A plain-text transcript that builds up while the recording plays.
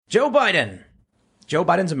Joe Biden. Joe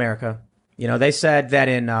Biden's America. You know, they said that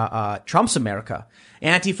in Trump's America,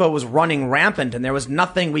 Antifa was running rampant and there was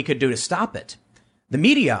nothing we could do to stop it. The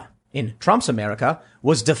media in Trump's America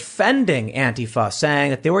was defending Antifa, saying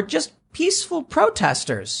that they were just peaceful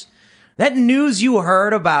protesters. That news you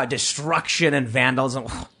heard about destruction and vandalism,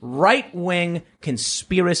 right-wing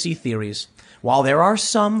conspiracy theories. While there are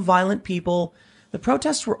some violent people, the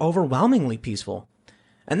protests were overwhelmingly peaceful.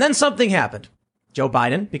 And then something happened. Joe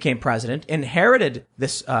Biden became president, inherited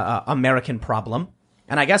this American problem,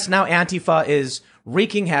 and I guess now Antifa is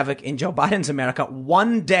wreaking havoc in Joe Biden's America.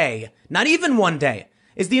 One day, not even one day,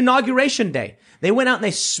 is the inauguration day. They went out and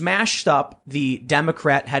they smashed up the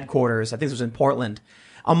Democrat headquarters. I think this was in Portland,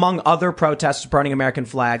 among other protests, burning American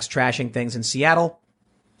flags, trashing things in Seattle.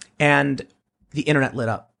 And the internet lit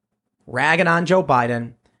up, ragging on Joe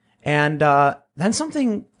Biden. And then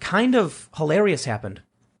something kind of hilarious happened.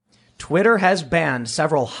 Twitter has banned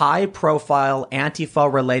several high-profile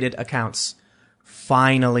Antifa-related accounts.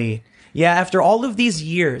 Finally. Yeah, after all of these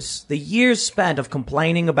years, the years spent of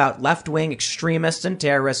complaining about left-wing extremists and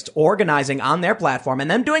terrorists organizing on their platform and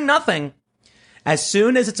them doing nothing, as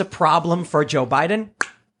soon as it's a problem for Joe Biden,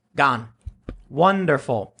 gone.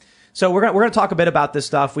 Wonderful. So we're gonna talk a bit about this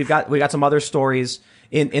stuff. We got some other stories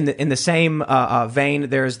in the same vein.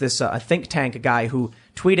 There's this think tank guy who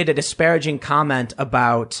tweeted a disparaging comment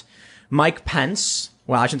about Mike Pence.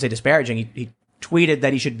 Well, I shouldn't say disparaging. He tweeted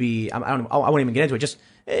that he should be. I won't even get into it. Just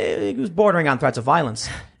he was bordering on threats of violence.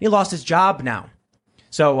 He lost his job now.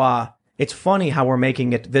 So it's funny how we're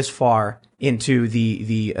making it this far into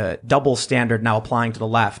the double standard now applying to the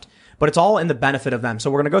left. But it's all in the benefit of them. So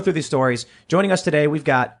we're going to go through these stories. Joining us today, we've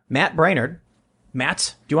got Matt Braynard.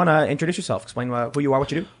 Matt, do you want to introduce yourself? Explain who you are,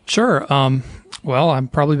 what you do? Sure. Well, I'm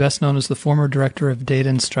probably best known as the former director of data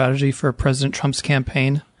and strategy for President Trump's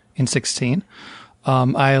campaign in 2016.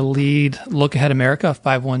 I lead Look Ahead America, a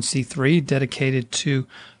 501c3 dedicated to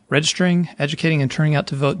registering, educating, and turning out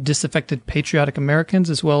to vote disaffected patriotic Americans,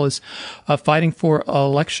 as well as fighting for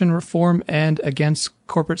election reform and against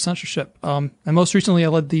corporate censorship. And most recently, I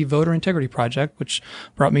led the Voter Integrity Project, which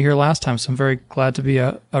brought me here last time. So I'm very glad to be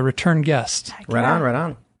a return guest. Right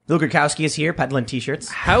on. Bill Gurkowski is here, peddling T-shirts.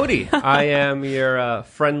 Howdy. I am your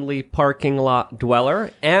friendly parking lot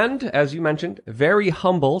dweller and, as you mentioned, very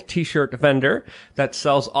humble T-shirt vendor that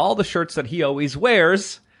sells all the shirts that he always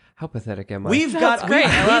wears. How pathetic am I? We have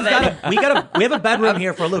a bedroom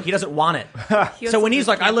here for Luke. He doesn't want it. So when he's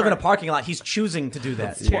like, I live in a parking lot, he's choosing to do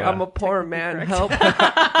that. Yeah. I'm a poor man. Help.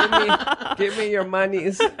 give me your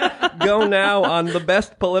monies. Go now on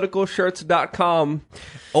thebestpoliticalshirts.com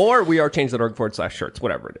or wearechange.org/shirts,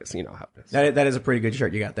 whatever it is. You know how it is. That is a pretty good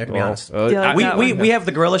shirt you got there, to be honest. We we have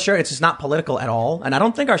the gorilla shirt. It's just not political at all. And I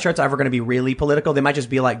don't think our shirts are ever going to be really political. They might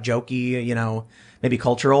just be like jokey, maybe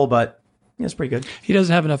cultural, but yeah, it's pretty good. He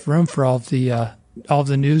doesn't have enough room for all of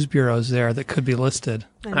the news bureaus there that could be listed.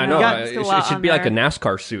 I know. It should be like a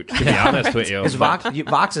NASCAR suit, to be honest with you. Is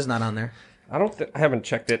Vox is not on there. I haven't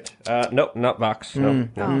checked it. Nope, not Vox. No.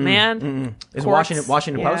 Oh man. Is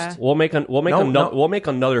Washington Post? We'll make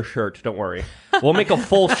another shirt. Don't worry. We'll make a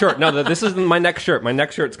full shirt. No, this isn't my next shirt. My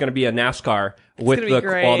next shirt's going to be a NASCAR with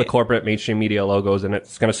all the corporate mainstream media logos, and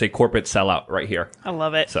it's going to say corporate sellout right here. I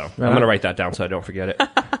love it. So I'm going to write that down so I don't forget it.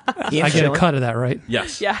 I get a cut of that, right?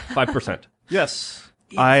 Yes. Yeah. 5%. Yes.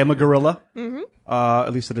 I am a gorilla. Mm-hmm.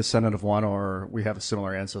 At least a descendant of one, or we have a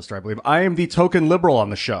similar ancestor, I believe. I am the token liberal on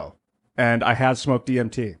the show, and I have smoked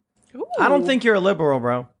DMT. Ooh. I don't think you're a liberal,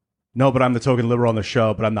 bro. No, but I'm the token liberal on the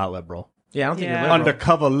show, but I'm not liberal. Yeah, I don't think you're liberal.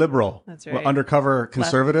 Undercover liberal. That's right. Well, undercover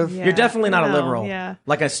conservative. Yeah. You're definitely not a liberal. Yeah.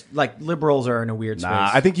 Like liberals are in a weird space. Nah,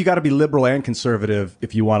 I think you got to be liberal and conservative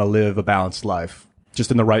if you want to live a balanced life. Just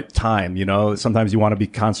in the right time, Sometimes you want to be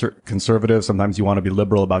conservative. Sometimes you want to be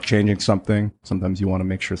liberal about changing something. Sometimes you want to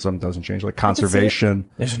make sure something doesn't change, like conservation.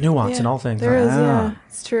 There's nuance in all things. There is, yeah.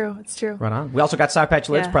 It's true. Right on. We also got Sour Patch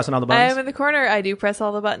Lids pressing all the buttons. I am in the corner. I do press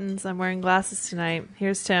all the buttons. I'm wearing glasses tonight.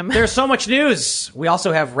 Here's Tim. There's so much news. We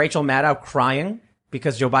also have Rachel Maddow crying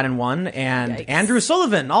because Joe Biden won, and Yikes. Andrew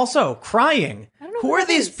Sullivan also crying. I don't know who are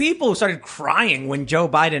these people who started crying when Joe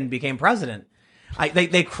Biden became president?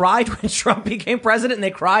 They cried when Trump became president, and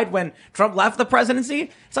they cried when Trump left the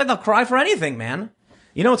presidency. It's like they'll cry for anything, man.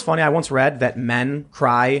 You know what's funny? I once read that men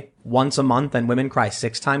cry once a month and women cry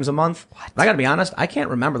 6 times a month. What? But I gotta be honest, I can't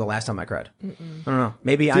remember the last time I cried. I don't know.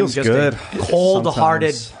 Maybe Feels I'm just good. a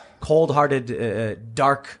cold-hearted,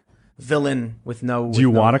 dark villain with no... Do you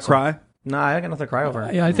want to cry? No, I got nothing to cry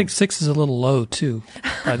over. Yeah, I think 6 is a little low, too,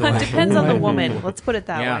 by the way. Depends on the woman. Let's put it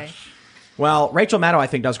that way. Well, Rachel Maddow, I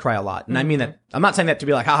think, does cry a lot. And I mean that, I'm not saying that to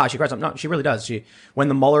be like, haha, she cries. No, she really does. When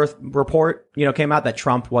the Mueller report, came out that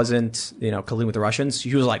Trump wasn't, colluding with the Russians,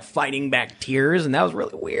 she was like fighting back tears. And that was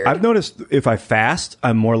really weird. I've noticed if I fast,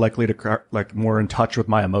 I'm more likely to cry, like more in touch with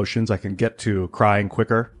my emotions. I can get to crying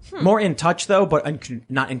quicker. More in touch though, but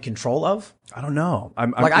not in control of. I don't know.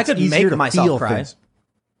 I could make myself cry. Things.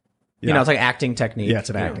 Yeah. It's like acting technique. Yeah, it's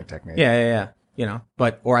an acting technique. Yeah.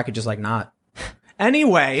 Or I could just like not.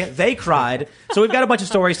 Anyway, they cried. So we've got a bunch of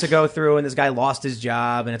stories to go through, and this guy lost his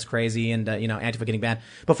job, and it's crazy, and, Antifa getting banned.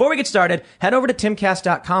 Before we get started, head over to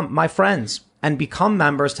timcast.com, my friends, and become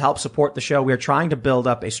members to help support the show. We are trying to build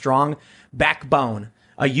up a strong backbone,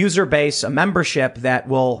 a user base, a membership that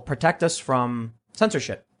will protect us from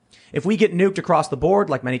censorship. If we get nuked across the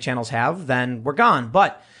board, like many channels have, then we're gone.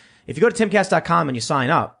 But if you go to timcast.com and you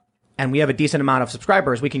sign up, and we have a decent amount of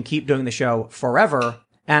subscribers, we can keep doing the show forever.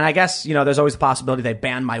 And I guess, there's always the possibility they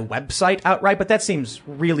ban my website outright, but that seems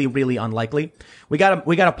really, really unlikely. We got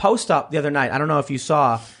a post up the other night. I don't know if you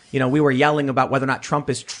saw, we were yelling about whether or not Trump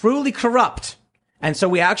is truly corrupt. And so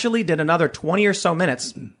we actually did another 20 or so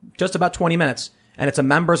minutes, just about 20 minutes. And it's a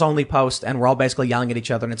members only post, and we're all basically yelling at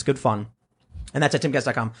each other, and it's good fun. And that's at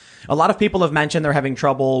timcast.com. A lot of people have mentioned they're having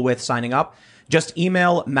trouble with signing up. Just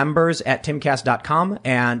email members@timcast.com,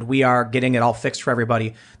 and we are getting it all fixed for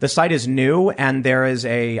everybody. The site is new, and there is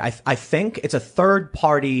I think it's a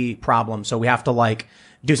third-party problem, so we have to,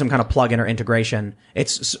 do some kind of plugin or integration.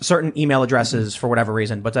 It's certain email addresses for whatever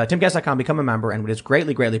reason. But timcast.com, become a member, and it is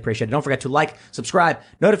greatly, greatly appreciated. Don't forget to like, subscribe,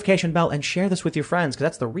 notification bell, and share this with your friends, because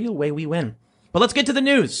that's the real way we win. But let's get to the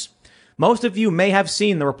news. Most of you may have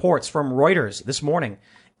seen the reports from Reuters this morning.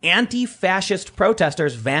 Anti-fascist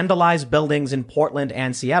protesters vandalize buildings in Portland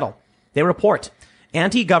and Seattle. They report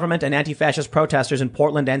anti-government and anti-fascist protesters in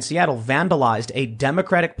Portland and Seattle vandalized a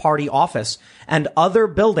Democratic Party office and other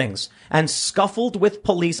buildings and scuffled with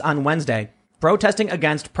police on Wednesday, protesting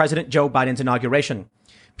against President Joe Biden's inauguration.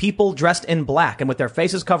 People dressed in black and with their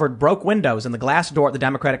faces covered broke windows in the glass door at the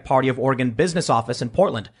Democratic Party of Oregon business office in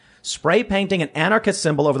Portland, spray painting an anarchist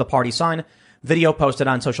symbol over the party sign. Video posted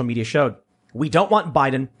on social media showed. We don't want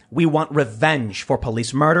Biden. We want revenge for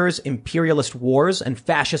police murders, imperialist wars, and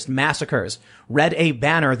fascist massacres, read a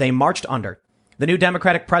banner they marched under. The new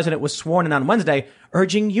Democratic president was sworn in on Wednesday,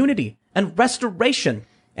 urging unity and restoration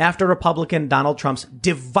after Republican Donald Trump's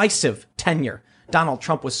divisive tenure. Donald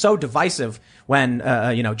Trump was so divisive when,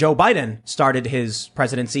 Joe Biden started his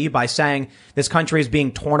presidency by saying this country is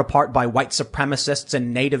being torn apart by white supremacists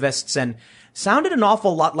and nativists, and sounded an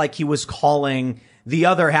awful lot like he was calling the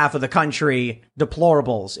other half of the country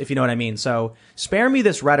deplorables, if you know what I mean. So spare me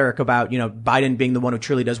this rhetoric about, Biden being the one who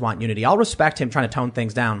truly does want unity. I'll respect him trying to tone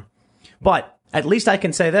things down. But at least I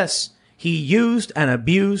can say this. He used and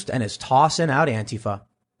abused and is tossing out Antifa.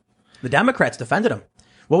 The Democrats defended him.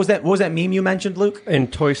 What was that meme you mentioned, Luke? In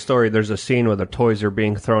Toy Story, there's a scene where the toys are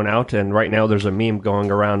being thrown out, and right now there's a meme going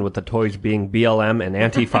around with the toys being BLM and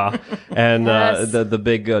Antifa, and Yes. the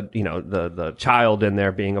big, the child in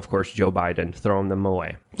there being, of course, Joe Biden, throwing them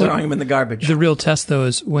away. Throwing him in the garbage. The real test, though,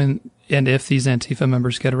 is when and if these Antifa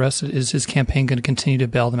members get arrested, is his campaign going to continue to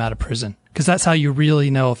bail them out of prison? Because that's how you really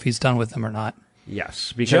know if he's done with them or not.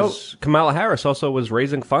 Yes, because Kamala Harris also was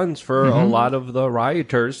raising funds for a lot of the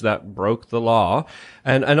rioters that broke the law.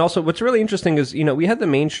 And also what's really interesting is, we had the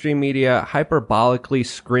mainstream media hyperbolically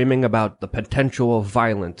screaming about the potential of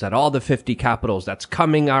violence at all the 50 capitals that's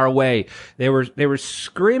coming our way. They were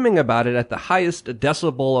screaming about it at the highest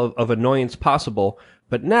decibel of annoyance possible.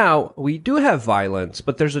 But now we do have violence,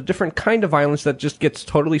 but there's a different kind of violence that just gets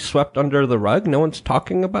totally swept under the rug. No one's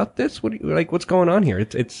talking about this. What's going on here?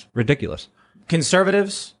 It's ridiculous.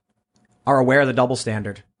 Conservatives are aware of the double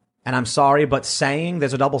standard. And I'm sorry, but saying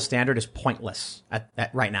there's a double standard is pointless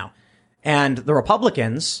at right now. And the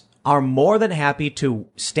Republicans are more than happy to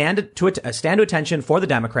stand to attention for the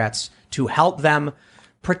Democrats to help them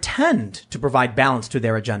pretend to provide balance to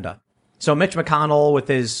their agenda. So Mitch McConnell with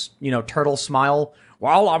his, turtle smile,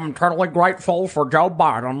 well, I'm eternally grateful for Joe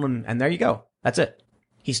Biden. And there you go. That's it.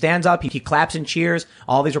 He stands up, he claps and cheers.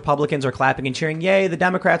 All these Republicans are clapping and cheering. Yay, the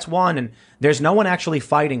Democrats won. And there's no one actually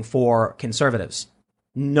fighting for conservatives.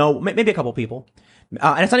 No, maybe a couple people.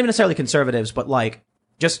 And it's not even necessarily conservatives, but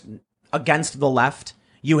just against the left.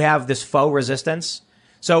 You have this faux resistance.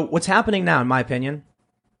 So what's happening now, in my opinion,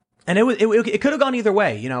 and it could have gone either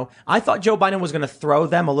way. I thought Joe Biden was going to throw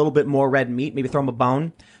them a little bit more red meat, maybe throw them a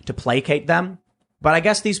bone to placate them. But I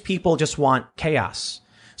guess these people just want chaos.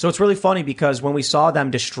 So it's really funny because when we saw them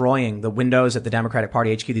destroying the windows at the Democratic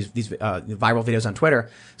Party HQ, these viral videos on Twitter,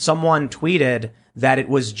 someone tweeted that it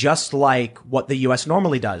was just like what the U.S.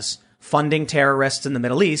 normally does. funding terrorists in the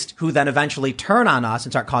Middle East who then eventually turn on us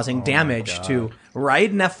and start causing damage to, right?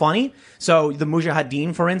 Isn't that funny? So the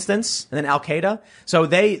Mujahideen, for instance, and then Al-Qaeda. So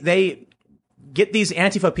they get these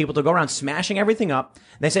Antifa people to go around smashing everything up.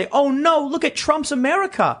 They say, oh no, look at Trump's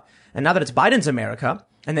America. And now that it's Biden's America,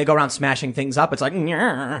 and they go around smashing things up, it's like,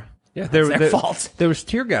 yeah, it's their fault. There was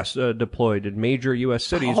tear gas deployed in major U.S.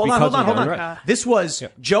 cities. Hold because on. of that. Right. This was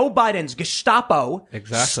Joe Biden's Gestapo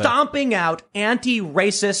stomping out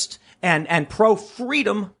anti-racist and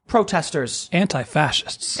pro-freedom protesters.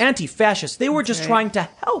 Anti-fascists. Anti-fascists. They were just trying to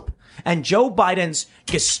help. And Joe Biden's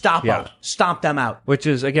Gestapo stomped them out. Which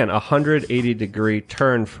is, again, a 180-degree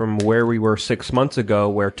turn from where we were 6 months ago,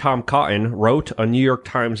 where Tom Cotton wrote a New York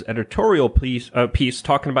Times editorial piece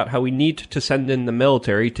talking about how we need to send in the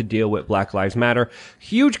military to deal with Black Lives Matter.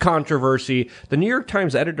 Huge controversy. The New York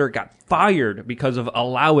Times editor got fired because of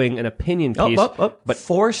allowing an opinion piece. But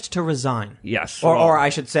forced to resign. Yes. Or I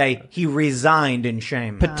should say, he resigned in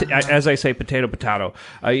shame. As I say, potato.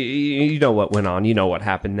 You know what went on. You know what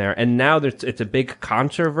happened there. And now it's a big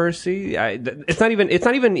controversy. It's not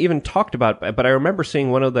even talked about. But I remember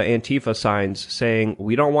seeing one of the Antifa signs saying,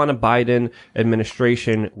 "We don't want a Biden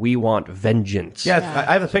administration. We want vengeance." Yeah,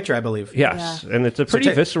 I have a picture, I believe. Yes, and it's a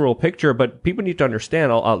pretty visceral picture. But people need to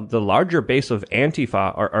understand the larger base of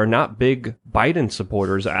Antifa are not big Biden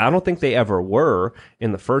supporters. I don't think they ever were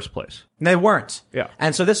in the first place. They weren't. Yeah.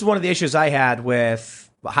 And so this is one of the issues I had with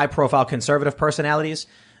high-profile conservative personalities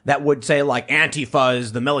that would say, like, Antifa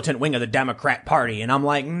is the militant wing of the Democrat Party. And I'm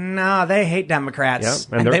like, nah, they hate Democrats.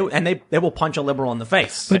 Yeah, and they will punch a liberal in the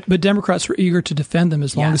face. But Democrats were eager to defend them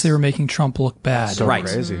as long as they were making Trump look bad. So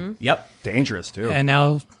crazy. Mm-hmm. Yep. Dangerous, too. And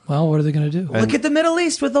now, well, what are they going to do? Look at the Middle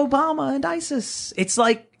East with Obama and ISIS. It's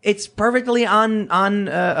like, it's perfectly on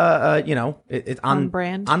brand. On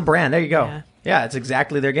brand. There you go. Yeah, it's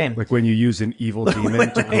exactly their game. Like when you use an evil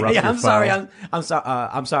demon to corrupt your I'm file. sorry.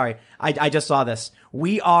 I'm sorry. I just saw this.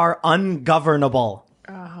 We are ungovernable.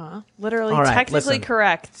 Literally, All right, technically listen.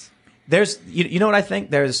 correct. There's, you know what I think?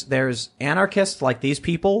 There's anarchists like these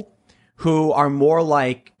people who are more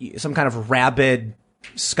like some kind of rabid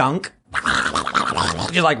skunk.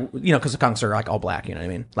 Just like, because the skunks are like all black, you know what I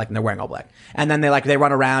mean? Like, and they're wearing all black. And then they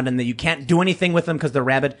run around and you can't do anything with them because they're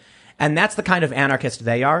rabid. And that's the kind of anarchist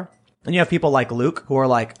they are. And you have people like Luke who are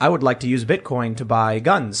like, I would like to use Bitcoin to buy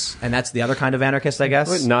guns. And that's the other kind of anarchist, I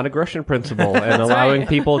guess. Non-aggression principle and allowing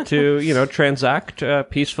people to, transact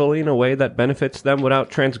peacefully in a way that benefits them without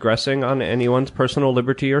transgressing on anyone's personal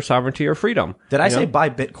liberty or sovereignty or freedom. Did I say buy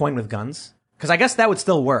Bitcoin with guns? Because I guess that would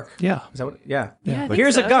still work. Yeah. Is that what, yeah. Like,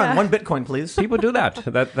 here's a gun, 1 Bitcoin, please. People do that.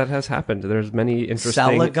 That has happened. There's many interesting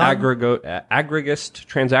Sell a gun? aggregist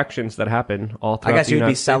transactions that happen all throughout I guess the you'd be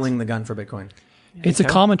United selling the gun for Bitcoin. It's a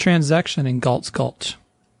common transaction in Galt's Gulch.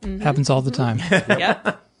 Happens all the time.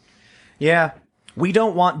 Yep. Yeah. We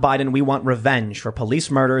don't want Biden. We want revenge for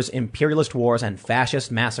police murders, imperialist wars, and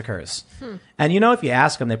fascist massacres. And if you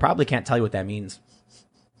ask them, they probably can't tell you what that means.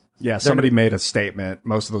 Yeah, somebody made a statement.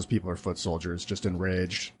 Most of those people are foot soldiers, just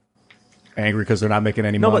enraged, angry because they're not making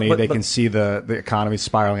any money. But they can see the economy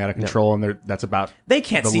spiraling out of control, and that's about they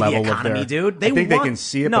can't see the economy, dude. I think they can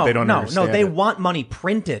see it, but they don't understand No, they it. want money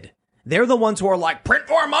printed. They're the ones who are like, print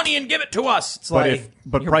more money and give it to us. It's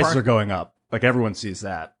but prices are going up. Like everyone sees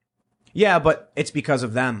that. Yeah, but it's because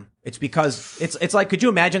of them. It's because it's like, could you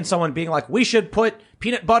imagine someone being like, we should put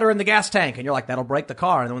peanut butter in the gas tank? And you're like, that'll break the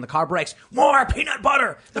car. And then when the car breaks, more peanut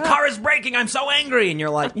butter. The car is breaking. I'm so angry. And you're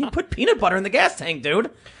like, you put peanut butter in the gas tank,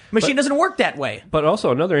 dude. Machine doesn't work that way. But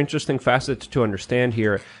also another interesting facet to understand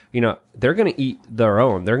here, they're going to eat their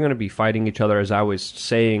own. They're going to be fighting each other, as I was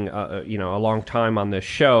saying, a long time on this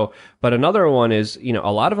show. But another one is,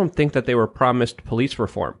 a lot of them think that they were promised police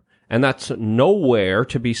reform. And that's nowhere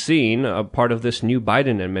to be seen a part of this new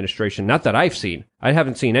Biden administration. Not that I've seen. I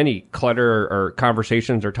haven't seen any clutter or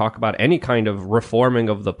conversations or talk about any kind of reforming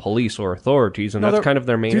of the police or authorities. And that's kind of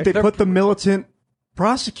their main... Dude, they put the militant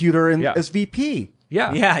prosecutor in as VP.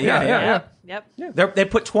 Yeah. Yep. They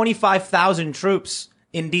put 25,000 troops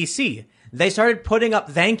in D.C. They started putting up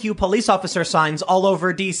 "Thank you, police officer" signs all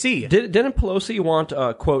over D.C. Didn't Pelosi want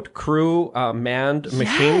quote crew manned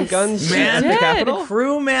machine guns at the did. Capitol?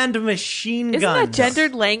 Crew manned machine Isn't guns. that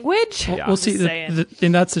gendered language? Well, see,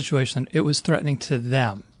 in that situation, it was threatening to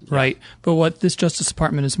them, right? But what this Justice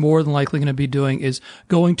Department is more than likely going to be doing is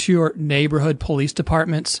going to your neighborhood police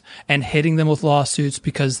departments and hitting them with lawsuits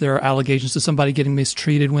because there are allegations of somebody getting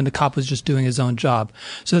mistreated when the cop was just doing his own job.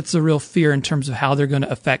 So that's a real fear in terms of how they're going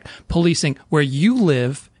to affect policing where you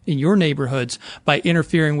live in your neighborhoods by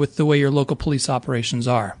interfering with the way your local police operations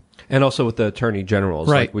are. And also with the attorney generals,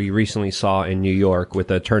 Right. like we recently saw in New York with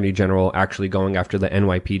the attorney general actually going after the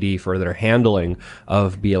NYPD for their handling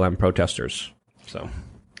of BLM protesters. So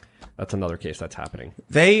that's another case that's happening.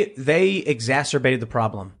 They exacerbated the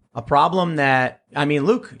problem. A problem that, I mean,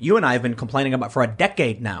 Luke, you and I have been complaining about for a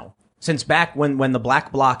decade now. Since back when the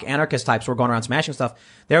black bloc anarchist types were going around smashing stuff,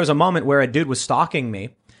 there was a moment where a dude was stalking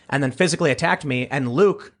me and then physically attacked me, and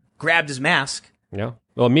Luke grabbed his mask. Yeah.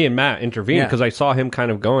 Well, me and Matt intervened Yeah. because I saw him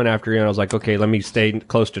kind of going after you, and I was like, okay, let me stay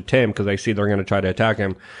close to Tim because I see they're going to try to attack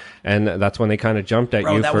him. And that's when they kind of jumped at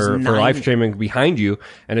Bro, you that was for 9 live streaming behind you.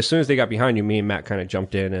 And as soon as they got behind you, me and Matt kind of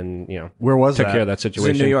jumped in and, Where was took that? care of that This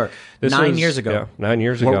situation. was in New York. This 9 was- years ago. Yeah, 9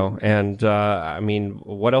 years ago. And, I mean,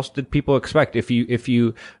 what else did people expect? If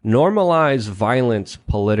you normalize violence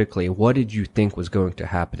politically, what did you think was going to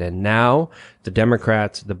happen? And now the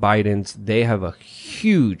Democrats, the Bidens, they have a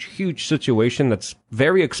huge situation that's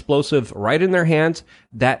very explosive right in their hands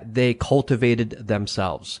that they cultivated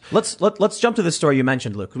themselves. Let's jump to the story you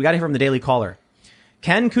mentioned, Luke. We got it from the Daily Caller.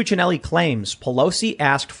 Ken Cuccinelli claims Pelosi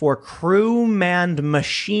asked for crew-manned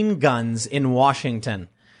machine guns in Washington.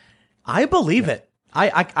 I believe it.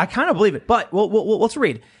 I kind of believe it. But let's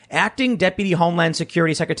read. Acting Deputy Homeland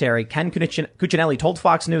Security Secretary Ken Cuccinelli told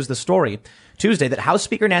Fox News the story Tuesday that House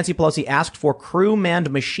Speaker Nancy Pelosi asked for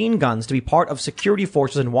crew-manned machine guns to be part of security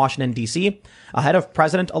forces in Washington, D.C., ahead of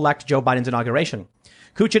President-elect Joe Biden's inauguration.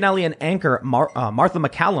 Cuccinelli and anchor Martha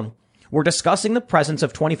McCallum were discussing the presence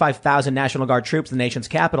of 25,000 National Guard troops in the nation's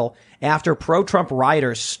capital after pro-Trump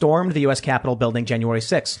rioters stormed the U.S. Capitol building January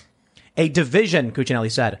 6th. A division,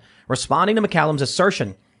 Cuccinelli said, responding to McCallum's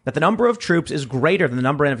assertion that the number of troops is greater than the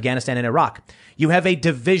number in Afghanistan and Iraq. You have a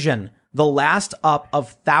division. The last up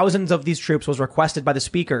of thousands of these troops was requested by the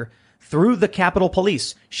speaker through the Capitol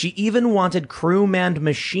Police. She even wanted crew-manned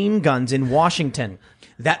machine guns in Washington.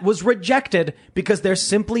 That was rejected because there's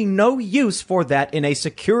simply no use for that in a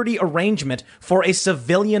security arrangement for a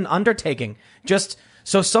civilian undertaking. Just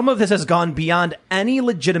so some of this has gone beyond any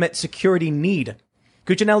legitimate security need.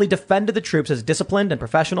 Cuccinelli defended the troops as disciplined and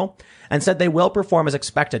professional and said they will perform as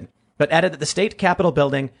expected, but added that the state capitol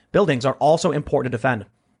buildings are also important to defend.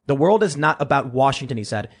 The world is not about Washington, he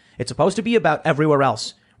said. It's supposed to be about everywhere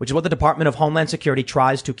else, which is what the Department of Homeland Security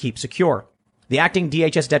tries to keep secure. The acting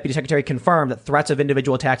DHS Deputy Secretary confirmed that threats of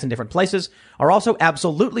individual attacks in different places are also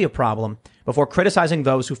absolutely a problem before criticizing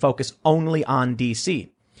those who focus only on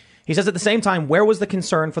D.C. He says at the same time, where was the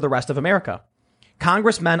concern for the rest of America?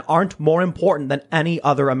 Congressmen aren't more important than any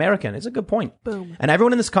other American. It's a good point. Boom. And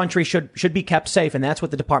everyone in this country should be kept safe. And that's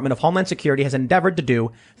what the Department of Homeland Security has endeavored to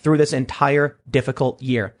do through this entire difficult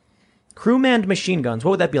year. Crew-manned machine guns.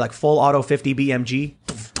 What would that be, like full auto 50 BMG?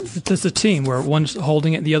 It's a team where one's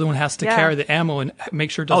holding it, the other one has to Yeah. carry the ammo and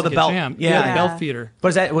make sure it doesn't the get belt. jammed. Yeah. The belt feeder. But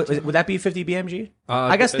is that, would that be 50 BMG?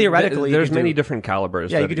 I guess theoretically you there's could many do- different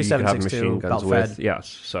calibers. Yeah, you that could do have 7.62 machine guns belt-fed. with. Yes,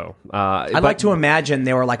 so I'd like to imagine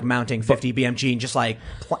they were like mounting 50 BMG and just like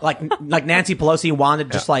Nancy Pelosi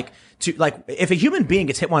wanted just like to like if a human being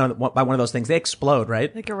gets hit by one of those things, they explode,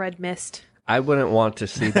 right? Like a red mist. I wouldn't want to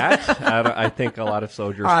see that. I think a lot of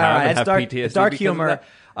soldiers All right, have it's dark, PTSD. it's dark because of humor. that.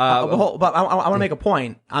 But I want to make a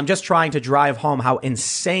point. I'm just trying to drive home how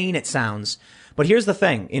insane it sounds. But here's the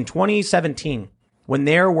thing. In 2017, when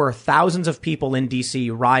there were thousands of people in D.C.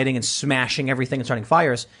 rioting and smashing everything and starting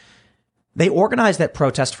fires, they organized that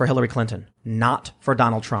protest for Hillary Clinton, not for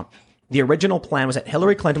Donald Trump. The original plan was that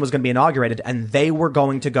Hillary Clinton was going to be inaugurated and they were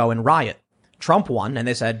going to go and riot. Trump won and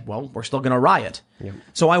they said, well, we're still going to riot. Yep.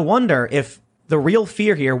 So I wonder if the real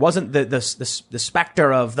fear here wasn't the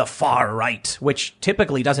specter of the far right, which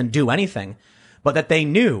typically doesn't do anything, but that they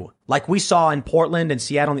knew, like we saw in Portland and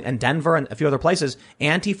Seattle and Denver and a few other places,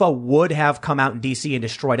 Antifa would have come out in D.C. and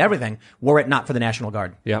destroyed everything were it not for the National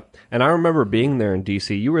Guard. Yep. And I remember being there in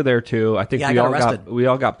D.C. You were there too. I think Yeah, I got arrested. we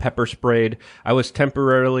all got pepper sprayed. I was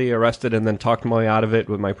temporarily arrested and then talked my way out of it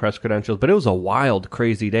with my press credentials. But it was a wild,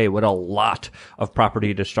 crazy day with a lot of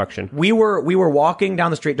property destruction. We were walking down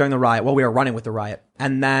the street during the riot. Well, we were running with the riot.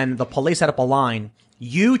 And then the police set up a line.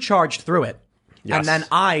 You charged through it. Yes. And then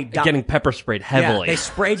I getting pepper sprayed heavily. Yeah, they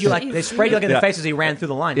sprayed you like in the face as you ran through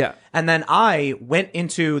the line. Yeah. And then I went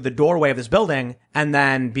into the doorway of this building, and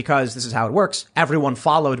then because this is how it works, everyone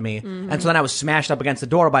followed me, and so then I was smashed up against the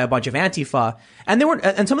door by a bunch of Antifa. And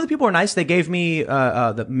some of the people were nice. They gave me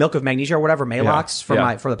the milk of magnesia or whatever, Maalox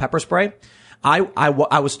for the pepper spray. I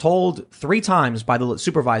was told 3 times by the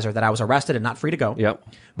supervisor that I was arrested and not free to go. Yep.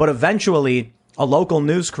 But eventually, a local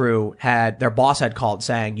news crew their boss had called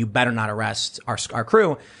saying, you better not arrest our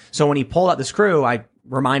crew. So when he pulled out this crew, I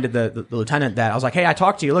reminded the lieutenant that I was like, hey, I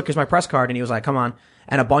talked to you. Look, here's my press card. And he was like, come on.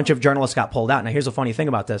 And a bunch of journalists got pulled out. Now, here's the funny thing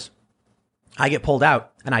about this. I get pulled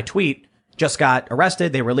out and I tweet, just got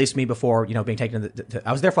arrested. They released me before, being taken to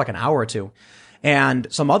I was there for like an hour or two. And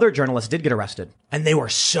some other journalists did get arrested and they were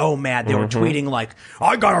so mad. They were tweeting like,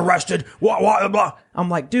 I got arrested. Blah, blah. I'm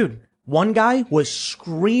like, dude, one guy was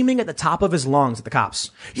screaming at the top of his lungs at the cops.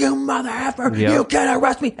 You mother effer, you can't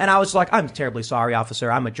arrest me. And I was like, I'm terribly sorry,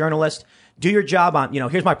 officer. I'm a journalist. Do your job on,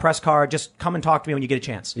 here's my press card. Just come and talk to me when you get a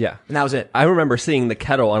chance. Yeah. And that was it. I remember seeing the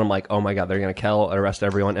kettle and I'm like, oh my God, they're going to arrest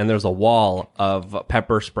everyone. And there's a wall of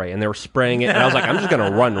pepper spray and they were spraying it. And I was like, I'm just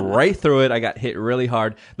going to run right through it. I got hit really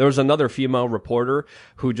hard. There was another female reporter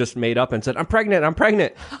who just made up and said, I'm pregnant.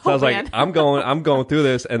 So I was man. like, I'm going through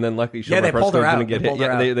this. And then luckily she they pulled her out.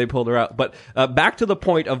 They pulled her out. But back to the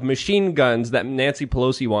point of machine guns that Nancy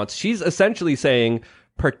Pelosi wants. She's essentially saying,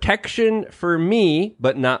 protection for me,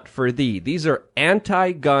 but not for thee. These are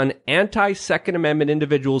anti-gun, anti-Second Amendment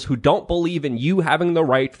individuals who don't believe in you having the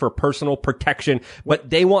right for personal protection,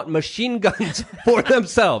 but they want machine guns for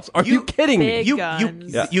themselves. Are you kidding me? Big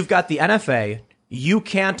guns. You've got the NFA. You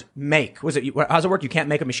can't make, how's it work? You can't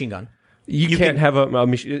make a machine gun. You can't have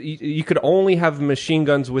a you could only have machine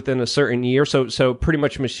guns within a certain year. So pretty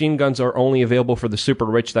much machine guns are only available for the super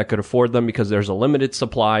rich that could afford them because there's a limited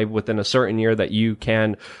supply within a certain year that you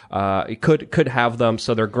can, could have them.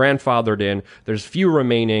 So they're grandfathered in. There's few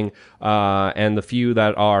remaining, and the few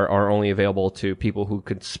that are only available to people who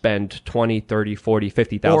could spend $20,000, $30,000,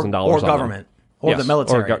 $40,000 or on government. them. Or Yes, the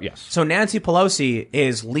military. yes. So Nancy Pelosi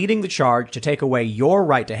is leading the charge to take away your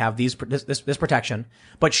right to have this protection.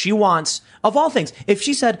 But she wants, of all things, if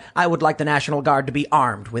she said, I would like the National Guard to be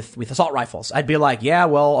armed with assault rifles, I'd be like, yeah,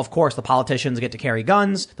 well, of course, the politicians get to carry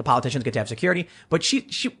guns. The politicians get to have security. But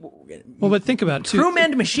but think about it, too.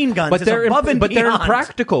 crewmanned machine guns But is above and they're beyond.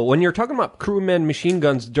 impractical. When you're talking about crewmen machine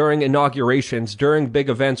guns during inaugurations, during big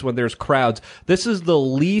events when there's crowds, this is the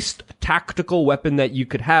least tactical weapon that you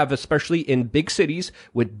could have, especially in big cities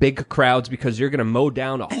with big crowds, because you're going to mow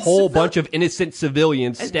down a whole bunch of innocent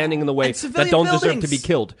civilians standing in the way that don't deserve to be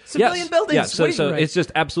killed. Civilian buildings. Yeah, so it's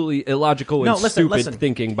just absolutely illogical and stupid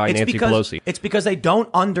thinking by Nancy Pelosi. It's because they don't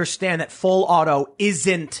understand that full auto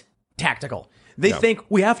isn't tactical. They think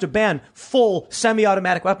we have to ban full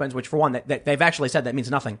semi-automatic weapons, which for one, they've actually said that means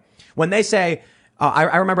nothing. When they say,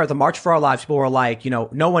 I remember at the March for Our Lives, people were like,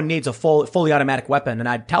 no one needs a fully automatic weapon. And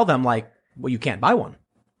I'd tell them like, well, you can't buy one.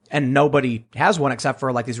 And nobody has one except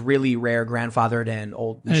for like these really rare grandfathered and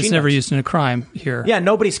old machine And it's guns. never used in a crime here. Yeah,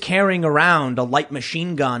 nobody's carrying around a light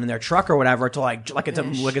machine gun in their truck or whatever to like it's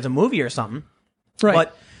a movie or something. Right.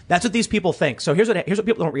 But that's what these people think. So here's what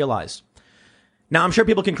people don't realize. Now, I'm sure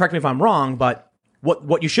people can correct me if I'm wrong, but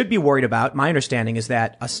what you should be worried about, my understanding, is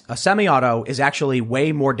that a semi-auto is actually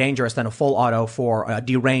way more dangerous than a full auto for a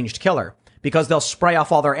deranged killer because they'll spray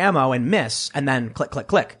off all their ammo and miss and then click, click,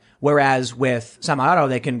 click. Whereas with semi-auto,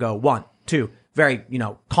 they can go 1, 2, very,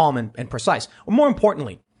 calm and precise. Or more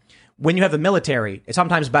importantly, when you have the military, it's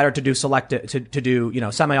sometimes better to do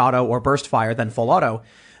semi-auto or burst fire than full auto.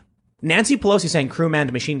 Nancy Pelosi saying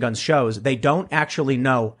crewmanned machine guns shows they don't actually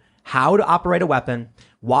know how to operate a weapon,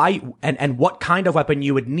 why, and what kind of weapon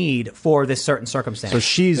you would need for this certain circumstance. So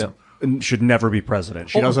should never be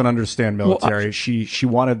president. She doesn't understand military. She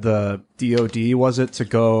wanted the DOD, was it, to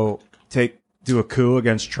go do a coup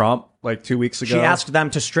against Trump like 2 weeks ago. She asked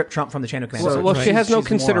them to strip Trump from the chain of command. Well, she has no She's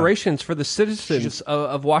considerations for the citizens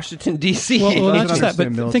of Washington, D.C. Well, not just that,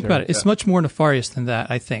 understand but think about it. It's much more nefarious than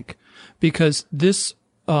that, I think, because this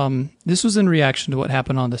was in reaction to what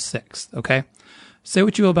happened on the 6th, okay? Say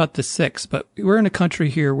what you will about the 6th, but we're in a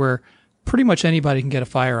country here where pretty much anybody can get a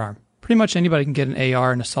firearm. Pretty much anybody can get an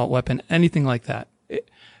AR, an assault weapon, anything like that.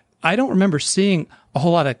 I don't remember seeing a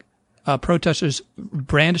whole lot of protesters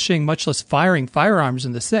brandishing, much less firing firearms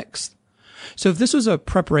in the 6th. So if this was a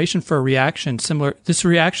preparation for a reaction similar, this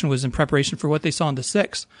reaction was in preparation for what they saw in the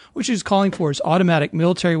 6th, which is calling for is automatic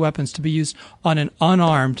military weapons to be used on an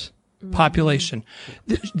unarmed population.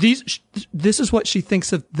 This is what she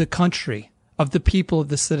thinks of the country, of the people, of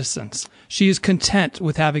the citizens. She is content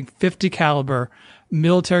with having 50 caliber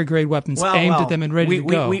military grade weapons aimed at them and ready to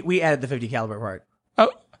go. We added the 50 caliber part.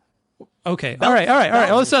 Oh, okay. All right.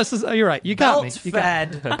 You're right. You got me. You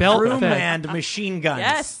got Belt-fed, Belt-fed. crew-manned machine guns.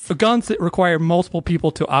 Yes. For guns that require multiple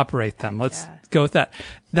people to operate them. Let's go with that.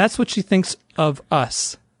 That's what she thinks of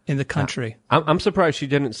us in the country. I'm surprised she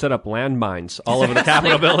didn't set up landmines all over the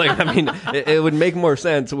Capitol building. I mean, it would make more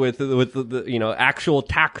sense with the actual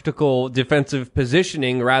tactical defensive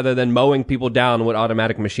positioning rather than mowing people down with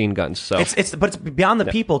automatic machine guns. So It's beyond the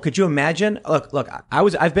people. Could you imagine? Look.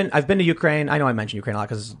 I've been to Ukraine. I know I mentioned Ukraine a lot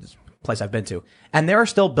because it's a place I've been to, and there are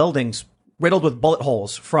still buildings riddled with bullet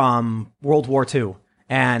holes from World War II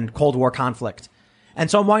and Cold War conflict. And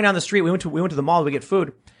so I'm walking down the street. We went to the mall to get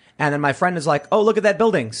food. And then my friend is like, oh, look at that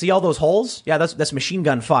building. See all those holes? Yeah, that's machine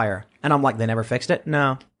gun fire. And I'm like, they never fixed it?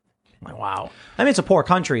 No. I'm like, wow. I mean, it's a poor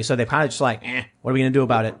country, so they're kind of just like, what are we going to do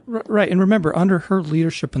about it? Right. And remember, under her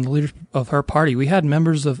leadership and the leadership of her party, we had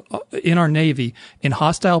members of in our Navy in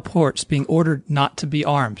hostile ports being ordered not to be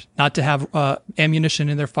armed, not to have ammunition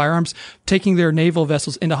in their firearms, taking their naval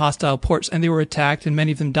vessels into hostile ports, and they were attacked, and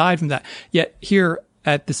many of them died from that. Yet here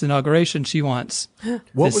at this inauguration, she wants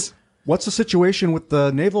What's the situation with the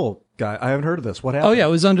naval guy? I haven't heard of this. What happened? Oh, yeah. It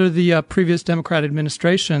was under the previous Democrat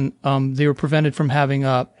administration. They were prevented from having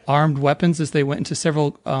armed weapons as they went into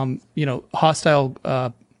several,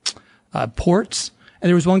 hostile ports. And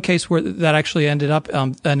there was one case where that actually ended up,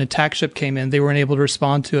 an attack ship came in. They weren't able to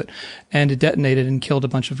respond to it, and it detonated and killed a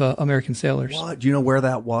bunch of American sailors. What? Do you know where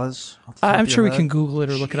that was? I'm sure we can Google it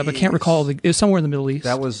or look it up. I can't recall. It was somewhere in the Middle East.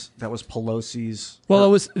 That was Pelosi's.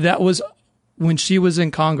 Well, that was when she was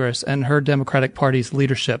in Congress and her Democratic Party's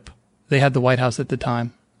leadership. They had the White House at the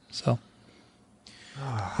time. So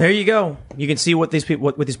there you go. You can see what these people,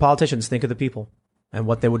 what these politicians think of the people and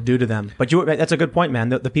what they would do to them. But that's a good point, man.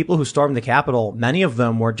 The people who stormed the Capitol, many of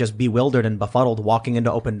them were just bewildered and befuddled walking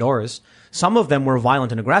into open doors. Some of them were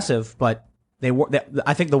violent and aggressive, but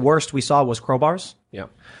I think the worst we saw was crowbars. Yeah.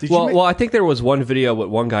 Well, I think there was one video with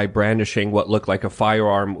one guy brandishing what looked like a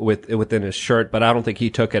firearm within his shirt, but I don't think he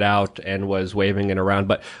took it out and was waving it around.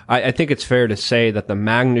 But I think it's fair to say that the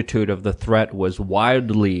magnitude of the threat was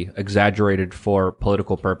wildly exaggerated for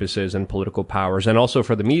political purposes and political powers, and also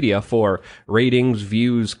for the media for ratings,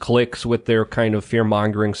 views, clicks, with their kind of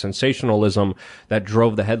fear-mongering sensationalism that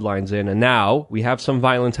drove the headlines in. And now we have some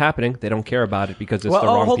violence happening. They don't care about it because it's the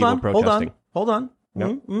wrong people protesting. Hold on.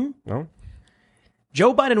 No. No.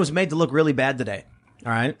 Joe Biden was made to look really bad today.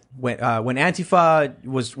 All right. When Antifa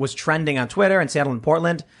was trending on Twitter in Seattle and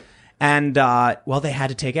Portland, and they had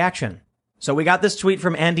to take action. So we got this tweet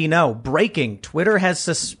from Andy No. Breaking: Twitter has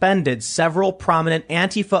suspended several prominent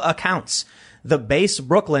Antifa accounts. The Base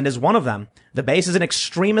Brooklyn is one of them. The Base is an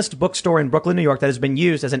extremist bookstore in Brooklyn, New York that has been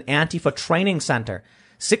used as an Antifa training center.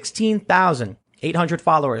 16,800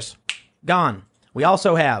 followers gone. We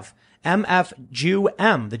also have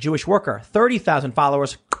MFJM, the Jewish Worker, 30,000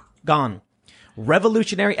 followers, gone.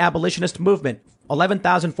 Revolutionary Abolitionist Movement,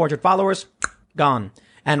 11,400 followers, gone.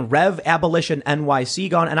 And Rev Abolition NYC,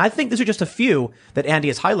 gone. And I think these are just a few that Andy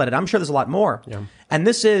has highlighted. I'm sure there's a lot more. Yeah. And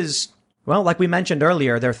this is, well, like we mentioned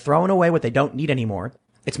earlier, they're throwing away what they don't need anymore.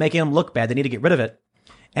 It's making them look bad. They need to get rid of it.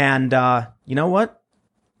 And you know what?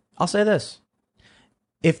 I'll say this.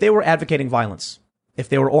 If they were advocating violence, if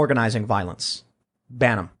they were organizing violence,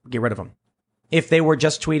 ban them. Get rid of them. If they were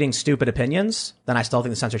just tweeting stupid opinions, then I still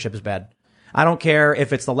think the censorship is bad. I don't care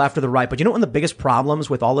if it's the left or the right, but you know what one of the biggest problems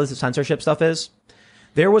with all of this censorship stuff is?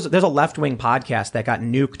 There's a left-wing podcast that got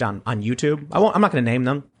nuked on YouTube. I'm not going to name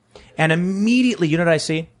them. And immediately, you know what I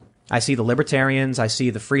see? I see the libertarians, I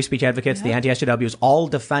see the free speech advocates, the anti-SJWs, all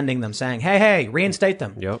defending them, saying, hey, reinstate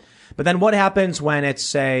them. Yep. But then what happens when it's,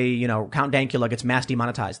 say, Count Dankula gets mass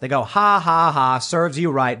demonetized? They go, ha, serves you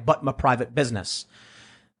right, but my private business.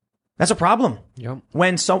 That's a problem. Yep.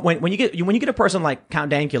 When you get a person like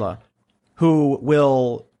Count Dankula who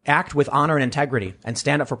will act with honor and integrity and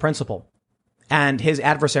stand up for principle, and his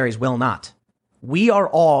adversaries will not, we are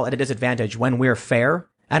all at a disadvantage when we're fair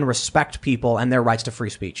and respect people and their rights to free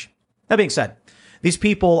speech. That being said, these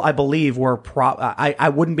people, I believe, were I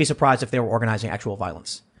wouldn't be surprised if they were organizing actual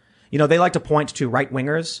violence. They like to point to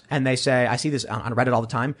right-wingers, and they say, I see this on Reddit all the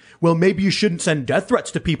time, well, maybe you shouldn't send death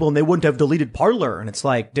threats to people and they wouldn't have deleted Parler. And it's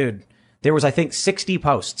like, dude, there was, I think, 60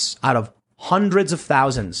 posts out of hundreds of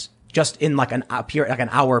thousands just in like an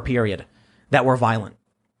hour period that were violent.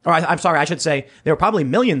 Or I'm sorry, I should say there were probably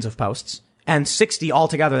millions of posts and 60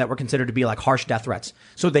 altogether that were considered to be like harsh death threats.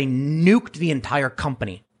 So they nuked the entire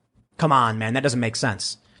company. Come on, man, that doesn't make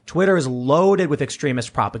sense. Twitter is loaded with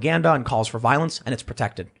extremist propaganda and calls for violence, and it's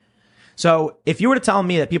protected. So if you were to tell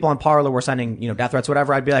me that people on Parler were sending, death threats,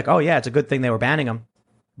 whatever, I'd be like, oh yeah, it's a good thing they were banning them.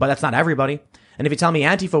 But that's not everybody. And if you tell me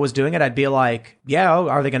Antifa was doing it, I'd be like, yeah,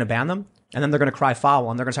 are they going to ban them? And then they're going to cry foul,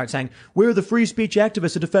 and they're going to start saying, we're the free speech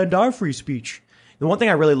activists to defend our free speech. The one thing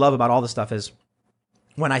I really love about all this stuff is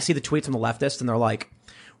when I see the tweets from the leftists and they're like,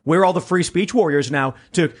 we're all the free speech warriors now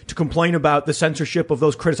to complain about the censorship of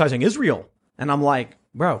those criticizing Israel. And I'm like,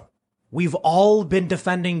 bro, we've all been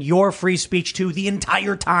defending your free speech too the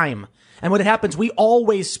entire time. And when it happens, we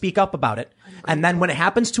always speak up about it. And then when it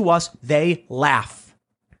happens to us, they laugh.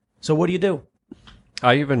 So what do you do?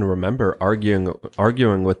 I even remember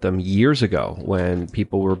arguing with them years ago when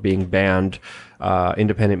people were being banned,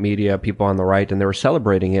 independent media, people on the right, and they were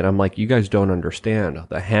celebrating it. I'm like, you guys don't understand.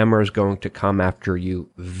 The hammer is going to come after you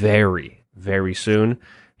very, very soon.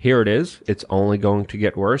 Here it is. It's only going to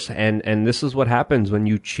get worse. And this is what happens when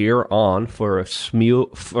you cheer on for a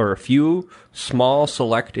few small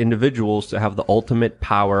select individuals to have the ultimate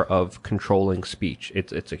power of controlling speech.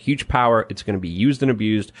 It's a huge power. It's going to be used and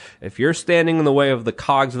abused. If you're standing in the way of the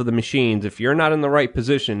cogs of the machines, if you're not in the right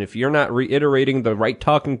position, if you're not reiterating the right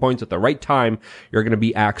talking points at the right time, you're going to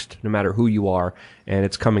be axed no matter who you are. And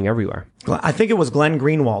it's coming everywhere. I think it was Glenn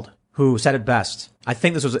Greenwald who said it best. I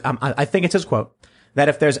think it's his quote. That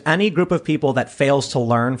if there's any group of people that fails to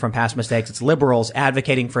learn from past mistakes, it's liberals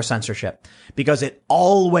advocating for censorship because it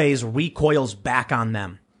always recoils back on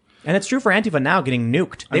them. And it's true for Antifa now getting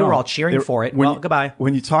nuked. They were all cheering for it. Well, goodbye.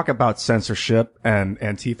 When you talk about censorship and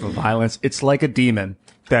Antifa violence, it's like a demon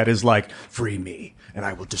that is like, free me and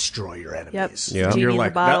I will destroy your enemies. Yep. And Genie you're in the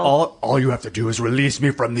like, bottle. all you have to do is release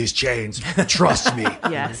me from these chains. Trust me.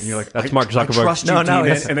 Yes. And you're like, That's Mark Zuckerberg. I trust you, No, demon.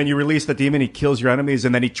 it's- And then you release the demon, he kills your enemies,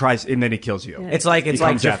 and then he kills you. It's like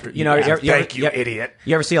comes after you. Thank you, idiot.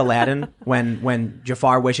 You ever see Aladdin when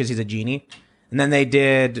Jafar wishes he's a genie, and then they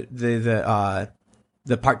did the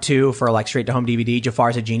part 2 for like straight to home DVD.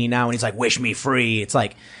 Jafar's a genie now, and he's like, "Wish me free." It's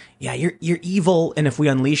like, yeah, you're evil, and if we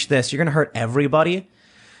unleash this, you're gonna hurt everybody.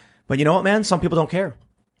 But you know what, man? Some people don't care.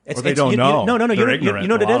 Or they don't know. No. They're ignorant, You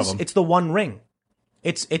know what a it lot of is? them. It's the One Ring.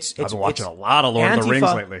 It's I've been watching a lot of Lord of the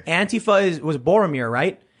Rings lately. Antifa was Boromir,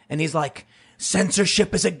 right? And he's like,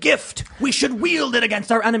 censorship is a gift. We should wield it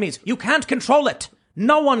against our enemies. You can't control it.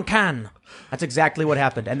 No one can. That's exactly what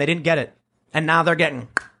happened. And they didn't get it. And now they're getting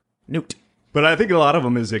nuked. But I think a lot of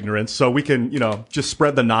them is ignorance. So we can, just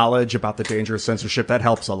spread the knowledge about the danger of censorship. That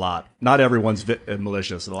helps a lot. Not everyone's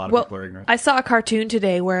malicious. A lot of people are ignorant. I saw a cartoon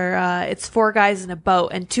today where it's 4 guys in a boat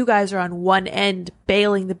and 2 guys are on one end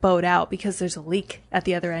bailing the boat out because there's a leak at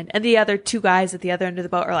the other end. And the other 2 guys at the other end of the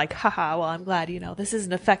boat are like, haha, well, I'm glad, this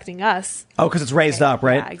isn't affecting us. Oh, because it's raised up,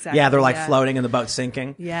 right? Yeah, exactly. Yeah, they're like Yeah. floating and the boat's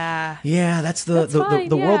sinking. Yeah. Yeah, that's the fine,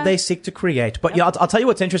 world yeah. they seek to create. But yeah, I'll tell you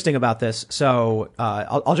what's interesting about this. So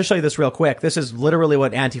I'll just show you this real quick. This is literally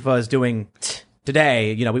what Antifa is doing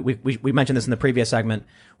today. We mentioned this in the previous segment.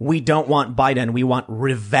 We don't want Biden. We want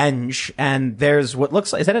revenge. And there's what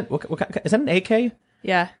looks like, is that an AK?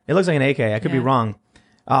 Yeah. It looks like an AK. I could be Yeah.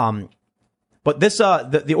 wrong. But this,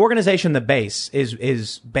 the organization, The Base,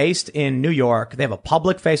 is based in New York. They have a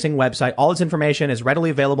public facing website. All its information is readily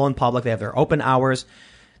available in public. They have their open hours.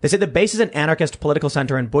 They say The Base is an anarchist political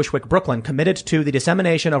center in Bushwick, Brooklyn, committed to the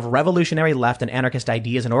dissemination of revolutionary left and anarchist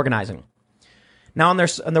ideas and organizing. Now on their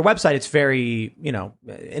website, it's very,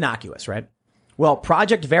 innocuous, right? Well,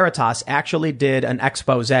 Project Veritas actually did an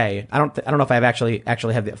expose. I don't know if I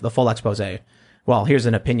actually have the full expose. Well, here's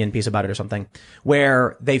an opinion piece about it or something,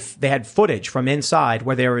 where they had footage from inside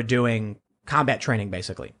where they were doing combat training,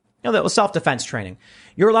 basically. That was self-defense training.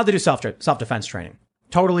 You're allowed to do self-defense training.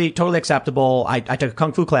 Totally acceptable. I took a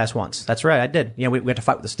kung fu class once. That's right, I did. We had to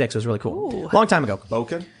fight with the sticks. It was really cool. Ooh. Long time ago.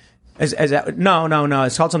 Boken? No.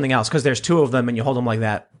 It's called something else because there's 2 of them and you hold them like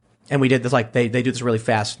that. And we did this they do this really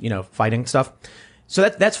fast, fighting stuff. So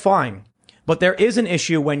that's fine. But there is an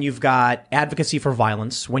issue when you've got advocacy for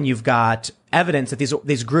violence, when you've got evidence that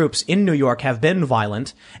these groups in New York have been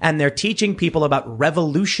violent and they're teaching people about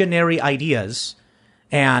revolutionary ideas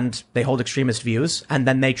and they hold extremist views and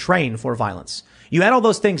then they train for violence. You add all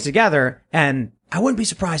those things together and I wouldn't be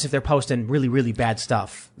surprised if they're posting really, really bad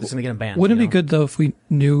stuff that's going to get them banned. Wouldn't it be good though if we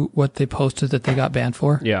knew what they posted that they got banned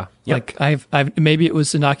for? Yeah. Like I've maybe it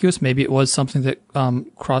was innocuous, maybe it was something that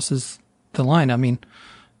crosses the line. I mean,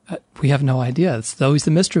 we have no idea. It's always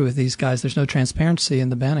the mystery with these guys. There's no transparency in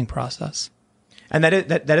the banning process. And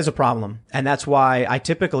that is a problem. And that's why I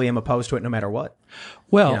typically am opposed to it no matter what.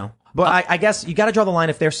 Well, But I guess you got to draw the line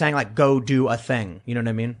if they're saying like, go do a thing. You know what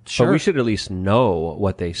I mean? But we should at least know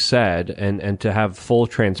what they said and to have full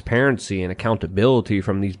transparency and accountability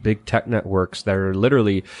from these big tech networks that are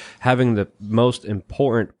literally having the most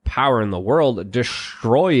important power in the world,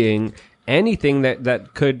 destroying anything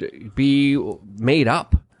that could be made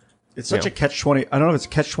up. It's such a catch-20. I don't know if it's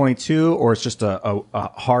catch-22 or it's just a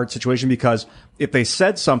hard situation because if they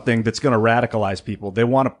said something that's going to radicalize people, they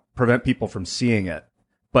want to prevent people from seeing it.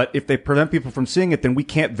 But if they prevent people from seeing it, then we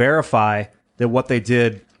can't verify that what they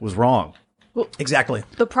did was wrong. Exactly.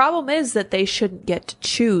 The problem is that they shouldn't get to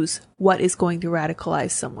choose what is going to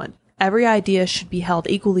radicalize someone. Every idea should be held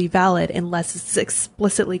equally valid unless it's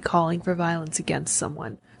explicitly calling for violence against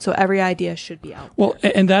someone. So every idea should be out. well,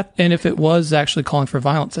 and if it was actually calling for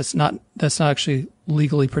violence, that's not actually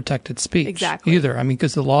legally protected speech Exactly. either. I mean,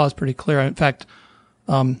 because the law is pretty clear. In fact,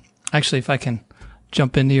 actually, if I can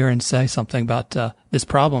jump in here and say something about this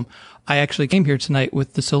problem, I actually came here tonight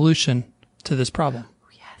with the solution to this problem.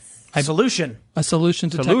 Solution. A solution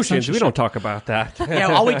to tech Solutions. We censorship. don't talk about that. Yeah,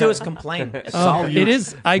 all we do is complain. It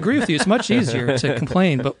is. I agree with you. It's much easier to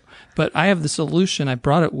complain, but I have the solution. I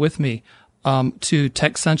brought it with me to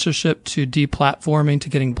tech censorship, to deplatforming, to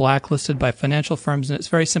getting blacklisted by financial firms, and it's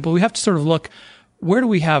very simple. We have to sort of look, where do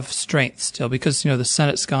we have strength still? Because the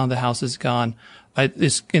Senate's gone, the House is gone,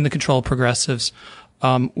 it's in the control of progressives.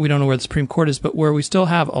 We don't know where the Supreme Court is, but where we still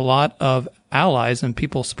have a lot of allies and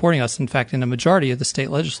people supporting us, in fact, in a majority of the state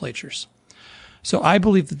legislatures. So I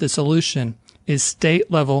believe that the solution is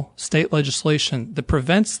state legislation that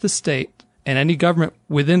prevents the state and any government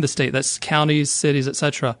within the state, that's counties, cities,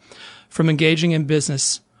 etc., from engaging in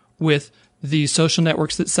business with the social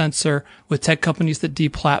networks that censor, with tech companies that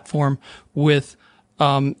deplatform, with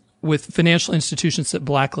financial institutions that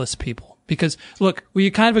blacklist people. Because, look,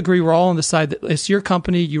 we kind of agree, we're all on the side that it's your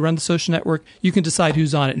company, you run the social network, you can decide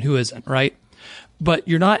who's on it and who isn't, right? But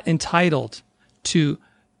you're not entitled to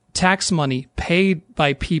tax money paid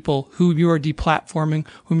by people who you are deplatforming,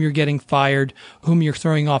 whom you're getting fired, whom you're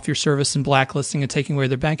throwing off your service and blacklisting and taking away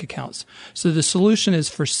their bank accounts. So the solution is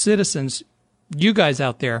for citizens, you guys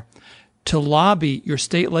out there, to lobby your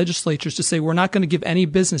state legislatures to say, we're not going to give any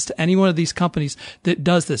business to any one of these companies that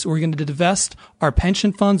does this. We're going to divest our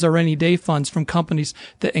pension funds, our rainy day funds from companies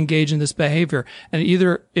that engage in this behavior. And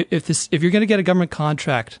either if you're going to get a government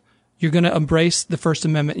contract, you're going to embrace the First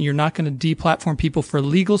Amendment and you're not going to deplatform people for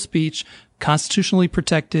legal speech, constitutionally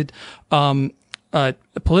protected,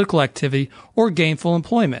 political activity, or gainful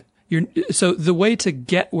employment. So the way to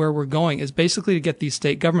get where we're going is basically to get these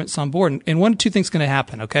state governments on board. And one of two things going to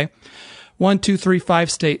happen, okay? 1, 2, 3, 5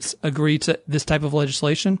 states agree to this type of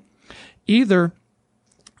legislation. Either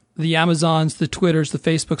the Amazons, the Twitters, the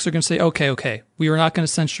Facebooks are going to say, okay, we are not going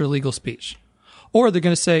to censor legal speech. Or they're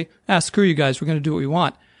going to say, screw you guys, we're going to do what we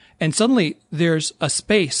want. And suddenly there's a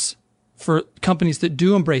space for companies that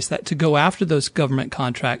do embrace that to go after those government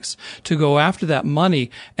contracts, to go after that money.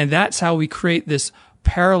 And that's how we create this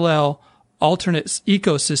parallel alternate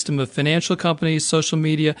ecosystem of financial companies, social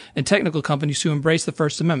media, and technical companies who embrace the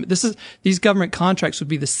First Amendment. These government contracts would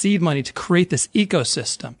be the seed money to create this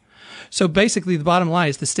ecosystem. So basically the bottom line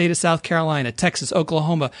is the state of South Carolina, Texas,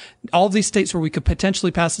 Oklahoma, all these states where we could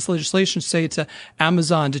potentially pass this legislation, say to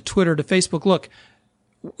Amazon, to Twitter, to Facebook, look,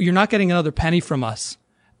 you're not getting another penny from us.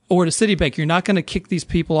 Or to Citibank, you're not going to kick these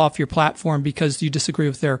people off your platform because you disagree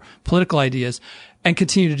with their political ideas and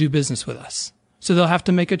continue to do business with us. So they'll have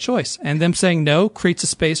to make a choice. And them saying no creates a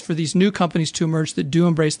space for these new companies to emerge that do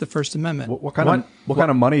embrace the First Amendment. What kind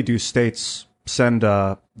of money do states send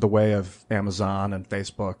the way of Amazon and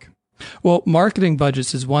Facebook? Well, marketing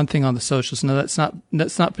budgets is one thing on the socials. Now,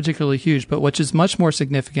 that's not particularly huge, but what is much more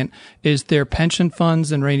significant is their pension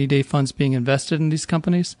funds and rainy day funds being invested in these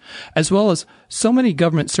companies, as well as so many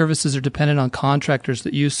government services are dependent on contractors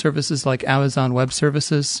that use services like Amazon Web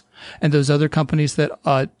Services and those other companies that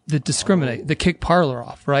discriminate, that kick Parler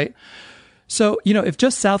off, right? So, if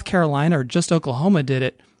just South Carolina or just Oklahoma did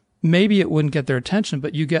it, maybe it wouldn't get their attention,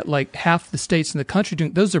 but you get like half the states in the country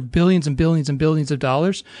doing, those are billions and billions and billions of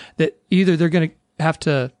dollars that either they're going to have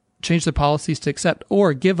to change their policies to accept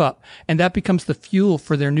or give up. And that becomes the fuel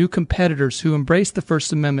for their new competitors who embrace the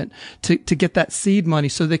First Amendment to get that seed money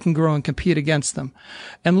so they can grow and compete against them.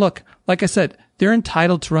 And look, like I said, they're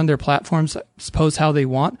entitled to run their platforms, I suppose, how they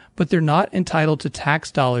want, but they're not entitled to tax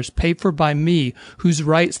dollars paid for by me, whose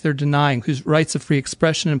rights they're denying, whose rights of free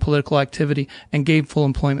expression and political activity and gainful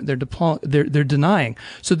employment they're denying.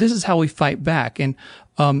 So this is how we fight back. And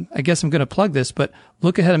I guess I'm going to plug this, but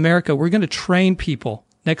Look Ahead America, we're going to train people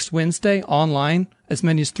next Wednesday online, as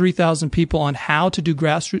many as 3,000 people, on how to do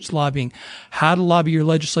grassroots lobbying, how to lobby your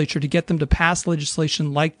legislature to get them to pass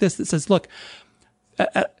legislation like this that says, look,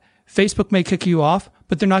 Facebook may kick you off,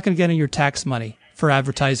 but they're not going to get any of your tax money for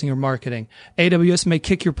advertising or marketing. AWS may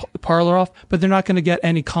kick your Parler off, but they're not going to get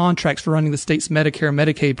any contracts for running the state's Medicare and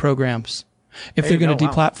Medicaid programs if they're going to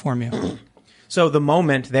deplatform you. So the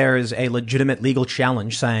moment there is a legitimate legal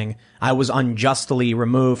challenge saying I was unjustly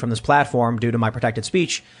removed from this platform due to my protected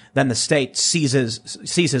speech, then the state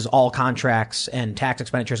ceases all contracts and tax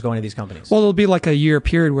expenditures going to these companies. Well, it'll be like a year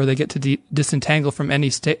period where they get to disentangle from any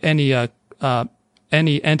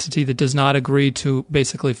entity that does not agree to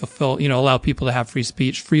basically fulfill, allow people to have free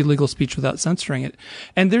speech, free legal speech without censoring it.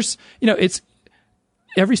 And there's,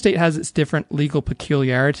 every state has its different legal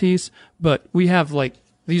peculiarities, but we have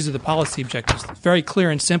these are the policy objectives. Very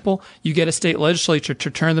clear and simple. You get a state legislature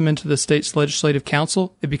to turn them into the state's legislative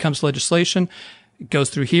council. It becomes legislation. It goes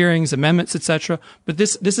through hearings, amendments, etc. But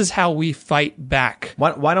this is how we fight back.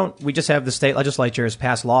 Why don't we just have the state legislatures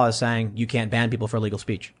pass laws saying you can't ban people for illegal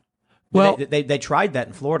speech? Well, they tried that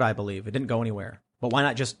in Florida, I believe. It didn't go anywhere. But why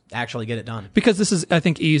not just actually get it done? Because this is, I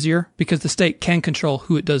think, easier because the state can control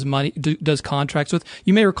who it does does contracts with.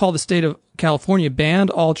 You may recall the state of California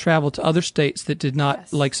banned all travel to other states that did not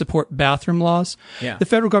support bathroom laws. Yeah. The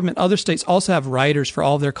federal government, other states also have riders for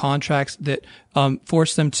all of their contracts that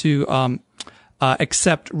force them to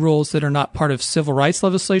accept rules that are not part of civil rights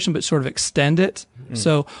legislation, but sort of extend it.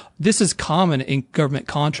 So this is common in government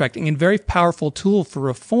contracting and very powerful tool for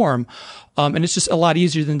reform. And it's just a lot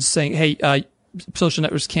easier than saying, hey, social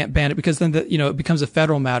networks can't ban it, because then it becomes a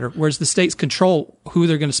federal matter, whereas the states control who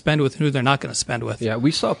they're going to spend with and who they're not going to spend with. Yeah, we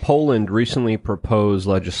saw Poland recently propose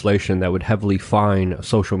legislation that would heavily fine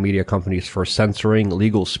social media companies for censoring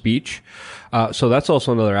legal speech. So that's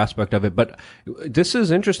also another aspect of it. But this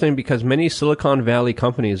is interesting because many Silicon Valley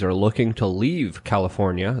companies are looking to leave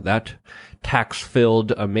California, that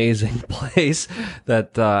tax-filled, amazing place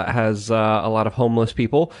that has a lot of homeless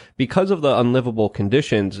people. Because of the unlivable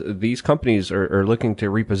conditions, these companies are looking to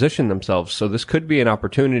reposition themselves. So this could be an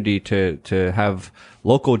opportunity to have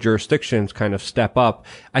local jurisdictions kind of step up.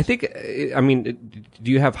 I think,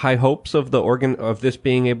 do you have high hopes of of this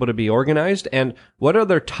being able to be organized? And what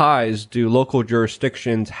other ties do local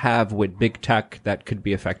jurisdictions have with big tech that could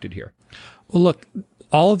be affected here? Well, look,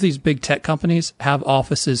 all of these big tech companies have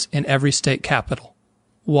offices in every state capital.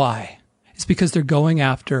 Why? It's because they're going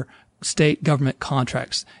after state government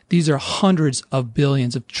contracts. These are hundreds of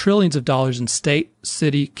billions of trillions of dollars in state,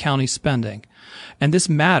 city, county spending. And this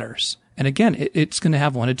matters. And again, it's going to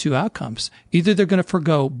have one of two outcomes. Either they're going to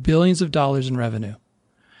forgo billions of dollars in revenue,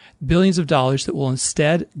 billions of dollars that will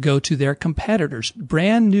instead go to their competitors,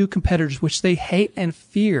 brand new competitors, which they hate and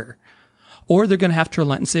fear. Or they're going to have to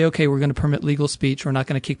relent and say, okay, we're going to permit legal speech. We're not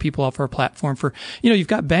going to kick people off our platform for, you've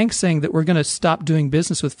got banks saying that we're going to stop doing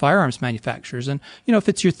business with firearms manufacturers. And, if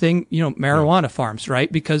it's your thing, marijuana farms,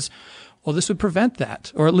 right? Because, well, this would prevent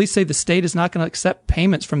that. Or at least say the state is not going to accept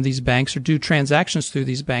payments from these banks or do transactions through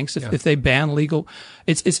these banks if they ban legal.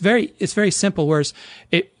 It's very simple. Whereas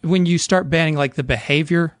when you start banning like the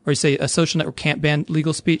behavior, or you say a social network can't ban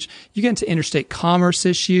legal speech, you get into interstate commerce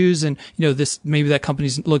issues and, maybe that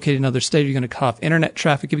company's located in another state, you're going to cut off internet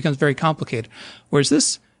traffic. It becomes very complicated. Whereas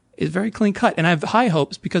this is very clean cut. And I have high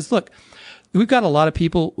hopes because look, we've got a lot of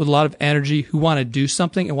people with a lot of energy who want to do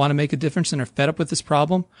something and want to make a difference and are fed up with this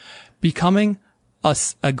problem. Becoming a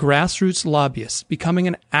grassroots lobbyist, becoming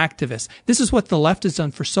an activist. This is what the left has done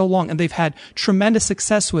for so long, and they've had tremendous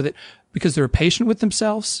success with it because they were patient with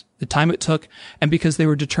themselves, the time it took, and because they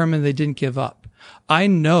were determined they didn't give up. I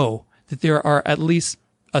know that there are at least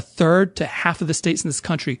a third to half of the states in this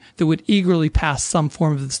country that would eagerly pass some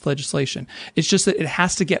form of this legislation. It's just that it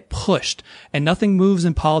has to get pushed, and nothing moves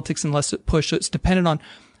in politics unless it pushes. So it's dependent on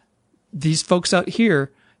these folks out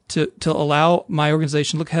here to allow my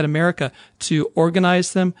organization, Look Ahead America, to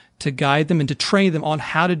organize them, to guide them, and to train them on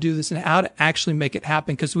how to do this and how to actually make it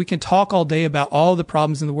happen. Because we can talk all day about all the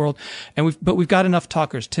problems in the world, but we've got enough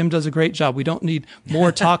talkers. Tim does a great job. We don't need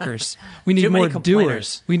more talkers. We need more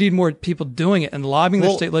doers. We need more people doing it and lobbying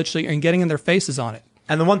their state legislature and getting in their faces on it.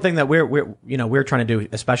 And the one thing that we're trying to do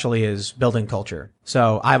especially is building culture.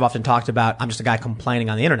 So I've often talked about, I'm just a guy complaining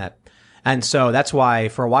on the internet. And so that's why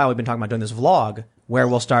for a while we've been talking about doing this vlog where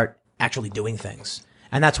we'll start actually doing things.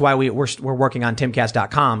 And that's why we're working on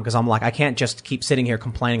timcast.com, because I'm like, I can't just keep sitting here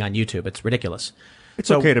complaining on YouTube. It's ridiculous. It's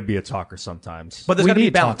okay to be a talker sometimes. But there's going to be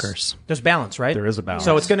balance. Talkers. There's balance, right? There is a balance.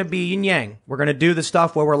 So it's going to be yin yang. We're going to do the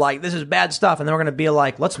stuff where we're like, this is bad stuff. And then we're going to be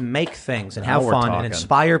like, let's make things and have fun and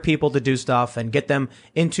inspire people to do stuff and get them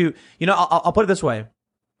into, I'll put it this way.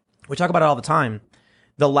 We talk about it all the time.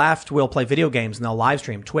 The left will play video games and they'll live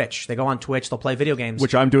stream Twitch. They go on Twitch, they'll play video games.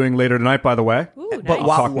 Which I'm doing later tonight, by the way. Ooh, nice. But I'll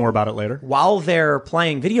talk more about it later. While they're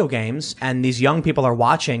playing video games and these young people are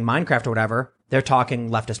watching Minecraft or whatever, they're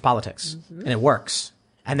talking leftist politics. And it works.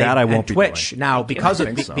 And That I won't be Twitch, doing. now, because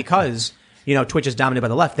Twitch is dominated by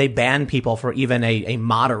the left, they ban people for even a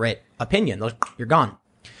moderate opinion. You're gone.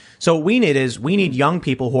 So what we need young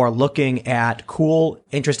people who are looking at cool,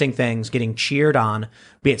 interesting things, getting cheered on,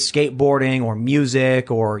 be it skateboarding or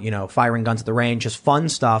music or, firing guns at the range, just fun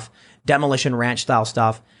stuff, Demolition Ranch style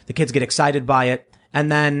stuff. The kids get excited by it.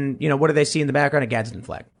 And then, what do they see in the background? A Gadsden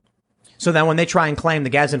flag. So then when they try and claim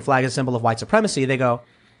the Gadsden flag is a symbol of white supremacy, they go,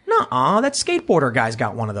 nuh-uh, that skateboarder guy's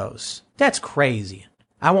got one of those. That's crazy.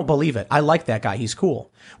 I won't believe it. I like that guy. He's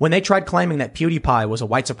cool. When they tried claiming that PewDiePie was a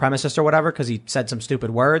white supremacist or whatever because he said some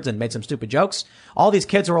stupid words and made some stupid jokes, all these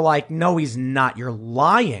kids were like, no, he's not. You're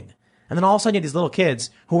lying. And then all of a sudden you have these little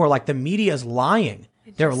kids who are like, the media's lying.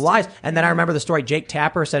 They're lies. And then I remember the story. Jake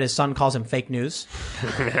Tapper said his son calls him fake news.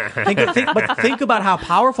 But think about how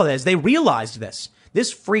powerful it is. They realized this.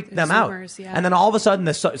 This freaked them out. Yeah. And then all of a sudden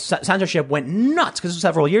the censorship went nuts because this was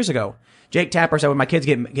several years ago. Jake Tapper said, when my kid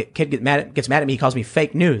gets mad at me, he calls me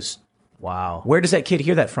fake news. Wow. Where does that kid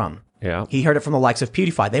hear that from? Yeah. He heard it from the likes of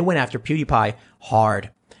PewDiePie. They went after PewDiePie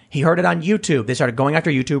hard. He heard it on YouTube. They started going after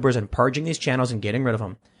YouTubers and purging these channels and getting rid of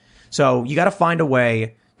them. So you got to find a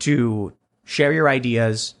way to share your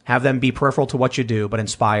ideas, have them be peripheral to what you do, but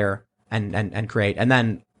inspire and create. And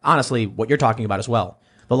then, honestly, what you're talking about as well,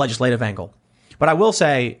 the legislative angle. But I will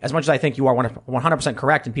say, as much as I think you are 100%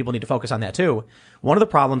 correct and people need to focus on that too, one of the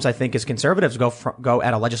problems I think is conservatives go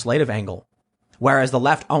at a legislative angle, whereas the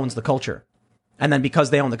left owns the culture. And then because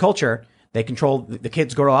they own the culture, they control the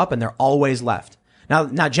kids grow up and they're always left.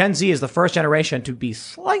 Now Gen Z is the first generation to be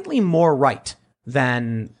slightly more right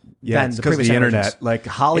than the because of previous the generations. internet. Like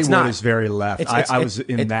Hollywood is very left. I was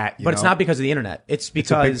in that, but it's not because of the internet. It's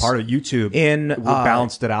because it's a big part of YouTube. We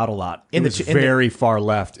balanced it out a lot. It was very far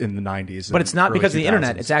left in the 90s. But it's not because of the 2000s.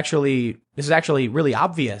 internet. This is actually really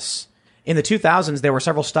obvious. In the 2000s, there were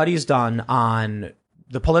several studies done on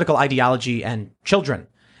the political ideology and children.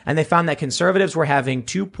 And they found that conservatives were having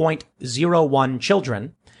 2.01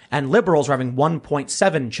 children and liberals were having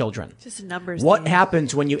 1.7 children. Just numbers. What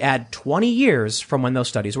happens when you add 20 years from when those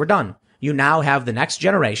studies were done? You now have the next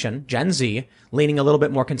generation, Gen Z, leaning a little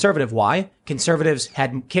bit more conservative. Why? Conservatives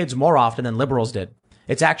had kids more often than liberals did.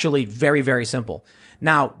 It's actually very, very simple.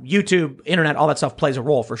 Now, YouTube, internet, all that stuff plays a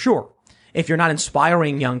role for sure. If you're not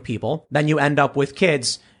inspiring young people, then you end up with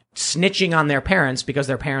kids snitching on their parents because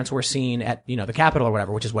their parents were seen at, the Capitol or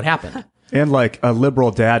whatever, which is what happened. And like a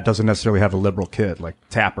liberal dad doesn't necessarily have a liberal kid, like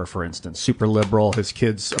Tapper, for instance, super liberal. His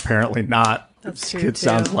kid's apparently not. That's His true, kid too.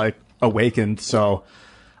 sounds like awakened. So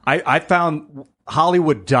I found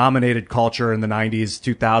Hollywood dominated culture in the 90s,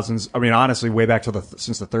 2000s. I mean, honestly, way back to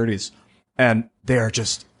since the 30s. And they're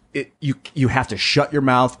just, you have to shut your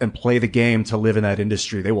mouth and play the game to live in that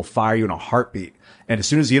industry. They will fire you in a heartbeat. And as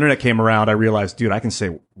soon as the internet came around, I realized, dude, I can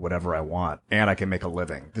say whatever I want and I can make a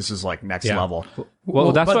living. This is like next level.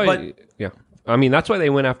 Well, that's but- why. Yeah. I mean, that's why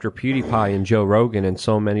they went after PewDiePie and Joe Rogan and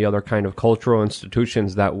so many other kind of cultural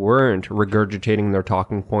institutions that weren't regurgitating their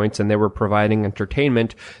talking points, and they were providing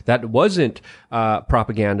entertainment that wasn't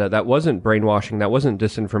propaganda, that wasn't brainwashing, that wasn't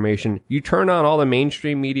disinformation. You turn on all the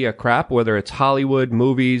mainstream media crap, whether it's Hollywood,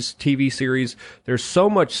 movies, TV series, there's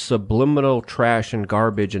so much subliminal trash and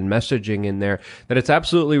garbage and messaging in there that it's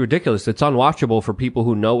absolutely ridiculous. It's unwatchable for people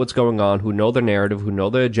who know what's going on, who know the narrative, who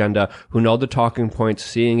know the agenda, who know the talking points,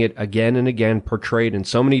 seeing it again and again portrayed in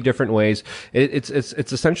so many different ways. It's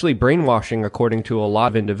essentially brainwashing, according to a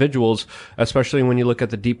lot of individuals, especially when you look at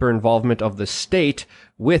the deeper involvement of the state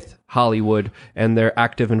with Hollywood and their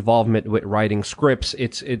active involvement with writing scripts.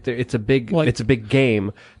 It's a big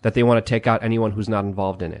game that they want to take out anyone who's not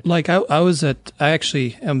involved in it. Like I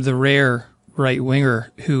actually am the rare right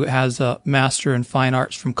winger who has a master in fine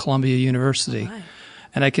arts from Columbia University. Right.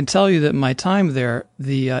 And I can tell you that in my time there,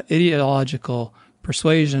 the ideological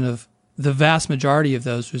persuasion of the vast majority of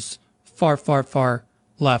those was far, far, far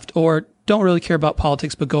left, or don't really care about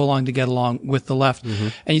politics, but go along to get along with the left. Mm-hmm.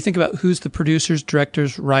 And you think about who's the producers,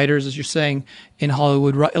 directors, writers, as you're saying, in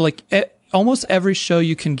Hollywood, like almost every show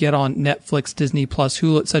you can get on Netflix, Disney Plus,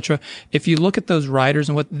 Hulu, etc. If you look at those writers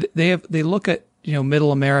and what they look at,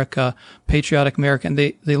 middle America, patriotic America, and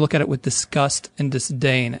they look at it with disgust and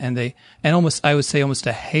disdain, and almost, I would say, almost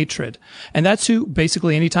a hatred. And that's who,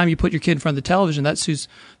 basically, anytime you put your kid in front of the television, that's who's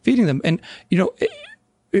feeding them. And,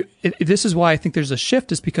 this is why I think there's a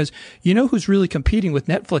shift, is because who's really competing with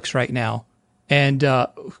Netflix right now and,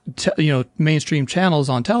 mainstream channels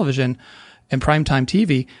on television and primetime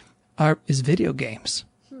TV is video games.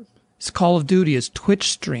 It's Call of Duty, is Twitch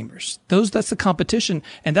streamers. That's the competition,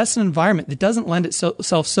 and that's an environment that doesn't lend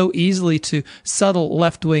itself so easily to subtle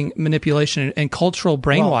left-wing manipulation and cultural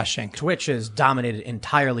brainwashing. Well, Twitch is dominated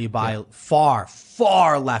entirely by far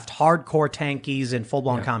left, hardcore tankies and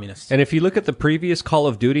full-blown communists. And if you look at the previous Call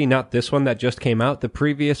of Duty, not this one that just came out, the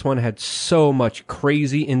previous one had so much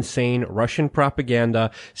crazy, insane Russian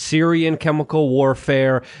propaganda, Syrian chemical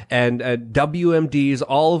warfare, and WMDs,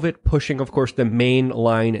 all of it pushing, of course, the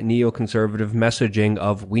mainline neoconservative messaging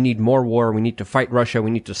of we need more war, we need to fight Russia,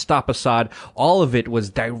 we need to stop Assad. All of it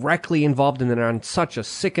was directly involved in it on such a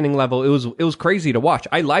sickening level. It was crazy to watch.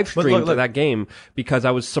 I live streamed that game because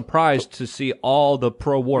I was surprised to see all the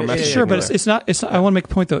pro-war messaging. Sure, but it's not. I want to make a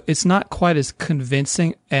point though. It's not quite as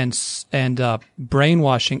convincing and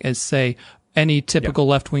brainwashing as, say, any typical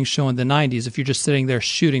left-wing show in the 90s if you're just sitting there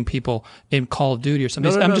shooting people in Call of Duty or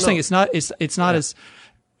something. I'm just saying it's not as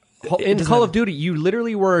in Call of Duty, you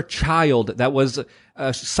literally were a child that was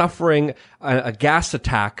suffering a gas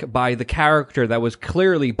attack by the character that was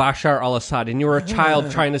clearly Bashar al-Assad, and you were a child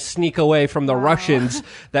trying to sneak away from the Russians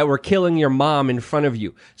that were killing your mom in front of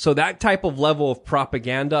you. So that type of level of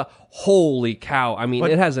propaganda, holy cow. I mean,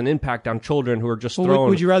 it has an impact on children who are just thrown.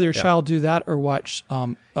 Would you rather your child do that or watch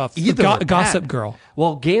Either Gossip Girl?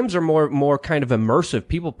 Well, games are more kind of immersive.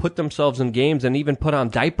 People put themselves in games and even put on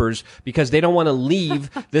diapers because they don't want to leave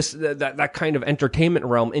that kind of entertainment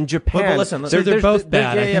realm. In Japan, But listen, they're both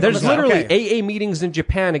bad. There's literally okay. AA meetings in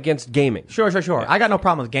Japan against gaming. Sure. I got no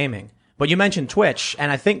problem with gaming. But you mentioned Twitch, and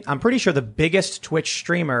I'm pretty sure the biggest Twitch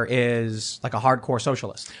streamer is like a hardcore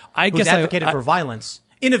socialist. Who's advocated for violence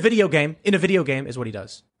in a video game. In a video game is what he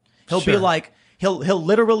does. He'll be like, he'll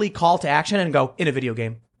literally call to action and go in a video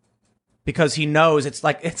game. Because he knows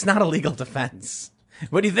it's not a legal defense.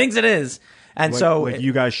 But he thinks it is. And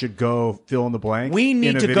you guys should go fill in the blank. We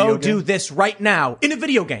need to go do this right now in a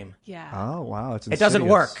video game. Yeah. Oh wow, It doesn't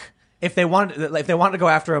work. If they wanted to go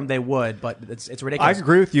after him, they would, but it's ridiculous. I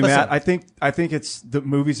agree with you, Listen, Matt. I think it's the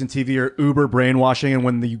movies and TV are uber brainwashing, and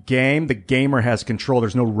when the gamer has control.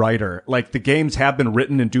 There's no writer. Like the games have been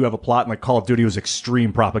written and do have a plot. And like Call of Duty was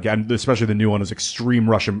extreme propaganda, especially the new one was extreme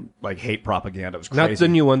Russian hate propaganda. It was crazy. Not the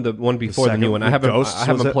new one, the one before the new one. I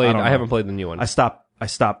haven't played the new one. I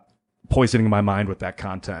stopped poisoning my mind with that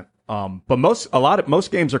content. But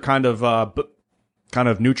most games are kind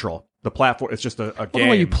of neutral. The platform, it's just a game. The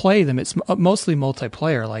way you play them, it's mostly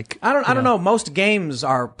multiplayer. Like I don't know. Most games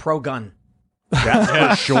are pro-gun.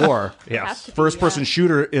 That's for sure. Yes. First-person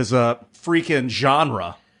shooter is a freaking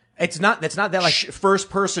genre. It's not that like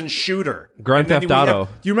First-person shooter. Grand Theft Auto.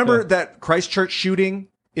 Do you remember that Christchurch shooting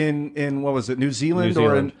in what was it, New Zealand? New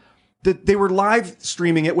Zealand. They were live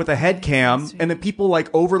streaming it with a head cam, and then people like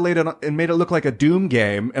overlaid it and made it look like a Doom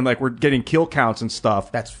game, and like we're getting kill counts and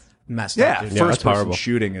stuff. that's messed Yeah, up. Dude. first-person horrible.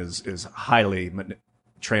 shooting is highly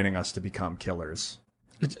training us to become killers.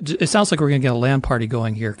 it sounds like we're gonna get a LAN party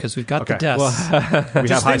going here because we've got the Okay. desks. We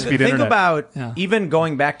have high-speed Think internet. about Yeah. even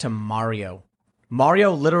going back to Mario.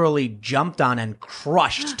 Mario literally jumped on and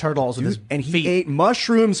crushed turtles with his and he feet, ate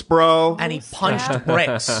mushrooms, bro. and he punched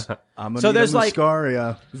bricks. I'm gonna So need there's a like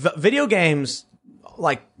Muscaria. video games,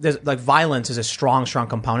 there's violence is a strong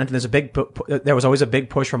component. And there's there was always a big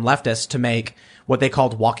push from leftists to make what they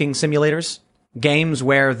called walking simulators, games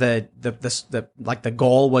where the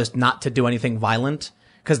goal was not to do anything violent.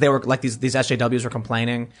 Because they were like these SJWs were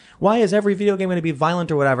complaining, why is every video game going to be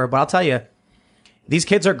violent or whatever? But I'll tell you, these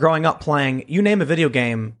kids are growing up playing, you name a video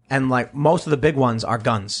game, and like most of the big ones are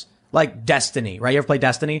guns. Like Destiny, right? You ever play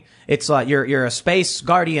Destiny? It's like you're a space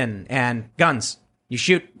guardian and guns. You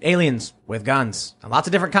shoot aliens with guns and lots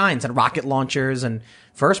of different kinds and rocket launchers and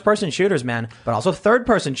first-person shooters, man, but also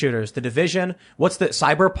third-person shooters. The Division, what's the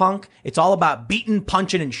Cyberpunk? It's all about beating,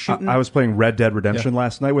 punching, and shooting. I was playing Red Dead Redemption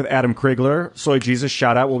last night with Adam Krigler. Soy Jesus,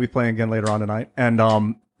 shout out. We'll be playing again later on tonight. And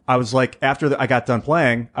I was like, after I got done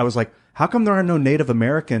playing, I was like, how come there are no Native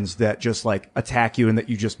Americans that just like attack you and that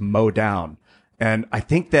you just mow down? And I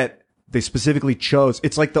think that they specifically chose,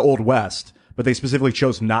 it's like the Old West, but they specifically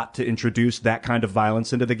chose not to introduce that kind of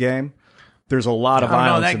violence into the game. There's a lot of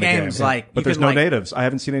violence that in the game. game's like, but you there's can, no like- natives. I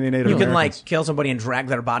haven't seen any Native you can Americans. like kill somebody and drag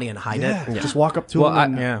their body and hide it. Just walk up to Well,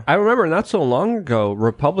 them. and- I remember not so long ago,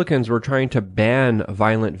 Republicans were trying to ban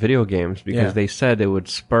violent video games because Yeah. they said it would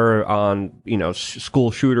spur on,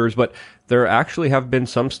 school shooters. But there actually have been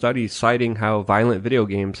some studies citing how violent video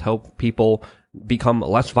games help people become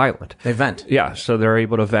less violent. They vent. Yeah, so they're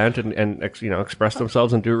able to vent and express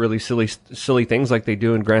themselves and do really silly things like they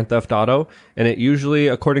do in Grand Theft Auto, and it usually,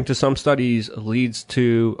 according to some studies, leads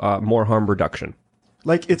to more harm reduction.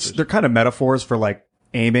 Like they're kind of metaphors for like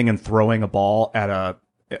aiming and throwing a ball at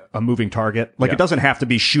a moving target. Like Yeah. it doesn't have to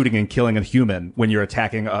be shooting and killing a human when you're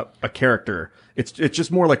attacking a character. It's just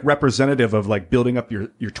more like representative of like building up your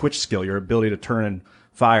twitch skill, your ability to turn and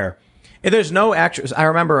fire. There's no actors. I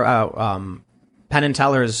remember Penn and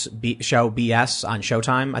Teller's show BS on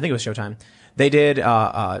Showtime. I think it was Showtime. They did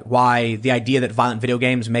why the idea that violent video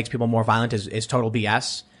games makes people more violent is total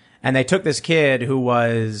BS. And they took this kid who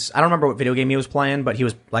was, I don't remember what video game he was playing, but he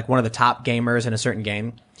was like one of the top gamers in a certain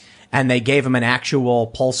game. And they gave him an actual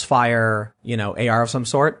pulse fire, AR of some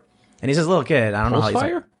sort. And he's this little kid. I don't know how Pulse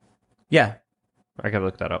he's fire? Yeah. I gotta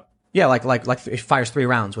look that up. Yeah, like it fires 3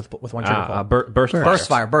 rounds with one trigger pull. Burst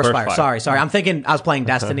fire. Burst fire. Sorry. I'm thinking I was playing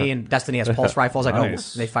Destiny, and Destiny has pulse rifles. Like,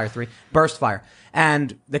 Nice. oh, they fire 3. Burst fire.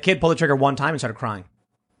 And the kid pulled the trigger one time and started crying.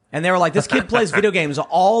 And they were like, this kid plays video games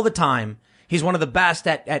all the time. He's one of the best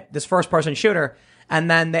at this first person shooter. And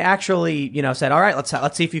then they actually, said, all right,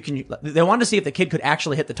 let's see if you can. They wanted to see if the kid could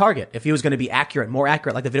actually hit the target, if he was going to be more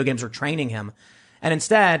accurate, like the video games were training him. And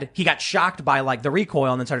instead, he got shocked by like the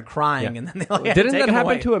recoil and then started crying. And then they had Didn't to take that him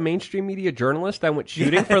happen away. to a mainstream media journalist that went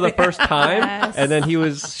shooting for the first time, Yes. and then he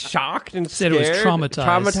was shocked and Said scared, it was traumatized.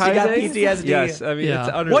 traumatizing? He got PTSD. Yes, I mean Yeah.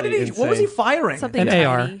 it's utterly What was he insane. firing? Something An tiny.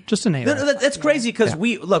 AR, just an AR. That's crazy because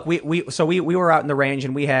we were out in the range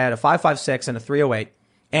and we had a 5.56 and a 308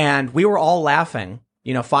 and we were all laughing,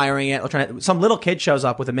 firing it. Some little kid shows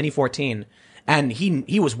up with a Mini 14 and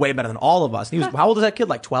he was way better than all of us. He was, how old is that kid?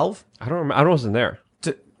 Like 12? I don't remember. I wasn't there.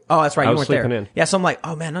 Oh, that's right. I You was weren't there. sleeping in. Yeah, so I'm like,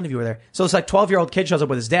 oh man, none of you were there. So it's like 12-year-old kid shows up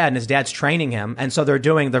with his dad and his dad's training him. And so they're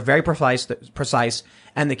very precise.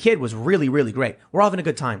 And the kid was really, really great. We're all having a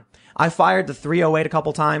good time. I fired the 308 a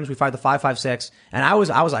couple times. We fired the 5.56 and I was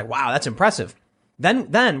like, wow, that's impressive.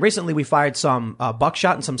 Then recently we fired some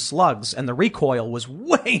buckshot and some slugs and the recoil was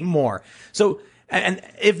way more. So, and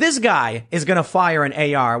if this guy is going to fire an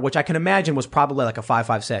AR, which I can imagine was probably like a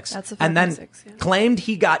 5.56, That's a and then 5.56, yeah. claimed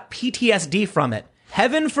he got PTSD from it.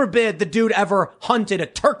 Heaven forbid the dude ever hunted a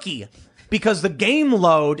turkey because the game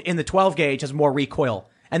load in the 12 gauge has more recoil.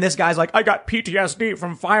 And this guy's like, I got PTSD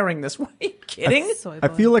from firing this. Are you kidding? Soy I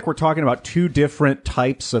boy. feel like we're talking about two different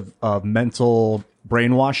types of mental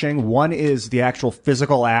brainwashing. One is the actual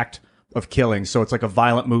physical act of killing, so it's like a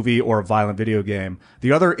violent movie or a violent video game.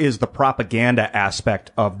 The other is the propaganda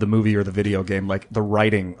aspect of the movie or the video game, like the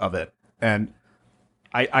writing of it. And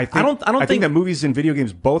I think that movies and video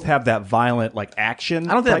games both have that violent like action.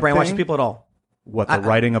 I don't think that type brainwashes thing. people at all. What, the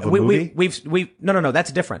writing of a movie? No,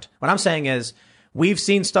 that's different. What I'm saying is we've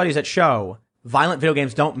seen studies that show violent video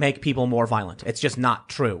games don't make people more violent. It's just not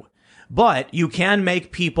true. But you can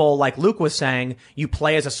make people, like Luke was saying, you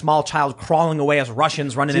play as a small child crawling away as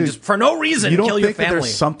Russians running in just for no reason You don't kill think your that family.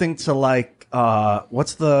 there's something to like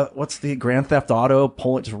what's the Grand Theft Auto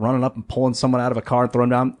just running up and pulling someone out of a car and throwing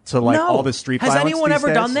them down to like No. all this street Has violence? anyone these ever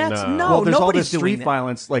days? done that? No, Well, there's all nobody's this doing street that.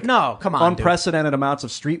 violence, like No, come on, dude. unprecedented amounts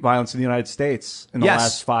of street violence in the United States in the Yes.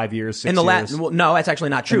 last 5 years, 6 in the years. well, no, that's actually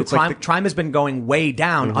not true. it's like Crime has been going way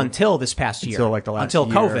down until this past year, Until, like, the last until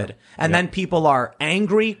year. COVID, and then people are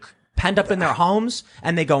angry, penned up in their homes,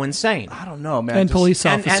 and they go insane. I don't know, man. and Just- police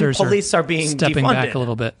and officers police are being stepping defunded. back a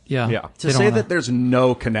little bit. Yeah. Yeah. to They don't say wanna- that there's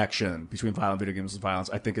no connection between violent video games and violence,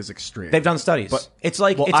 I think is extreme. They've done studies. But it's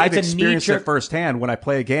like well, it's I've a experienced knee-jerk. it firsthand. When I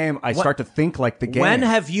play a game, I start to think like the game. When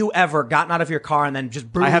have you ever gotten out of your car and then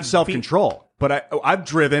just brutally I have self-control, but I've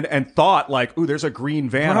driven and thought like, ooh, there's a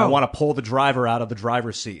green van. Bro. I want to pull the driver out of the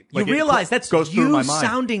driver's seat. You Like, it realize that's goes through you my mind.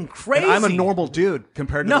 sounding crazy. And I'm a normal dude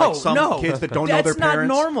compared to No, like some no, kids that don't know their that's not parents.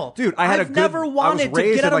 normal, Dude, I had I've a good, never wanted I was raised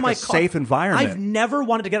to get out in of like my a car. safe environment. I've never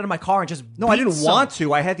wanted to get out of my car and just no, I beat didn't someone. want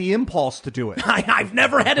to. I had the impulse to do it. I've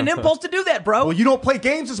never had an impulse to do that, bro. Well, you don't play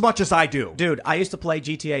games as much as I do. Dude, I used to play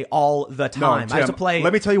GTA all the No, time. I used to Tim, play.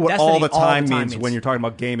 let me tell you what Destiny all the time means when means. you're talking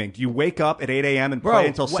about gaming. Do you wake up at 8 a.m. and Bro, play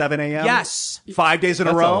until what- 7 a.m.? Yes. 5 days in a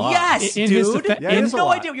That's a row? lot. Yes, In his dude. defe- Yeah, you it have is a no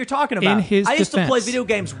lot. idea what you're talking about. In his I used to play defense- video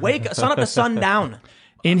games sun up to sundown.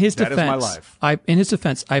 In his That is defense, my life. in his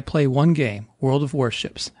defense, I play one game, World of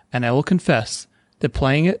Warships, and I will confess that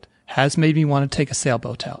playing it has made me want to take a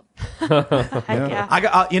sailboat out. Heck yeah. I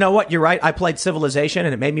got, you know what? You're right. I played Civilization,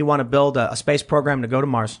 and it made me want to build a space program to go to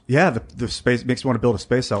Mars. Yeah, the space makes me want to build a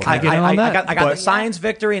space element. get in on that. I got But- the science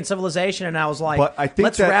victory in Civilization, and I was like, But I think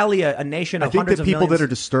let's that- rally a nation of I think hundreds that of people millions. that are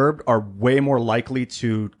disturbed are way more likely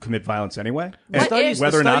to commit violence anyway. What And if-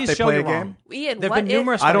 whether or the not studies they show play a you game. wrong. Ian, There've what been if,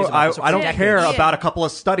 numerous I studies don't. about this. I don't Yeah. care Yeah. about a couple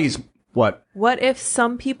of studies. What? what if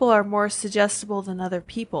some people are more suggestible than other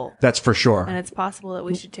people? That's for sure. And it's possible that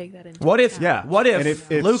we should take that into What if? account. Yeah. What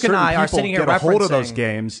if, And Luke and certain I are people sitting here get a hold of those referencing-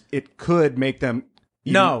 games, it could make them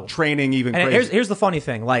No. training even And crazy. here's the funny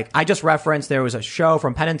thing. Like, I just referenced there was a show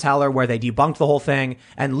from Penn and Teller where they debunked the whole thing,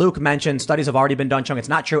 and Luke mentioned studies have already been done showing it's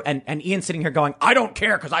not true, and Ian's sitting here going, I don't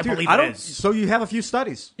care because I Dude, believe I it don't. is. So you have a few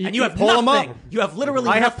studies, And you have pull them nothing. up. You have literally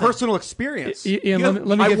I have nothing. personal experience. Ian,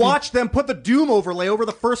 let me I give you- watched them put the Doom overlay over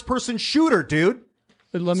the first-person shooter, dude.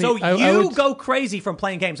 Let me, So I you would- go crazy from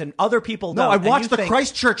playing games, and other people No, don't. I and watched you the think-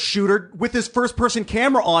 Christchurch shooter with his first-person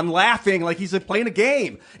camera on, laughing like he's playing a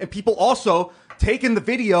game, and people also taking the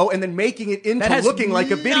video and then making it into that has looking like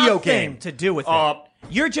a video nothing game to do with it.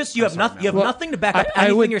 You're just you have nothing. You have Well, nothing to back up I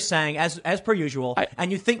anything would- you're saying as per usual,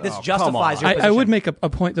 and you think this come justifies on. your position. I would make a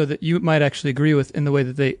point, though, that you might actually agree with in the way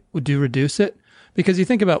that they do reduce it. Because you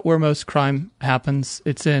think about where most crime happens,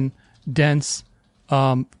 it's in dense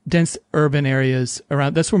urban areas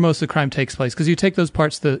around. That's where most of the crime takes place. Because you take those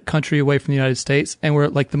parts of the country away from the United States, and we're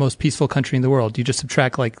like the most peaceful country in the world. You just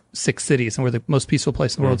subtract like 6 cities, and we're the most peaceful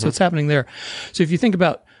place in the world. So it's happening there. So if you think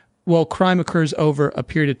about well, crime occurs over a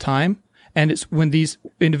period of time. And it's when these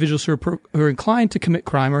individuals who are inclined to commit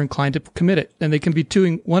crime are inclined to commit it. And they can be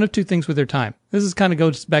doing one of two things with their time. This is kind of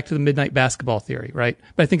goes back to the midnight basketball theory, right?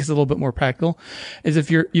 But I think it's a little bit more practical. Is if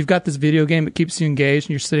you've got this video game that keeps you engaged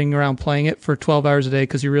and you're sitting around playing it for 12 hours a day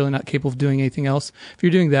because you're really not capable of doing anything else. If you're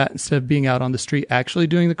doing that instead of being out on the street actually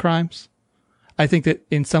doing the crimes, I think that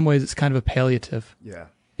in some ways it's kind of a palliative. Yeah.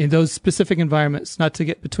 In those specific environments, not to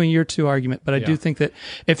get between your two argument, but I do think that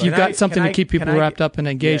if you've got something to keep people wrapped up and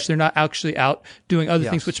engaged, they're not actually out doing other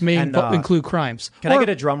things, which may include crimes. Can I get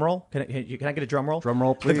a drum roll? Can I get a drum roll? Drum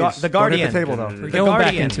roll, please. The Guardian. Don't hit the table, though. We're going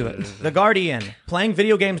back into it. The Guardian. Playing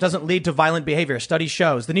video games doesn't lead to violent behavior. Study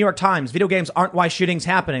shows. The New York Times. Video games aren't why shootings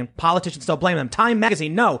happening. Politicians still blame them. Time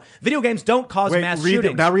Magazine. No. Video games don't cause mass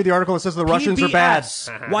shootings. Now read the article that says the Russians are bad.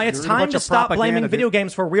 Why it's time to stop blaming video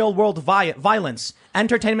games for real-world violence.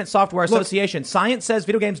 Entertainment Software Association. Science says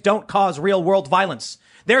video games don't cause real-world violence.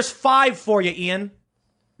 There's 5 for you, Ian.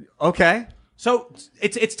 Okay. So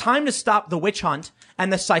it's time to stop the witch hunt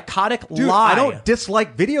and the psychotic Dude, lie. I don't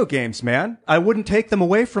dislike video games, man. I wouldn't take them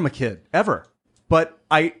away from a kid, ever. But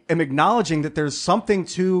I am acknowledging that there's something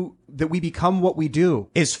to that we become what we do.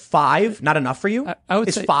 Is 5 not enough for you? I would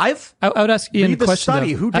is say 5? I would ask Ian Read a the question.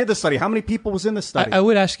 study. Though. Who did the study? How many people was in the study? I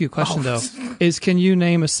would ask you a question though. Is can you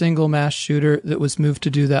name a single mass shooter that was moved to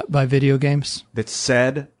do that by video games? That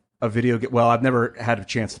said a video game. Well, I've never had a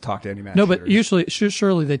chance to talk to any mass No, but shooters. usually,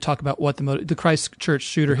 surely they talk about what the Christchurch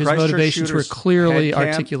shooter, his Christchurch motivations were shooter's clearly head cam,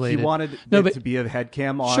 articulated. He wanted it to be a head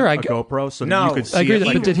cam on a GoPro so that you could see I agree it. that,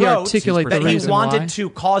 like but did he wrote articulate the that he reason wanted why? to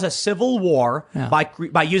cause a civil war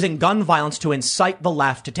by using gun violence to incite the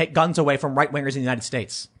left to take guns away from right wingers in the United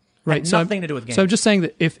States? Right, Had nothing to do with games. So I'm just saying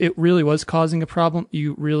that if it really was causing a problem,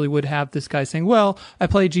 you really would have this guy saying, "Well, I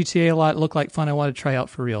play GTA a lot; it looked like fun. I want to try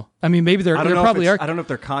out for real." I mean, maybe there probably are. I don't know if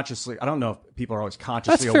they're consciously. I don't know if people are always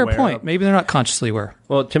consciously That's a fair aware point. of- Maybe they're not consciously aware.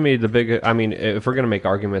 Well, to me, if we're going to make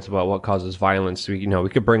arguments about what causes violence, we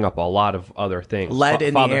could bring up a lot of other things. Lead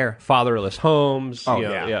in the air. Fatherless homes. Oh, you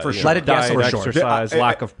know, yeah, for sure. Leaded gas diet, for sure. exercise,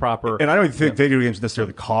 lack of proper. And I don't even think video games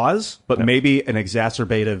necessarily cause, but maybe an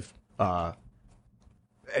exacerbative,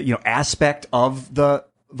 aspect of the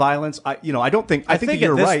violence. I don't think. I think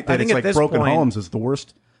you're right that it's like broken homes is the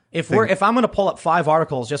worst. If I'm going to pull up 5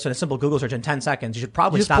 articles just in a simple Google search in 10 seconds, you should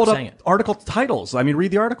probably You just stop pulled saying up it. article titles. I mean,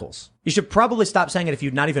 read the articles. You should probably stop saying it if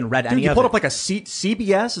you've not even read Dude, any you of pulled it. up like a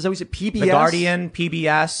CBS? Is that what you said? PBS? The Guardian,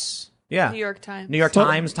 PBS. Yeah. New York Times. New York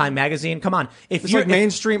Times, Time Magazine. Come on. If It's you're like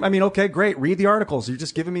mainstream. I mean, okay, great. Read the articles. You're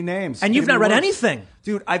just giving me names. And you've Giving not me read words. anything.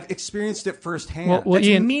 Dude, I've experienced it firsthand. Well, That's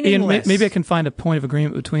Ian, meaningless. maybe I can find a point of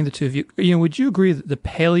agreement between the two of you. Ian, would you agree that the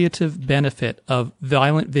palliative benefit of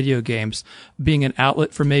violent video games being an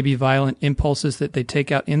outlet for maybe violent impulses that they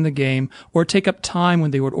take out in the game or take up time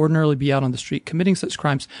when they would ordinarily be out on the street committing such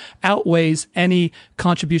crimes outweighs any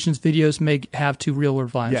contributions videos may have to real world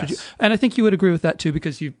violence? Yes. And I think you would agree with that too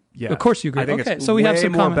because you, Yes. of course you agree. I think okay, it's so we have way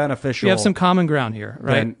some more common, beneficial we have some common ground here,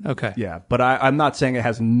 right? Okay. Yeah, but I'm not saying it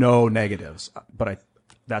has no negatives, but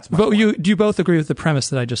that's my But point. do you both agree with the premise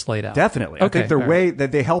that I just laid out? Definitely. I Okay, think the all way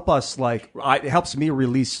that they help us, it helps me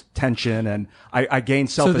release tension and I gain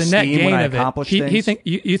So the net self-esteem gain when I of accomplish it, things.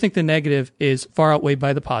 you think the negative is far outweighed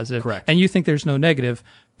by the positive, Correct. and you think there's no negative.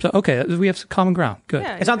 So okay, we have some common ground. Good.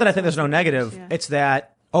 Yeah. It's not that I think there's no negative. Yeah. It's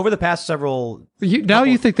that over the past several...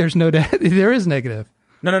 You think there's no there is negative.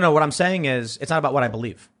 No. What I'm saying is it's not about what I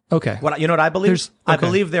believe. Okay. You know what I believe? I okay.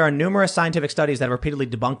 believe there are numerous scientific studies that have repeatedly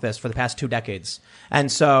debunked this for the past 2 decades.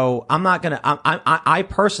 And so I'm not going to, I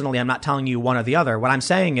personally am not telling you one or the other. What I'm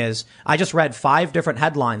saying is I just read 5 different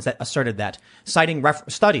headlines that asserted that, citing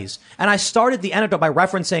studies. And I started the anecdote by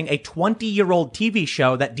referencing a 20-year-old TV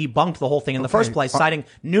show that debunked the whole thing in the first place, citing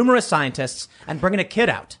numerous scientists and bringing a kid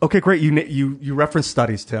out. Okay, great. You reference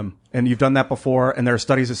studies, Tim, and you've done that before, and there are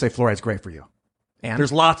studies that say fluoride's great for you. And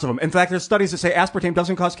There's lots of them. In fact, there's studies that say aspartame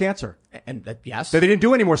doesn't cause cancer. Yes. They didn't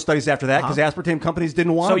do any more studies after that because aspartame companies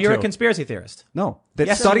didn't want So to. you're a conspiracy theorist. No. That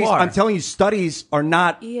Yes, studies, you are. I'm telling you, studies are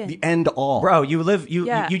not Ian. the end all. Bro,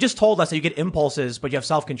 Yeah. you just told us that you get impulses, but you have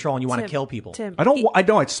self-control and you want to Tim, kill people. Tim, I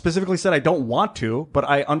don't. I specifically said I don't want to, but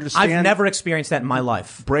I understand. I've never experienced that in my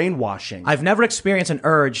life. brainwashing. I've never experienced an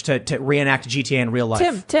urge to reenact GTA in real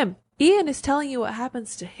life. Tim. Ian is telling you what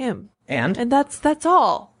happens to him. And that's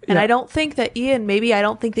all. And Yeah. I don't think that I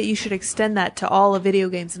don't think that you should extend that to all of video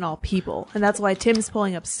games and all people. And that's why Tim's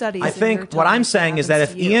pulling up studies. I and you're think what telling I'm us saying is that if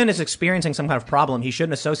happens to you. Ian is experiencing some kind of problem, he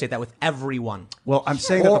shouldn't associate that with everyone. well, I'm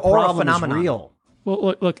saying Or- that the or a problem is phenomenon. real.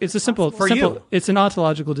 Well, look, it's a simple, you. it's an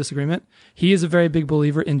ontological disagreement. He is a very big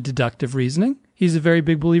believer in deductive reasoning. He's a very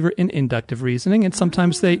big believer in inductive reasoning, and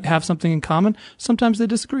sometimes they have something in common, sometimes they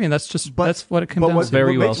disagree, and that's what it comes down to.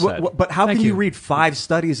 Very well said. But how Thank can you you. read 5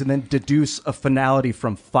 studies and then deduce a finality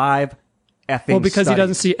from 5 effing Well, because he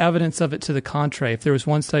doesn't studies? see evidence of it to the contrary. If there was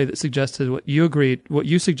one study that suggested what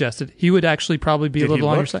you suggested, he would actually probably be a little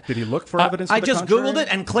on your side. Did he look for evidence to I the just contrary? Googled it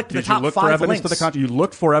and clicked the Did top you look for 5 evidence links. to the contrary? You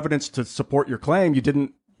looked for evidence to support your claim. You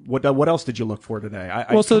didn't. What else did you look for today?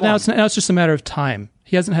 Well, so come now on. it's just a matter of time.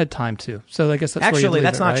 He hasn't had time to. So I guess that's where you Actually, leave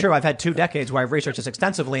that's it, not right? true. I've had 2 decades where I've researched this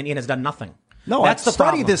extensively, and Ian has done nothing. No, that's I've the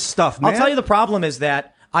problem. studied this stuff, man. I'll tell you the problem is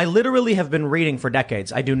that I literally have been reading for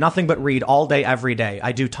decades. I do nothing but read all day, every day.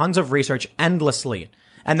 I do tons of research endlessly.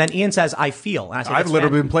 And then Ian says, I feel. And I say, I've "That's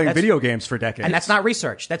literally been playing that's- video games for decades. And that's not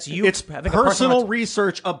research. That's you It's having a personal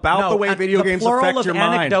research about the way video games affect your The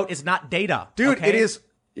mind. anecdote is not data. Dude, okay? it is.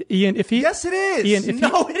 Ian, if he Yes, it is. Ian, if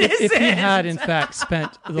No, he, it if he isn't. had in fact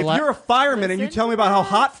spent the If last you're a fireman and you tell me about how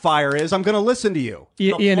hot fire is, I'm going to listen to you.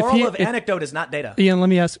 The Ian, if plural he, of if, anecdote is not data. Ian, let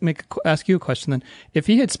me ask you a question then. If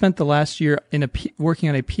he had spent the last year working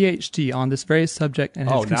on a PhD on this very subject and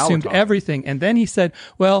Oh, has now we're consumed talking. everything, and then he said,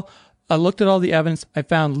 "Well, I looked at all the evidence. I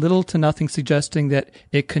found little to nothing suggesting that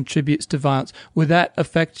it contributes to violence." Would that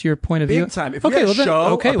affect your point of view? Big time. If you had a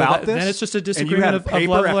show about this, then it's just a and you disagreement had of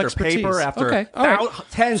paper level after expertise. paper after okay, all right.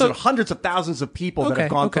 tens So- and hundreds of thousands of people that Okay,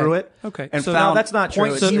 have gone okay, through it, okay. and So found no, that's not true.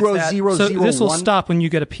 point So it's zero that- zero So zero this will one. stop when you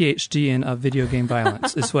get a PhD in video game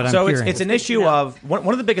violence. Is what I'm So hearing. it's an issue of one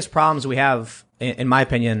of the biggest problems we have, in my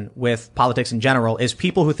opinion, with politics in general is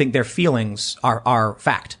people who think their feelings are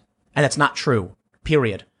fact. And that's not true.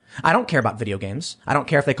 Period. I don't care about video games. I don't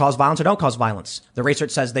care if they cause violence or don't cause violence. The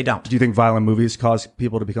research says they don't. Do you think violent movies cause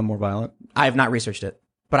people to become more violent? I have not researched it,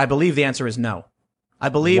 but I believe the answer is no. I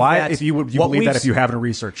believe Why? that If you what believe that we've if you haven't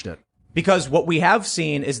researched it. Because what we have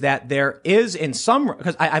seen is that there is in some,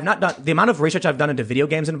 because I've not done, the amount of research I've done into video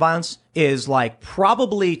games and violence is like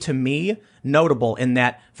probably to me notable in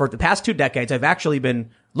that for the past 2 decades, I've actually been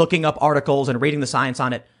looking up articles and reading the science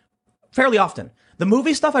on it fairly often. The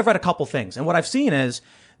movie stuff, I've read a couple things. And what I've seen is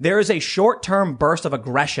there is a short-term burst of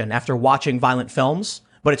aggression after watching violent films,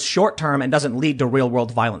 but it's short-term and doesn't lead to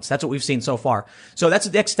real-world violence. That's what we've seen so far. So that's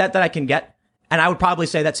the extent that I can get. And I would probably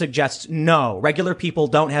say that suggests no, regular people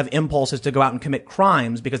don't have impulses to go out and commit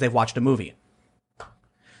crimes because they've watched a movie.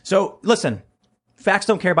 So listen, facts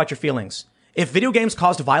don't care about your feelings. If video games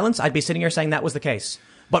caused violence, I'd be sitting here saying that was the case.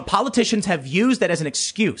 But politicians have used that as an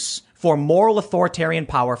excuse for moral authoritarian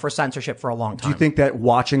power for censorship for a long time. Do you think that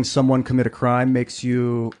watching someone commit a crime makes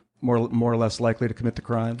you more or less likely to commit the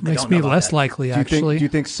crime? Makes don't know me about less that. likely, Do you actually.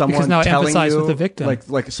 think because someone now I telling empathize you, with the victim.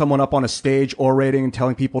 like someone up on a stage orating and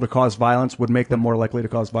telling people to cause violence would make them more likely to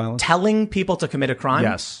cause violence? Telling people to commit a crime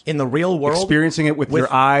Yes. in the real world, Experiencing it with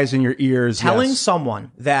your eyes and your ears. telling yes.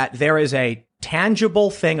 someone that there is a tangible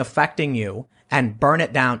thing affecting you and burn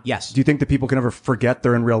it down. Yes. Do you think that people can ever forget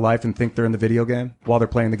they're in real life and think they're in the video game while they're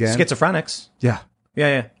playing the game? Schizophrenics. Yeah.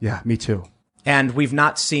 Yeah. Yeah, me too. And we've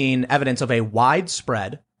not seen evidence of a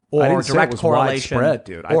widespread I or didn't say it direct was correlation widespread,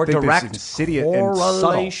 dude. I or think this direct is insidious and subtle.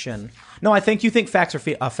 correlation. No, I think you think facts are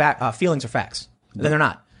feelings are facts. Then they're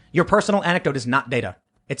not. Your personal anecdote is not data.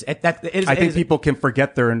 I think people can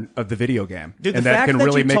forget they're in the video game, Dude, the and that fact can that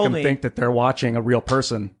really you make told them me- think that they're watching a real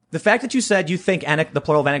person. The fact that you said you think the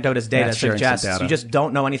plural of anecdote is data That's sharing some suggests data. you just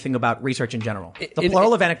don't know anything about research in general. The in-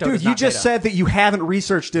 plural of anecdote Dude, is you not just data. said that you haven't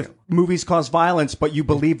researched if movies cause violence, but you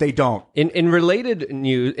believe they don't. In related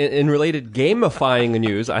news, in related gamifying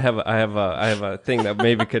news, I have a thing that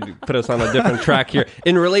maybe could put us on a different track here.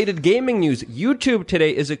 In related gaming news, YouTube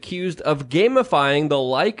today is accused of gamifying the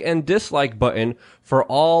like and dislike button for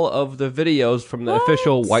all of the videos from the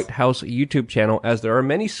official White House YouTube channel, as there are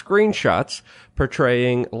many screenshots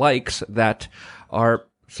portraying likes that are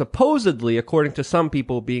supposedly, according to some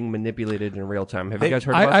people, being manipulated in real time. Have you guys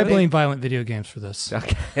heard about I this? blame violent video games for this.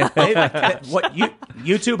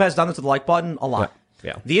 YouTube has done this with the like button a lot.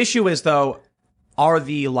 Yeah. The issue is though, are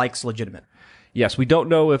the likes legitimate? Yes, we don't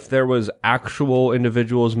know if there was actual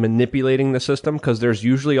individuals manipulating the system, because there's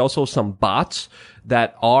usually also some bots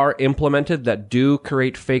that are implemented that do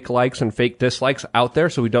create fake likes and fake dislikes out there.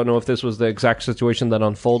 So we don't know if this was the exact situation that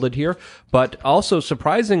unfolded here. But also,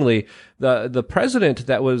 surprisingly, the president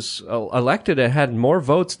that was elected and had more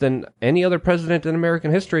votes than any other president in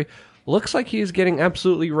American history looks like he's getting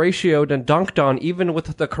absolutely ratioed and dunked on, even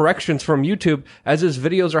with the corrections from YouTube, as his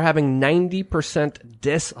videos are having 90%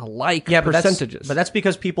 dislike percentages. But that's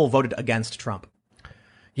because people voted against Trump.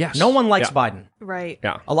 Yes. No one likes Yeah. Biden. Right.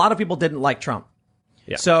 Yeah. A lot of people didn't like Trump.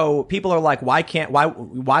 Yeah. So people are like, why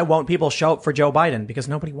won't people show up for Joe Biden? Because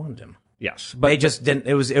nobody wanted him. Yes, but They just didn't.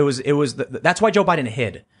 That's why Joe Biden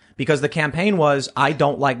hid, because the campaign was, I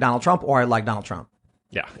don't like Donald Trump or I like Donald Trump.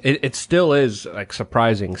 yeah, it still is like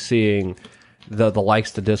surprising seeing the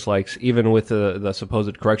likes to dislikes, even with the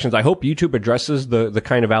supposed corrections. I hope YouTube addresses the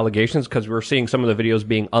kind of allegations, because we're seeing some of the videos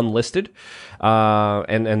being unlisted,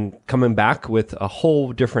 and coming back with a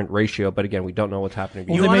whole different ratio. But again, we don't know what's happening.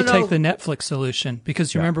 Well, they may take the Netflix solution,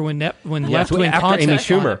 because you remember when left-wing after content, Amy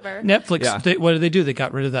Schumer. Netflix, Yeah. what did they do? They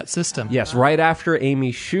got rid of that system. Yes, right after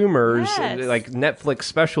Amy Schumer's Yes. like Netflix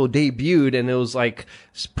special debuted, and it was like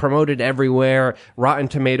promoted everywhere. Rotten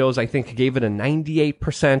Tomatoes, I think, gave it a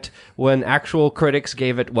 98%, when actual critics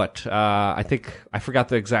gave it what? I think I forgot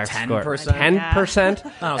the exact score. 10%? 10%. Oh,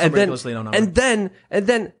 some and ridiculously low number. and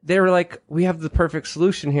then they were like, we have the perfect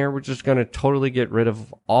solution here. We're just going to totally get rid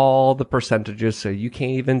of all the percentages, so you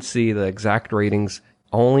can't even see the exact ratings.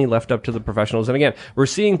 Only left up to the professionals. And again, we're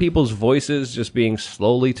seeing people's voices just being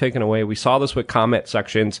slowly taken away. We saw this with comment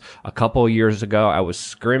sections a couple of years ago. I was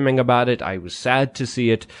screaming about it. I was sad to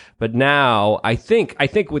see it. But now I think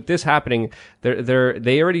with this happening,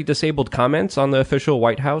 they already disabled comments on the official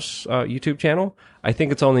White House YouTube channel. I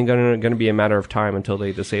think it's only going to be a matter of time until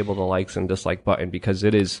they disable the likes and dislike button, because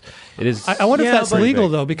it is. I wonder if that's but legal,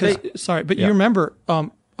 though, because, you remember,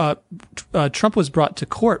 Trump was brought to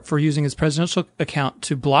court for using his presidential account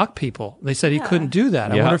to block people. They said he couldn't do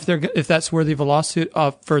that. I Yeah. wonder if that's worthy of a lawsuit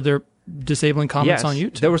for their disabling comments on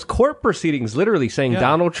YouTube. There was court proceedings literally saying Yeah.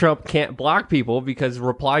 Donald Trump can't block people because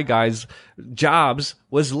Reply Guy's jobs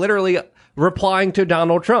was literally replying to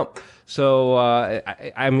Donald Trump. So,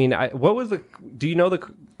 what was do you know the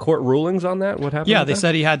court rulings on that? What happened? Yeah, with they that?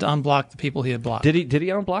 said he had to unblock the people he had blocked. Did he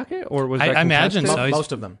unblock it, or was I that imagine contested? so. He's-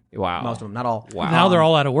 Most of them. Wow. Most of them, not all. Wow. Now they're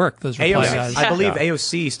all out of work, those reply AOC, guys. I believe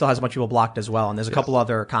AOC still has a bunch of people blocked as well, and there's a couple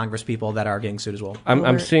other Congress people that are getting sued as well.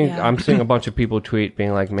 I'm seeing Yeah. I'm seeing a bunch of people tweet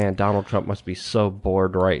being like, "Man, Donald Trump must be so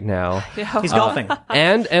bored right now." He's golfing.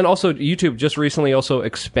 And also YouTube just recently also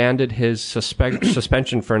expanded his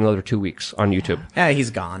suspension for another 2 weeks on YouTube. Yeah, he's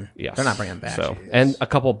gone. Yes. They're not bringing him back. So, and a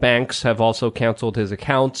couple banks have also canceled his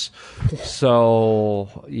accounts. So,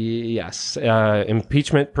 yes,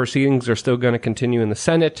 impeachment proceedings are still going to continue in the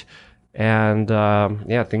Senate. And,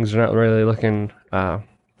 things are not really looking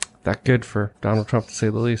that good for Donald Trump, to say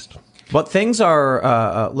the least. But things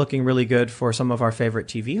are looking really good for some of our favorite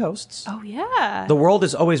TV hosts. Oh yeah. The world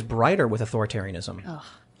is always brighter with authoritarianism.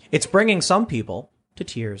 It's bringing some people to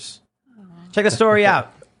tears. Check the story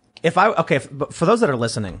out. For those that are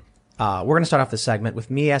listening, we're going to start off this segment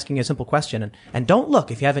with me asking you a simple question. And don't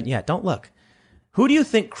look if you haven't yet. Don't look. Who do you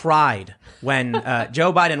think cried when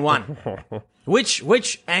Joe Biden won?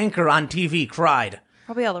 Which anchor on TV cried?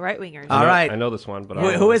 Probably all the right wingers. All right. I know this one, but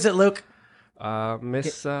Who is it, Luke?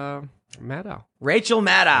 Miss Maddow. Rachel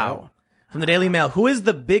Maddow from the Daily Mail. Who is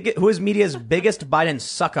media's biggest Biden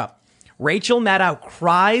suck up? Rachel Maddow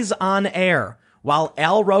cries on air while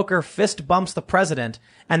Al Roker fist bumps the president,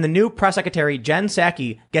 and the new press secretary Jen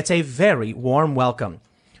Psaki gets a very warm welcome.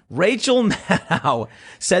 Rachel Maddow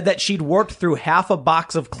said that she'd worked through half a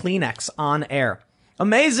box of Kleenex on air.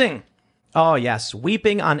 Amazing. Oh, yes,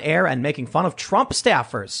 weeping on air and making fun of Trump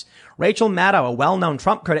staffers. Rachel Maddow, a well-known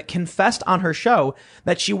Trump critic, confessed on her show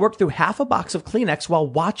that she worked through half a box of Kleenex while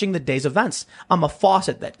watching the day's events. I'm a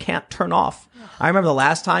faucet that can't turn off. I remember the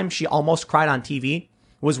last time she almost cried on TV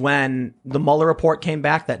was when the Mueller report came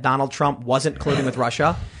back that Donald Trump wasn't colluding with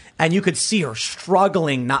Russia, and you could see her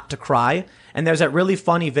struggling not to cry. And there's that really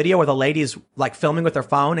funny video where the lady's like filming with her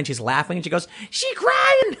phone and she's laughing and she goes, "She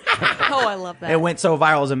crying." Oh, I love that. It went so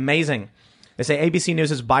viral. It was amazing. They say ABC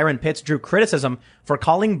News' Byron Pitts drew criticism for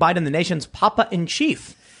calling Biden the nation's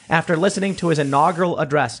Papa-in-Chief after listening to his inaugural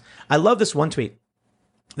address. I love this one tweet.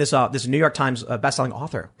 This New York Times bestselling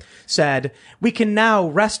author said, "We can now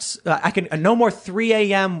rest. I can no more 3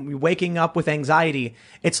 a.m. waking up with anxiety.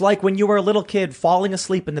 It's like when you were a little kid falling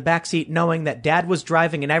asleep in the backseat, knowing that Dad was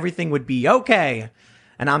driving and everything would be okay."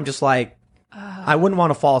 And I'm just like, I wouldn't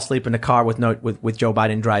want to fall asleep in a car with Joe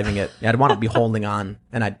Biden driving it. I'd want to be holding on,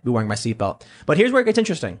 and I'd be wearing my seatbelt. But here's where it gets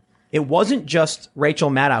interesting. It wasn't just Rachel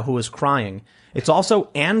Maddow who was crying. It's also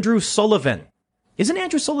Andrew Sullivan. Isn't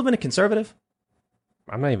Andrew Sullivan a conservative?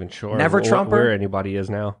 I'm not even sure Never Trumper? where anybody is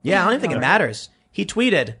now. Yeah, I don't even think it matters. He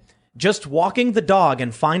tweeted, "Just walking the dog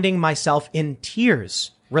and finding myself in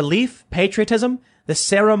tears. Relief, patriotism, the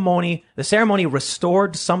ceremony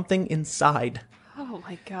restored something inside." Oh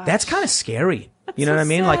my god. That's kind of scary. You know so what I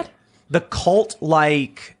mean? sad. Like the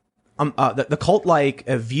cult-like, the cult-like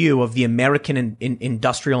view of the American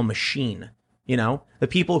industrial machine. You know, the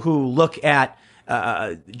people who look at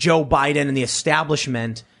Joe Biden and the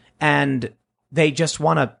establishment and they just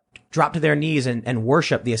want to drop to their knees and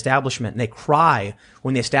worship the establishment, and they cry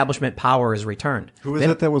when the establishment power is returned. Who is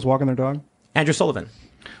it that was walking their dog? Andrew Sullivan.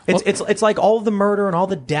 It's like all of the murder and all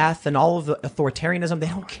the death and all of the authoritarianism. They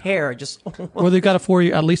don't care. Just Well, they've got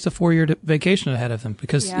at least a 4-year vacation ahead of them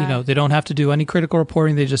because they don't have to do any critical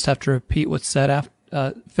reporting. They just have to repeat what's said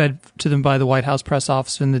fed to them by the White House press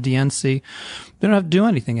office and the DNC. They don't have to do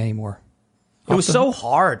anything anymore. It was so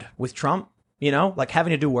hard with Trump, like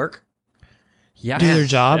having to do work. Yeah. Do their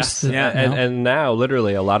jobs. Yeah, and now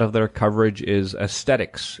literally a lot of their coverage is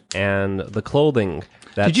aesthetics and the clothing.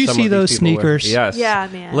 That Did you some see of these those people wear. sneakers? Yes. Yeah,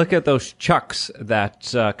 man. Look at those Chucks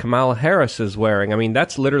that Kamala Harris is wearing. I mean,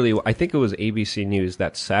 that's literally, I think it was ABC News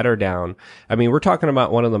that sat her down. I mean, we're talking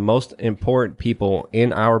about one of the most important people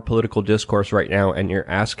in our political discourse right now, and you're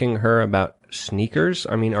asking her about sneakers?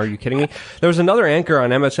 I mean, are you kidding me? There was another anchor on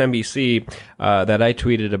MSNBC that I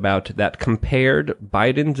tweeted about that compared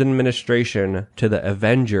Biden's administration to the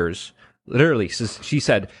Avengers. Literally, she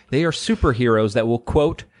said, they are superheroes that will,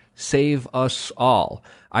 quote, save us all.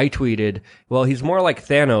 I tweeted, well, he's more like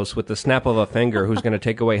Thanos with the snap of a finger who's going to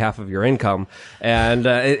take away half of your income. And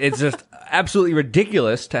it's just absolutely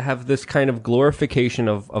ridiculous to have this kind of glorification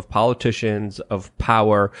of politicians, of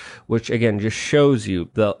power, which again just shows you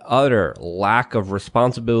the utter lack of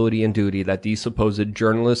responsibility and duty that these supposed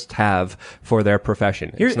journalists have for their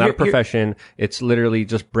profession. It's not a profession. It's literally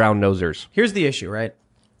just brown nosers. Here's the issue, right?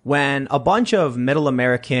 When a bunch of middle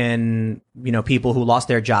American, people who lost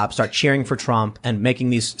their jobs start cheering for Trump and making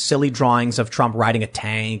these silly drawings of Trump riding a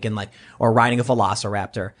tank or riding a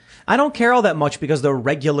velociraptor, I don't care all that much because they're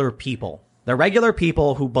regular people. They're regular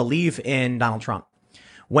people who believe in Donald Trump.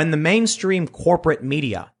 When the mainstream corporate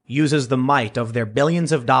media uses the might of their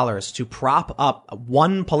billions of dollars to prop up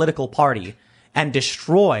one political party and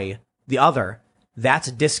destroy the other,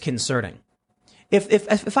 that's disconcerting.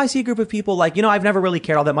 If I see a group of people I've never really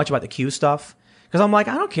cared all that much about the Q stuff because I'm like,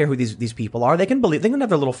 I don't care who these people are. They can have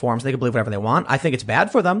their little forums. They can believe whatever they want. I think it's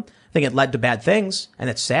bad for them. I think it led to bad things and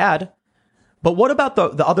it's sad. But what about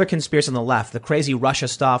the other conspiracy on the left, the crazy Russia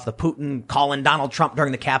stuff, the Putin calling Donald Trump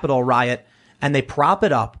during the Capitol riot, and they prop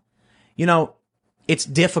it up? It's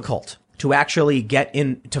difficult to actually get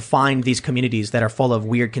in to find these communities that are full of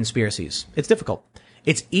weird conspiracies. It's difficult.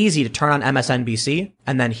 It's easy to turn on MSNBC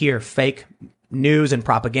and then hear fake news and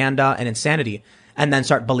propaganda and insanity and then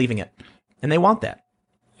start believing it. And they want that.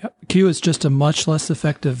 Yep. Q is just a much less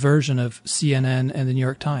effective version of CNN and the New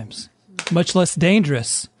York Times. Much less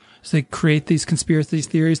dangerous. So they create these conspiracy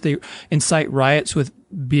theories. They incite riots with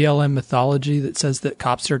BLM mythology that says that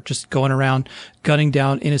cops are just going around gunning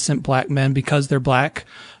down innocent black men because they're black.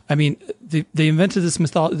 I mean, they invented this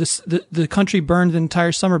mythology. The country burned the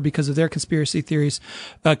entire summer because of their conspiracy theories.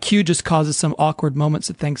 Q just causes some awkward moments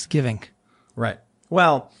at Thanksgiving. Right.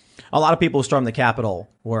 Well, a lot of people who stormed the Capitol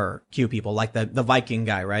were Q people, like the Viking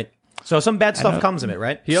guy, right? So some bad stuff comes of it,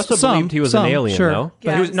 right? He also believed he was an alien, sure. though.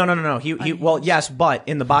 But he was, no. Well, yes, but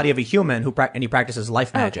in the body of a human and he practices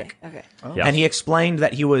life magic. Okay. Yes. And he explained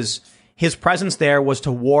that his presence there was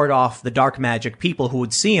to ward off the dark magic people who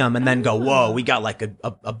would see him and then go, whoa, we got like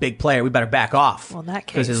a big player. We better back off. Well, in that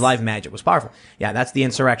case. Because his life magic was powerful. Yeah, that's the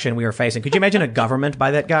insurrection we were facing. Could you imagine a government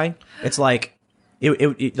by that guy? It's like,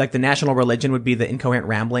 it like the national religion would be the incoherent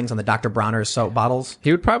ramblings on the Dr. Bronner's soap bottles.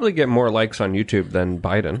 He would probably get more likes on YouTube than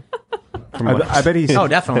Biden. I bet he's. Oh,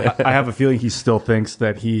 definitely. I have a feeling he still thinks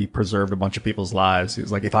that he preserved a bunch of people's lives.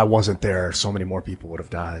 He's like, if I wasn't there, so many more people would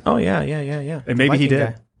have died. Oh, yeah. And maybe he Viking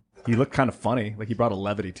did. guy. He looked kind of funny. Like he brought a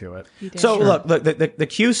levity to it. So look, the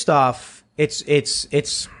Q stuff,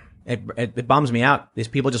 it bums me out. These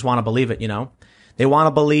people just want to believe it, They want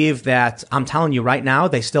to believe that, I'm telling you right now,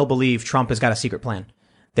 they still believe Trump has got a secret plan.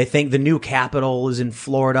 They think the new Capitol is in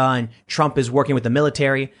Florida and Trump is working with the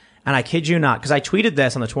military. And I kid you not, because I tweeted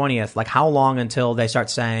this on the 20th, like how long until they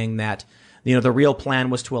start saying that, the real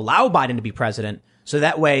plan was to allow Biden to be president. So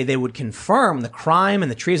that way they would confirm the crime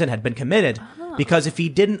and the treason had been committed. Because if he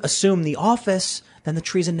didn't assume the office, then the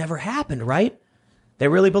treason never happened, right? They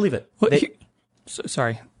really believe it.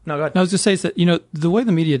 Sorry. No, go ahead. I was going to say is that, the way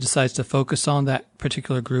the media decides to focus on that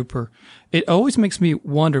particular group, it always makes me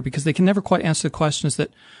wonder because they can never quite answer the question is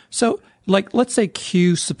that, so like, let's say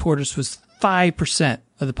Q supporters was 5%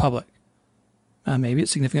 of the public. Maybe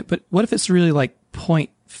it's significant, but what if it's really like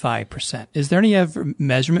 0.5%? Is there any ever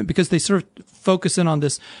measurement? Because they sort of focus in on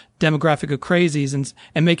this demographic of crazies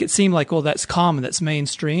and make it seem like, well, that's common, that's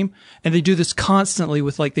mainstream. And they do this constantly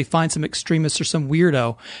with like, they find some extremist or some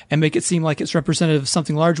weirdo and make it seem like it's representative of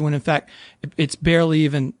something larger when in fact it's barely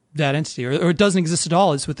even that entity or it doesn't exist at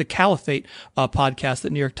all. It's with the Caliphate podcast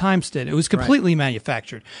that New York Times did. It was completely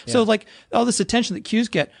manufactured. Yeah. So like all this attention that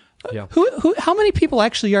Qs get, Yeah. How many people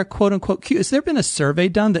actually are quote unquote Q? Has there been a survey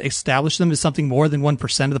done that established them as something more than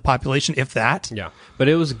 1% of the population, if that? Yeah. But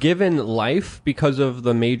it was given life because of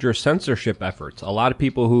the major censorship efforts. A lot of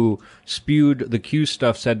people who spewed the Q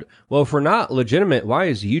stuff said, well, if we're not legitimate, why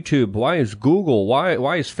is YouTube, why is Google,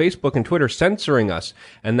 why is Facebook and Twitter censoring us?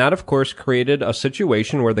 And that, of course, created a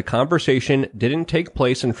situation where the conversation didn't take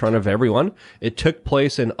place in front of everyone. It took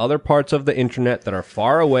place in other parts of the internet that are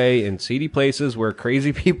far away in seedy places where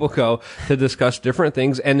crazy people go to discuss different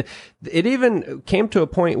things. And it even came to a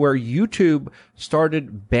point where YouTube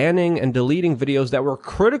started banning and deleting videos that were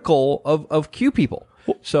critical of Q people.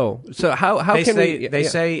 So how They can say, we, they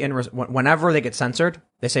say whenever they get censored,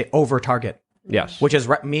 they say over target, yes, which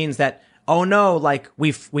means that, oh no, like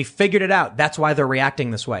we figured it out. That's why they're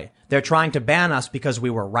reacting this way. They're trying to ban us because we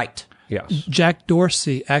were right. yes, Jack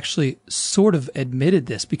Dorsey actually sort of admitted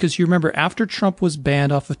this, because you remember after Trump was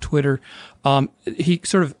banned off of Twitter, he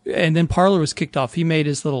sort of, and then Parler was kicked off. He made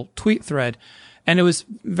his little tweet thread, and it was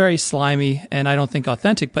very slimy and I don't think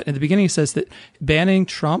authentic. But in the beginning, he says that banning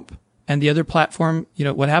Trump and the other platform,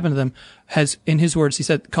 what happened to them has, in his words, he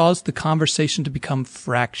said, caused the conversation to become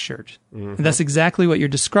fractured. And that's exactly what you're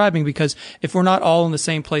describing, because if we're not all in the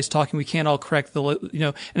same place talking, we can't all correct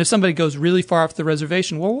and if somebody goes really far off the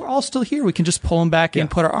reservation, well, we're all still here. We can just pull them back and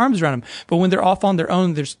put our arms around them. But when they're off on their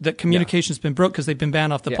own, that communication's been broke because they've been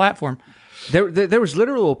banned off the platform. There was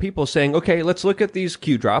literal people saying, okay, let's look at these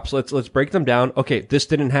Q drops. Let's break them down. Okay, this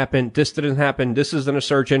didn't happen. This didn't happen. This is an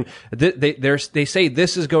assertion. They say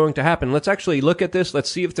this is going to happen. Let's actually look at this. Let's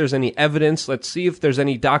see if there's any evidence. Let's see if there's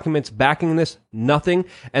any documents backing this. Nothing.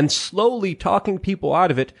 And slowly talking people out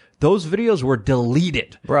of it. Those videos were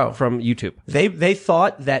deleted from YouTube. They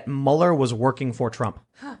thought that Mueller was working for Trump.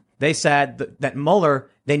 They said that Mueller,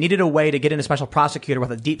 they needed a way to get in a special prosecutor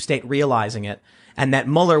with a deep state realizing it, and that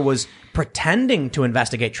Mueller was pretending to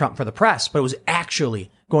investigate Trump for the press, but it was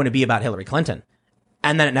actually going to be about Hillary Clinton.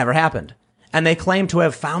 And then it never happened. And they claimed to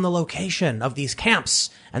have found the location of these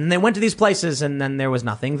camps, and they went to these places, and then there was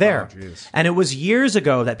nothing there. And it was years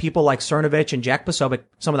ago that people like Cernovich and Jack Posobiec,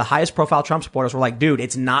 some of the highest profile Trump supporters, were like, dude,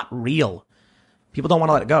 it's not real. People don't want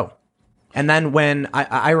to let it go. And then when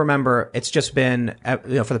I remember, it's just been,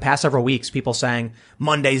 for the past several weeks, people saying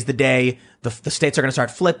Monday's the day the states are going to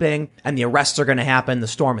start flipping and the arrests are going to happen. The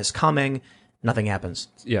storm is coming. Nothing happens.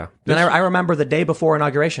 Yeah. Then I remember the day before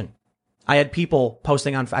inauguration. I see people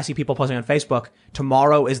posting on Facebook,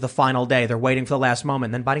 tomorrow is the final day. They're waiting for the last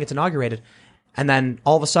moment. And then Biden gets inaugurated. And then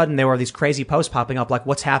all of a sudden there were these crazy posts popping up like,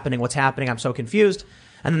 what's happening? I'm so confused.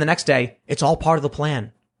 And then the next day, it's all part of the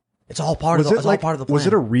plan. It's all part of the plan. Was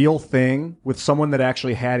it a real thing with someone that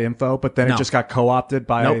actually had info, but then it just got co-opted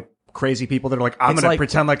by crazy people that are like, I'm going to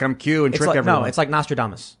pretend like I'm Q and trick everyone? No, it's like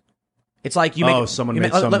Nostradamus. It's like you make. I'm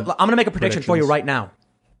going to make a prediction for you right now.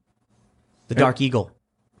 The Dark Eagle.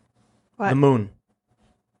 What? The moon.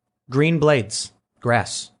 Green blades.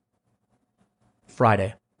 Grass.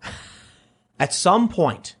 Friday. At some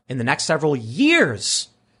point in the next several years,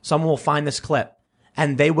 someone will find this clip.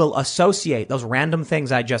 And they will associate those random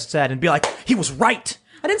things I just said and be like, he was right.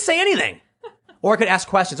 I didn't say anything. Or I could ask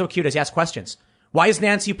questions. Oh, Q does. He ask questions. Why is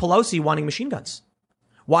Nancy Pelosi wanting machine guns?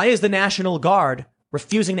 Why is the National Guard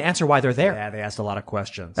refusing to answer why they're there? Yeah, they asked a lot of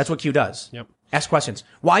questions. That's what Q does. Yep. Ask questions.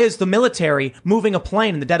 Why is the military moving a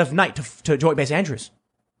plane in the dead of night to Joint Base Andrews?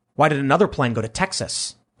 Why did another plane go to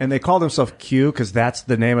Texas? And they call themselves Q because that's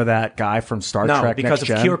the name of that guy from Star Trek. No, because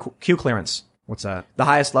Next Gen? of Q clearance. What's that? The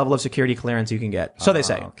highest level of security clearance you can get. So they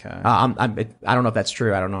say. Okay. I don't know if that's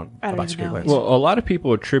true. I don't know about even security know. clearance. Well, a lot of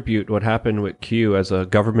people attribute what happened with Q as a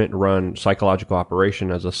government-run psychological operation,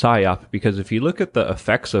 as a psyop, because if you look at the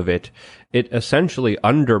effects of it, it essentially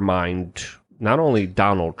undermined not only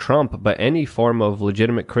Donald Trump, but any form of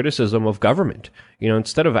legitimate criticism of government.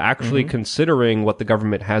 Instead of actually considering what the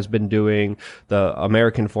government has been doing, the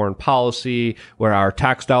American foreign policy, where our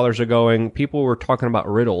tax dollars are going, people were talking about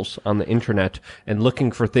riddles on the internet and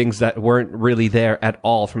looking for things that weren't really there at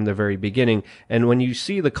all from the very beginning. And when you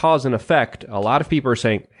see the cause and effect, a lot of people are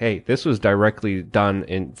saying, hey, this was directly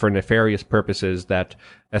done for nefarious purposes that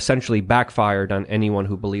essentially backfired on anyone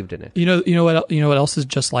who believed in it. You know what else is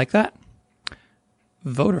just like that?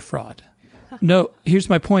 Voter fraud. No, here's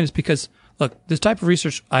my point, is because, look, this type of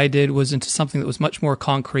research I did was into something that was much more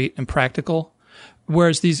concrete and practical,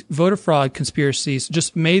 whereas these voter fraud conspiracies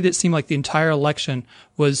just made it seem like the entire election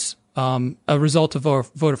was a result of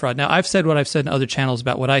voter fraud. Now, I've said what I've said in other channels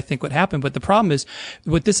about what I think would happen, but the problem is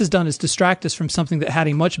what this has done is distract us from something that had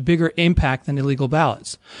a much bigger impact than illegal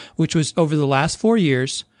ballots, which was over the last 4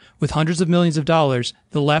 years, with hundreds of millions of dollars,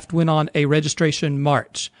 the left went on a registration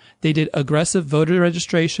march. They did aggressive voter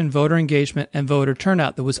registration, voter engagement, and voter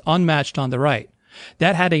turnout that was unmatched on the right.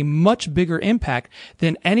 That had a much bigger impact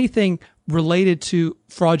than anything related to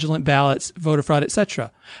fraudulent ballots, voter fraud,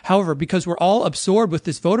 etc. However, because we're all absorbed with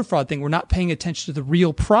this voter fraud thing, we're not paying attention to the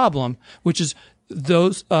real problem, which is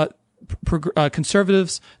those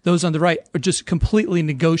conservatives, those on the right, are just completely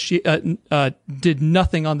did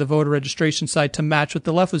nothing on the voter registration side to match what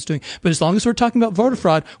the left was doing. But as long as we're talking about voter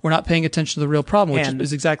fraud, we're not paying attention to the real problem, which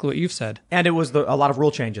is exactly what you've said. And it was a lot of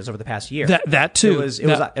rule changes over the past year. That too.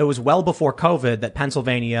 It was well before COVID that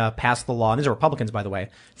Pennsylvania passed the law, and these are Republicans, by the way,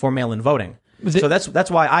 for mail-in voting. So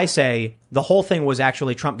that's why I say the whole thing was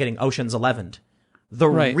actually Trump getting Ocean's 11'd. The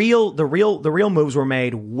real moves were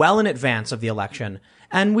made well in advance of the election,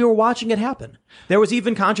 and we were watching it happen. There was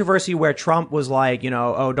even controversy where Trump was like,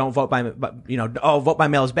 don't vote by, vote by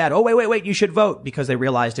mail is bad. Oh, wait, you should vote, because they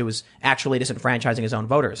realized it was actually disenfranchising his own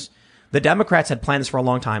voters. The Democrats had planned this for a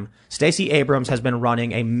long time. Stacey Abrams has been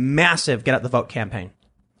running a massive get out the vote campaign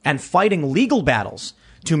and fighting legal battles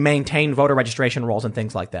to maintain voter registration rolls and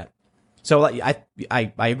things like that. So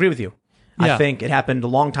I agree with you. Yeah. I think it happened a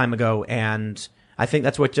long time ago, and I think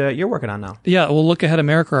that's what you're working on now. Yeah, well, Look Ahead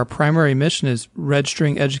America, our primary mission is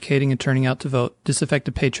registering, educating, and turning out to vote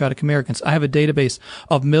disaffected patriotic Americans. I have a database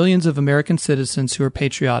of millions of American citizens who are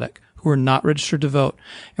patriotic, who are not registered to vote,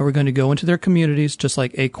 and we're going to go into their communities, just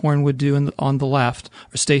like Acorn would do on the left,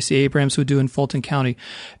 or Stacey Abrams would do in Fulton County,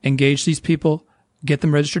 engage these people, get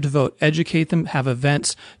them registered to vote, educate them, have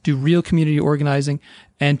events, do real community organizing,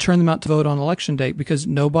 and turn them out to vote on election day, because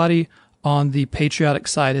nobody on the patriotic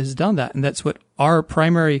side has done that. And that's what our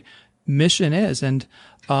primary mission is. And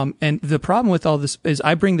the problem with all this is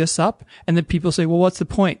I bring this up and then people say, well, what's the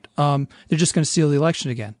point? They're just going to steal the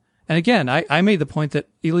election again. And again, I made the point that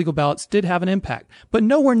illegal ballots did have an impact, but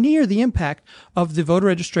nowhere near the impact of the voter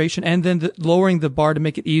registration and then lowering the bar to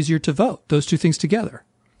make it easier to vote. Those two things together.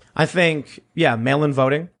 I think, mail-in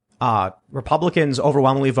voting. Republicans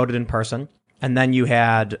overwhelmingly voted in person. And then you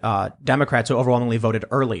had Democrats who overwhelmingly voted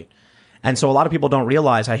early. And so a lot of people don't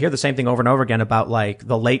realize, I hear the same thing over and over again about like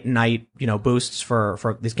the late night, boosts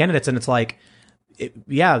for these candidates. And it's like,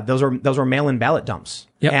 those were mail-in ballot dumps.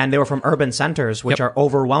 Yep. And they were from urban centers, which are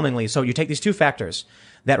overwhelmingly. So you take these two factors,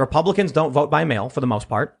 that Republicans don't vote by mail for the most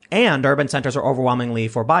part, and urban centers are overwhelmingly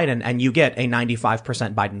for Biden, and you get a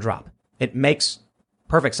 95% Biden drop. It makes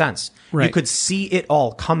perfect sense. Right. You could see it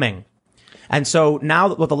all coming. And so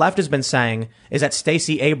now what the left has been saying is that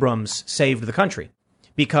Stacey Abrams saved the country,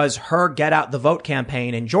 because her get out the vote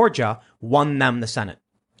campaign in Georgia won them the Senate.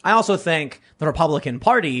 I also think the Republican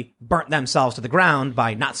Party burnt themselves to the ground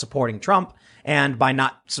by not supporting Trump and by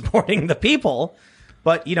not supporting the people.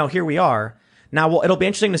 But, here we are. Now, well, it'll be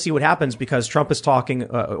interesting to see what happens, because Trump is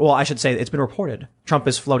talking, I should say it's been reported. Trump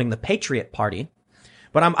is floating the Patriot Party.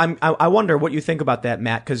 But I wonder what you think about that,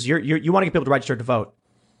 Matt, because you want to get people to register to vote.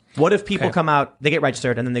 What if people come out, they get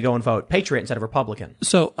registered, and then they go and vote Patriot instead of Republican?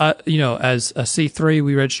 So, as a C3,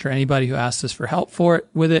 we register anybody who asks us for help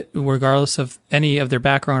with it, regardless of any of their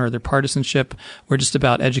background or their partisanship. We're just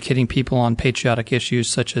about educating people on patriotic issues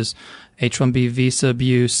such as H-1B visa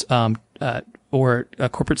abuse, or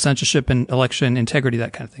corporate censorship and election integrity,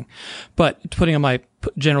 that kind of thing. But putting on my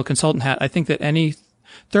general consultant hat, I think that any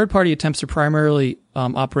third-party attempts are primarily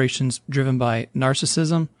operations driven by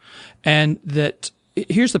narcissism, and that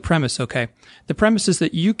here's the premise, okay? The premise is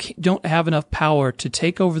that you don't have enough power to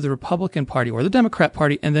take over the Republican Party or the Democrat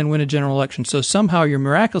Party and then win a general election. So somehow you're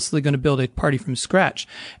miraculously going to build a party from scratch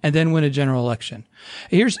and then win a general election.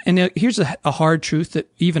 Here's a hard truth that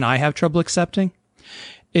even I have trouble accepting,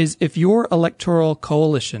 is if your electoral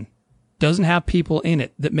coalition doesn't have people in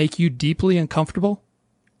it that make you deeply uncomfortable,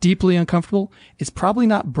 it's probably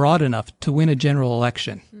not broad enough to win a general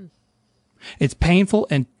election. It's painful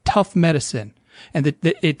and tough medicine. And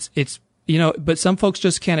but some folks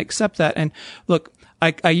just can't accept that. And look,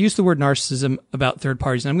 I use the word narcissism about third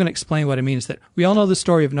parties, and I'm going to explain what I mean. Is that we all know the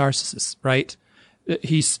story of Narcissus, right?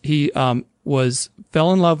 He fell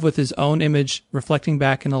in love with his own image reflecting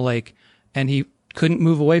back in a lake, and he couldn't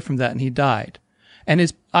move away from that, and he died.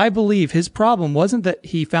 And I believe his problem wasn't that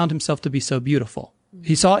he found himself to be so beautiful.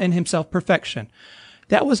 He saw in himself perfection.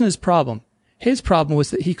 That wasn't his problem. His problem was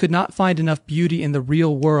that he could not find enough beauty in the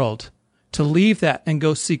real world to leave that and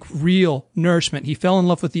go seek real nourishment. He fell in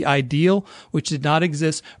love with the ideal, which did not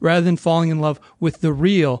exist, rather than falling in love with the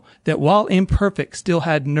real, that while imperfect, still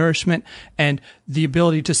had nourishment and the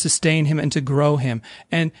ability to sustain him and to grow him.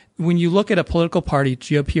 And when you look at a political party,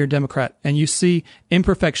 GOP or Democrat, and you see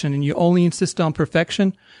imperfection and you only insist on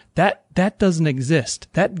perfection, that doesn't exist.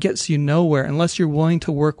 That gets you nowhere unless you're willing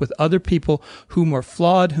to work with other people whom are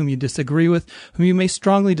flawed, whom you disagree with, whom you may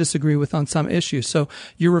strongly disagree with on some issues. So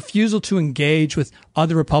your refusal to engage with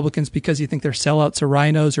other Republicans because you think they're sellouts or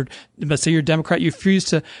rhinos, or let's say you're a Democrat, you refuse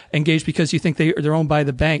to engage because you think they're owned by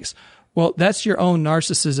the banks. Well, that's your own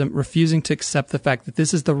narcissism, refusing to accept the fact that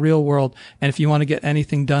this is the real world. And if you want to get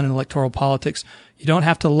anything done in electoral politics, you don't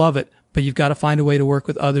have to love it, but you've got to find a way to work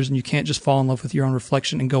with others, and you can't just fall in love with your own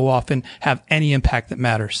reflection and go off and have any impact that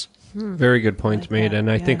matters. Very good points made.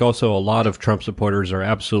 And I think also a lot of Trump supporters are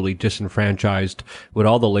absolutely disenfranchised with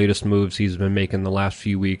all the latest moves he's been making the last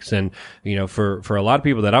few weeks. And, you know, for a lot of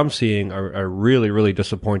people that I'm seeing are really, really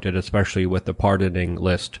disappointed, especially with the pardoning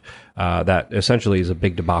list, that essentially is a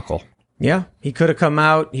big debacle. Yeah, he could have come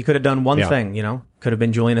out. He could have done one thing, you know, could have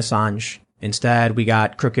been Julian Assange. Instead, we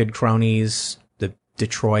got crooked cronies, the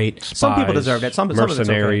Detroit. Spies, some people deserved it. Some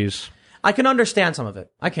mercenaries. It's okay. I can understand some of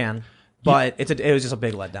it. I can. But it was just a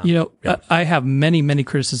big letdown. You know, I have many, many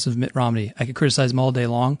criticisms of Mitt Romney. I could criticize him all day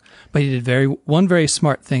long, but he did one very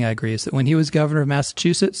smart thing, I agree, is that when he was governor of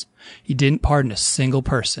Massachusetts, he didn't pardon a single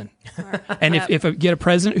person. And if you get a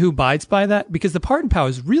president who abides by that, because the pardon power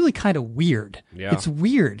is really kind of weird. Yeah. It's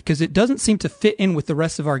weird because it doesn't seem to fit in with the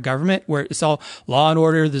rest of our government, where it's all law and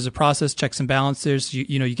order. There's a process, checks and balances.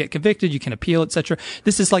 You know, you get convicted, you can appeal, etc.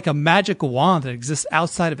 This is like a magic wand that exists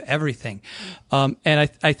outside of everything.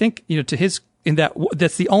 And I think, you know, to his,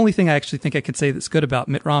 that's the only thing I actually think I could say that's good about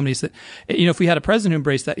Mitt Romney, is that, you know, if we had a president who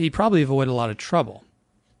embraced that, he'd probably avoid a lot of trouble.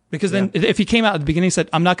 Because then if he came out at the beginning and said,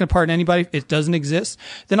 I'm not going to pardon anybody, it doesn't exist,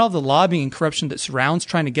 then all the lobbying and corruption that surrounds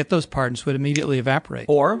trying to get those pardons would immediately evaporate.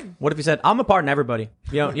 Or what if he said, I'm going to pardon everybody.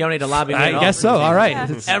 You don't need to lobby me at I all. guess so. All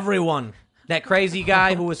right. Everyone. That crazy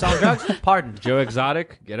guy who was selling drugs, pardoned. Joe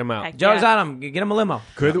Exotic, get him out. Joe Exotic, get him a limo.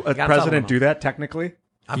 Could a Got himself president a do limo. that technically?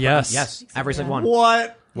 Yes. Yes. Every single one.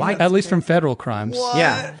 What? Why? At least from federal crimes.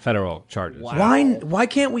 Yeah. Federal charges. Why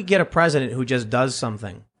can't we get a president who just does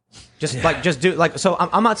something? Just do like, so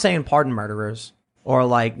I'm not saying pardon murderers or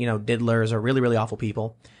like, you know, diddlers or really, really awful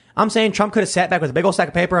people. I'm saying Trump could have sat back with a big old stack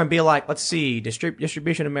of paper and be like, let's see,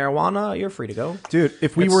 distribution of marijuana, you're free to go. Dude,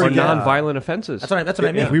 if we were Or to get, non-violent offenses. That's what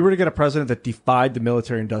I mean. if we were to get a president that defied the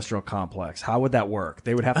military-industrial complex, how would that work?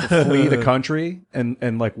 They would have to flee the country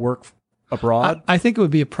and like work abroad? I think it would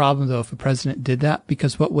be a problem, though, if a president did that,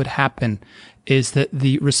 because what would happen is that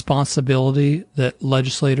the responsibility that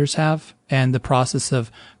legislators have and the process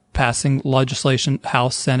of passing legislation,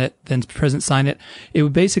 House, Senate, then President sign it, it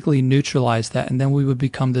would basically neutralize that. And then we would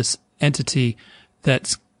become this entity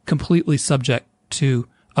that's completely subject to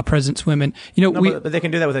a president's whim. And, you know, No, but they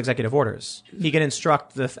can do that with executive orders. He can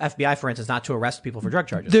instruct the FBI, for instance, not to arrest people for drug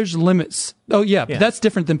charges. there's limits. Oh, yeah, but that's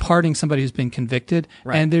different than pardoning somebody who's been convicted.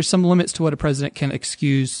 Right. And there's some limits to what a president can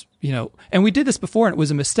excuse, you know. And we did this before, and it was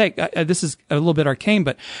a mistake. This is a little bit arcane,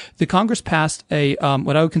 but the Congress passed a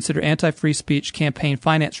what I would consider anti-free speech campaign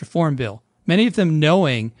finance reform bill. Many of them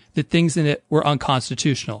knowing that things in it were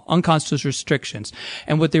unconstitutional restrictions.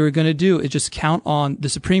 And what they were going to do is just count on the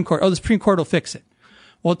Supreme Court. Oh, the Supreme Court will fix it.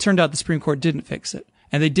 Well, it turned out the Supreme Court didn't fix it.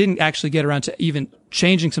 And they didn't actually get around to even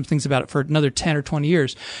changing some things about it for another 10 or 20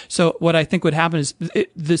 years. So what I think would happen is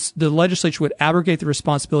the legislature would abrogate the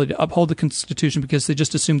responsibility to uphold the Constitution because they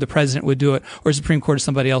just assumed the president would do it or the Supreme Court or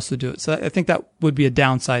somebody else would do it. So I think that would be a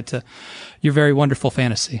downside to your very wonderful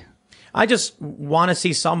fantasy. I just want to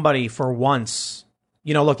see somebody for once.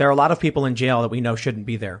 You know, look, there are a lot of people in jail that we know shouldn't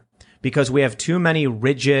be there because we have too many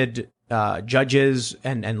rigid judges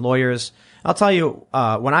and lawyers. I'll tell you,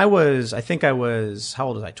 when I think I was, how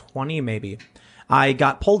old was I? 20 maybe. I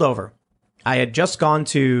got pulled over. I had just gone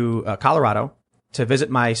to Colorado to visit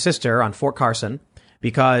my sister on Fort Carson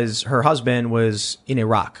because her husband was in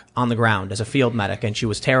Iraq on the ground as a field medic, and she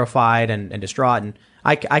was terrified and distraught. And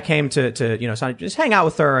I came to you know, just hang out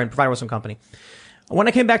with her and provide her with some company. When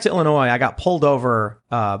I came back to Illinois, I got pulled over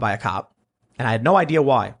by a cop. And I had no idea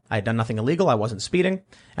why. I had done nothing illegal. I wasn't speeding.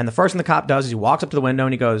 And the first thing the cop does is he walks up to the window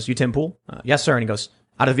and he goes, "You Tim Pool?" "Yes, sir." And he goes,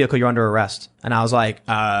 "Out of the vehicle, you're under arrest." And I was like,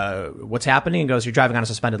 what's happening? He goes, "You're driving on a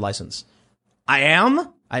suspended license." I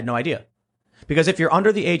am? I had no idea. Because if you're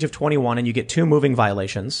under the age of 21 and you get 2 moving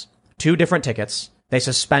violations, 2 different tickets, they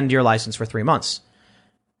suspend your license for 3 months.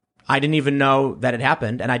 I didn't even know that it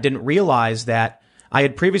happened. And I didn't realize that I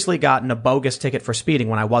had previously gotten a bogus ticket for speeding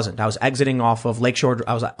when I wasn't. I was exiting off of Lakeshore.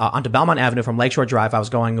 I was onto Belmont Avenue from Lakeshore Drive. I was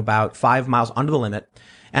going about 5 miles under the limit,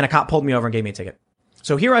 and a cop pulled me over and gave me a ticket.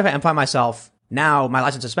 So here I find myself now, my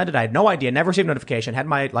license suspended. I had no idea, never received a notification, had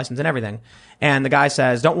my license and everything. And the guy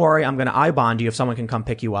says, "Don't worry, I'm going to I-bond you if someone can come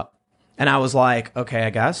pick you up." And I was like, okay,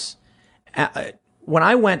 I guess. When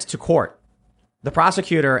I went to court, the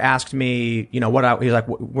prosecutor asked me, he's like,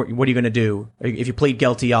 what are you going to do? If you plead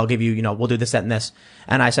guilty, I'll give you, we'll do this, that, and this.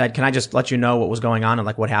 And I said, can I just let you know what was going on and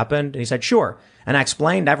like what happened? And he said, sure. And I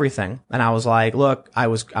explained everything. And I was like, look, I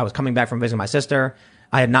was coming back from visiting my sister.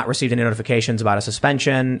 I had not received any notifications about a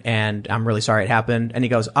suspension, and I'm really sorry it happened. And he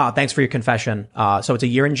goes, thanks for your confession. So it's a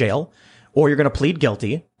year in jail, or you're going to plead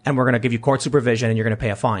guilty, and we're going to give you court supervision, and you're going to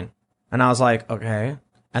pay a fine. And I was like, okay.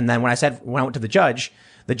 And then when I went to the judge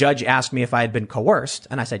asked me if I had been coerced,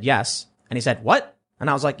 and I said yes. And he said, what? And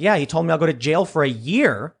I was like, yeah, he told me I'll go to jail for a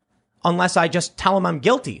year unless I just tell him I'm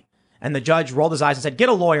guilty. And the judge rolled his eyes and said, get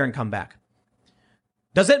a lawyer and come back.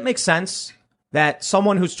 Does it make sense that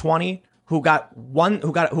someone who's 20,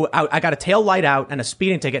 I got a tail light out and a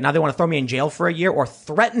speeding ticket, now they want to throw me in jail for a year or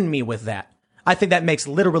threaten me with that? I think that makes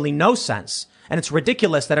literally no sense. And it's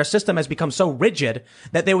ridiculous that our system has become so rigid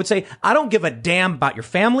that they would say, I don't give a damn about your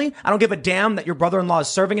family. I don't give a damn that your brother-in-law is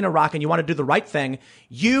serving in Iraq and you want to do the right thing.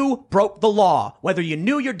 You broke the law, whether you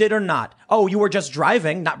knew you did or not. Oh, you were just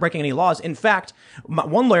driving, not breaking any laws. In fact,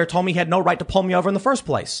 one lawyer told me he had no right to pull me over in the first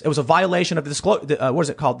place. It was a violation of the what is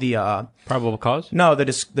it called? The probable cause? No, the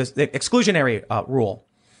exclusionary rule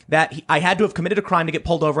that I had to have committed a crime to get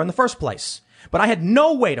pulled over in the first place. But I had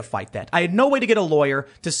no way to fight that. I had no way to get a lawyer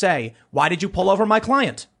to say, why did you pull over my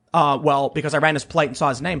client? Well, because I ran his plate and saw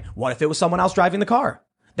his name. What if it was someone else driving the car?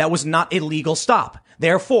 That was not a legal stop.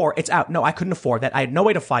 Therefore, it's out. No, I couldn't afford that. I had no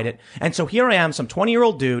way to fight it. And so here I am, some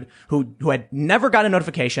 20-year-old dude who had never got a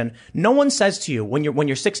notification. No one says to you when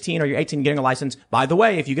you're 16 or you're 18 getting a license, by the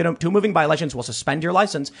way, if you get 2 moving violations, we'll suspend your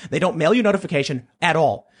license. They don't mail you notification at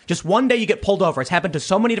all. Just one day you get pulled over. It's happened to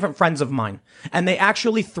so many different friends of mine. And they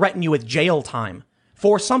actually threaten you with jail time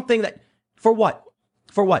for something for what?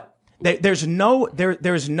 For what? There's no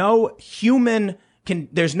human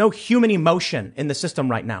emotion in the system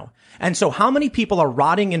right now. And so how many people are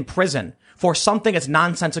rotting in prison for something as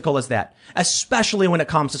nonsensical as that? Especially when it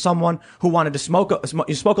comes to someone who wanted to smoke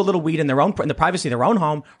a little weed in the privacy of their own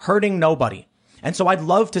home, hurting nobody. And so I'd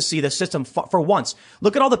love to see the system for once.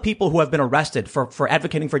 Look at all the people who have been arrested for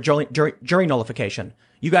advocating for jury nullification.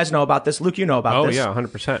 You guys know about this. Luke, you know about this. Oh, yeah,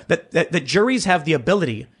 100%. That juries have the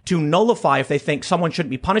ability to nullify if they think someone shouldn't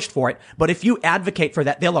be punished for it. But if you advocate for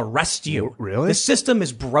that, they'll arrest you. Really? The system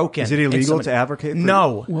is broken. Is it illegal to advocate for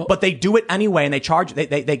No. But they do it anyway, and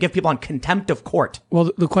they give people on contempt of court. Well,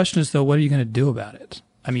 the question is, though, what are you going to do about it?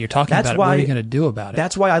 I mean, you're talking about it. What are you going to do about it?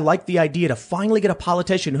 That's why I like the idea to finally get a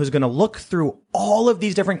politician who's going to look through all of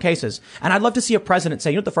these different cases. And I'd love to see a president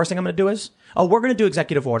say, you know what the first thing I'm going to do is? Oh, we're going to do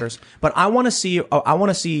executive orders, but I want to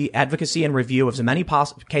see advocacy and review of as many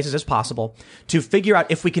cases as possible to figure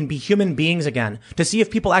out if we can be human beings again, to see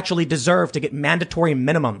if people actually deserve to get mandatory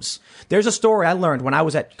minimums. There's a story I learned when I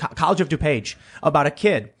was at College of DuPage about a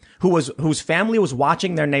kid whose family was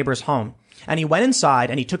watching their neighbor's home, and he went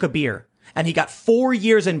inside and he took a beer. And he got 4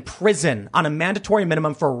 years in prison on a mandatory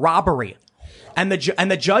minimum for robbery. And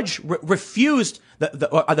the judge refused.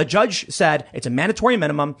 The judge said, it's a mandatory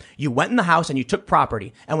minimum. You went in the house and you took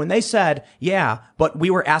property. And when they said, yeah, but we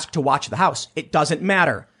were asked to watch the house, it doesn't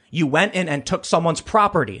matter. You went in and took someone's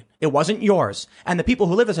property. It wasn't yours. And the people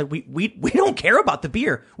who live there said, we don't care about the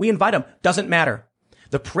beer. We invite them. Doesn't matter.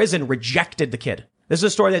 The prison rejected the kid. This is a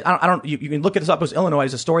story that you can look this up. It was Illinois.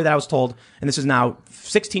 It's a story that I was told, and this is now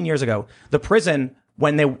 16 years ago. The prison,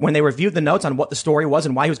 when they reviewed the notes on what the story was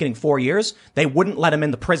and why he was getting 4 years, they wouldn't let him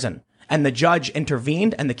in the prison. And the judge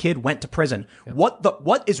intervened, and the kid went to prison. Yeah.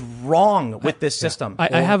 What is wrong with this system?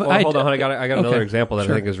 Hold on. I got another example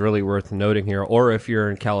that I think is really worth noting here. Or if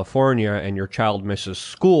you're in California and your child misses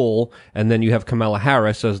school, and then you have Kamala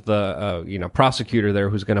Harris as the prosecutor there,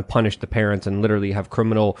 who's going to punish the parents and literally have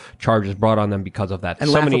criminal charges brought on them because of that.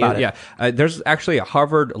 And laugh about it. Yeah, there's actually a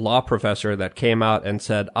Harvard law professor that came out and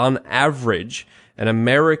said, on average, an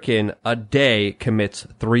American a day commits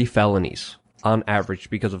 3 felonies. On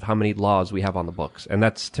average, because of how many laws we have on the books. And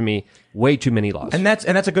that's, to me, way too many laws. And that's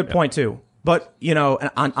a good point too. But,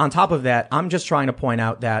 on top of that, I'm just trying to point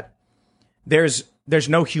out that there's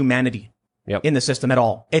no humanity in the system at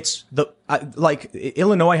all. It's like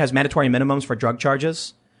Illinois has mandatory minimums for drug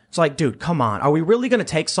charges. It's like, dude, come on. Are we really going to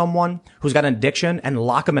take someone who's got an addiction and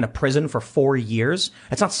lock them in a prison for 4 years?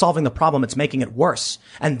 It's not solving the problem. It's making it worse.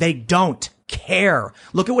 And they don't care.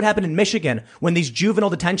 Look at what happened in Michigan when these juvenile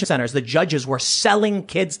detention centers, the judges were selling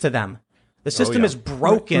kids to them. The system is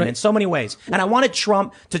broken in so many ways. And I wanted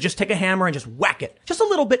Trump to just take a hammer and just whack it. Just a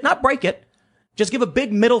little bit, not break it. Just give a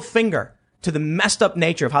big middle finger to the messed up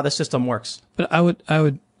nature of how the system works. But I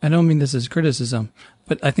don't mean this as criticism,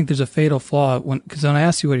 But I think there's a fatal flaw because when I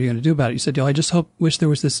asked you what are you going to do about it, you said, I just wish there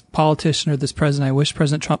was this politician or this president. I wish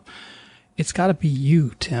President Trump. It's got to be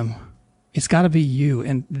you, Tim. It's got to be you.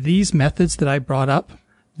 And these methods that I brought up,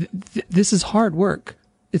 this is hard work.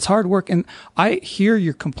 It's hard work. And I hear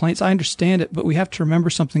your complaints. I understand it, but we have to remember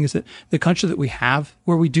something is that the country that we have,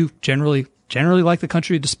 where we do generally like the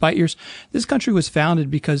country despite yours, this country was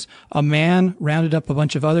founded because a man rounded up a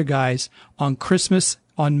bunch of other guys on Christmas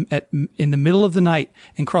in the middle of the night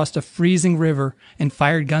and crossed a freezing river and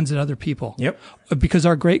fired guns at other people. Yep. Because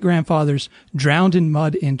our great grandfathers drowned in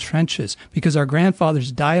mud in trenches, because our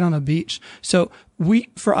grandfathers died on a beach. So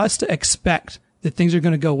for us to expect that things are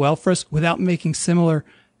going to go well for us without making similar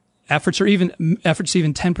efforts or even efforts to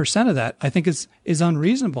even 10% of that, I think is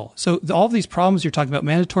unreasonable. So all of these problems you're talking about,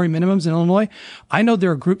 mandatory minimums in Illinois, I know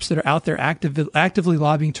there are groups that are out there actively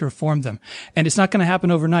lobbying to reform them. And it's not going to happen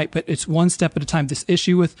overnight, but it's one step at a time. This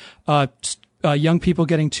issue with, young people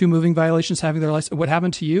getting 2 moving violations, having their license, what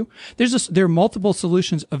happened to you? There are multiple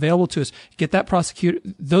solutions available to us. Get that prosecutor.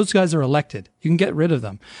 Those guys are elected. You can get rid of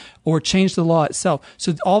them or change the law itself.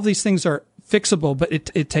 So all these things are fixable, but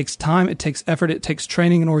it takes time, it takes effort, it takes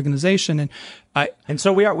training and organization. And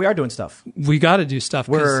so we are doing stuff. We got to do stuff.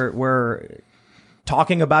 We're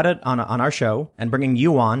talking about it on our show and bringing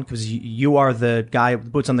you on because you are the guy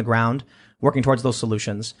with boots on the ground working towards those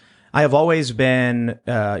solutions. I have always been,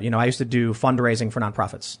 I used to do fundraising for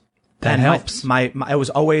nonprofits. That helps. It was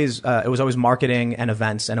always marketing and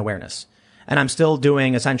events and awareness. And I'm still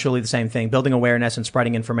doing essentially the same thing, building awareness and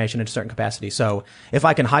spreading information in a certain capacity. So if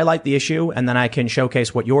I can highlight the issue and then I can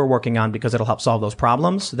showcase what you're working on because it'll help solve those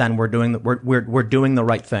problems, then we're doing the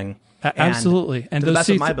right thing. Absolutely. And to the best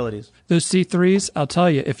of my abilities. Those C3s, I'll tell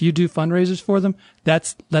you, if you do fundraisers for them,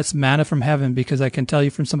 that's manna from heaven, because I can tell you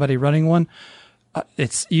from somebody running one,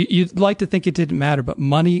 you'd like to think it didn't matter, but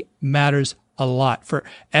money matters a lot for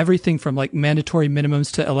everything from like mandatory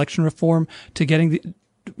minimums to election reform to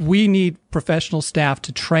we need professional staff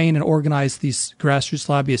to train and organize these grassroots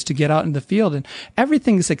lobbyists to get out in the field, and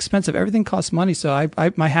everything is expensive. Everything costs money. So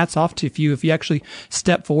my hat's off to you if you actually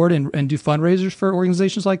step forward and do fundraisers for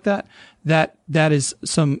organizations like that. That is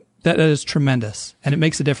tremendous, and it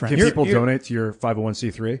makes a difference. Can people donate to your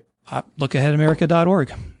 501c3?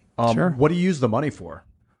 Lookaheadamerica.org. Sure. What do you use the money for?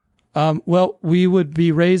 Well, we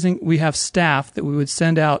have staff that we would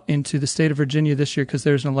send out into the state of Virginia this year because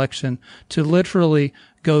there's an election to literally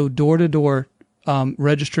go door to door,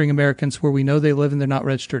 registering Americans where we know they live and they're not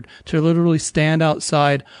registered, to literally stand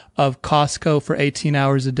outside of Costco for 18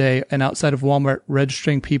 hours a day and outside of Walmart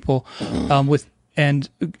registering people, and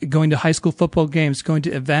going to high school football games, going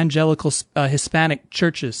to evangelical Hispanic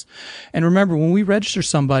churches. And remember, when we register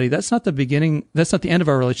somebody, that's not the beginning, that's not the end of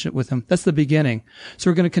our relationship with them. That's the beginning.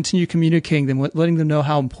 So we're going to continue communicating them, letting them know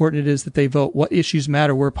how important it is that they vote, what issues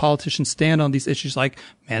matter, where politicians stand on these issues like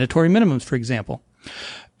mandatory minimums, for example.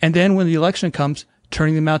 And then when the election comes,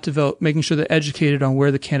 turning them out to vote, making sure they're educated on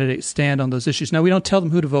where the candidates stand on those issues. Now, we don't tell them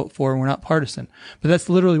who to vote for, and we're not partisan, but that's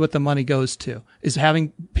literally what the money goes to, is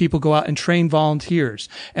having people go out and train volunteers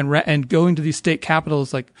and going to these state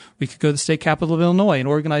capitals. Like, we could go to the state capital of Illinois and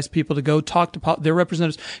organize people to go talk to their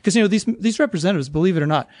representatives. Because, these representatives, believe it or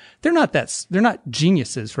not, they're not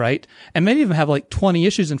geniuses, right? And many of them have like 20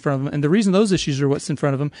 issues in front of them. And the reason those issues are what's in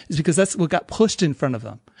front of them is because that's what got pushed in front of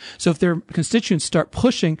them. So if their constituents start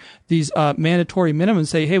pushing these mandatory minimums and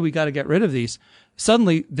say, hey, we got to get rid of these,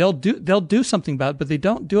 suddenly they'll do something about it, but they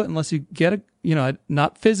don't do it unless you get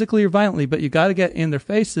not physically or violently, but you got to get in their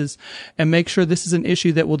faces and make sure this is an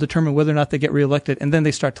issue that will determine whether or not they get reelected. And then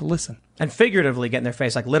they start to listen. And figuratively get in their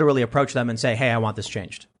face, like literally approach them and say, hey, I want this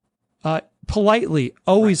changed. Politely,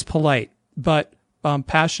 always polite, but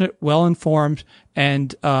passionate, well-informed,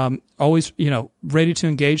 and always, ready to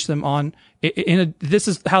engage them on. This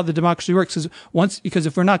is how the democracy works. Because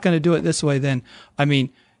if we're not going to do it this way, then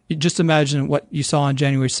just imagine what you saw on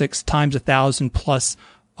January 6th times 1,000 plus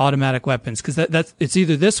automatic weapons. Because it's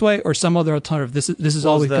either this way or some other alternative. This is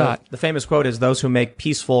all we've got. The famous quote is, "Those who make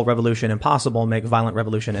peaceful revolution impossible make violent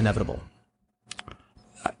revolution inevitable."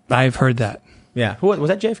 I've heard that. Yeah, was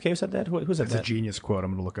that JFK who said that? Who said that? It's a genius quote.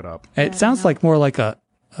 I'm going to look it up. It sounds like more like a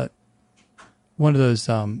one of those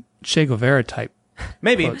Che Guevara type.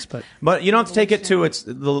 Maybe, quotes, but you don't have to take it to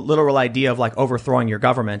the literal idea of like overthrowing your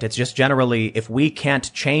government. It's just generally, if we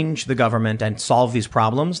can't change the government and solve these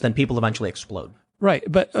problems, then people eventually explode. Right,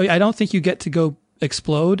 but I don't think you get to go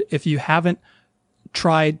explode if you haven't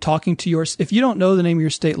tried talking to if you don't know the name of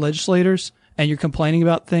your state legislators and you're complaining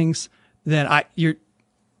about things, then you're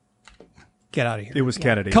get out of here. It was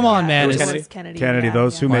Kennedy. Come on, man. It was Kennedy. Kennedy. Yeah,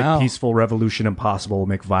 Those who Wow. make peaceful revolution impossible will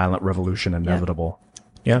make violent revolution inevitable.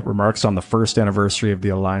 Yeah. Remarks on the first anniversary of the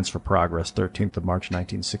Alliance for Progress, 13th of March,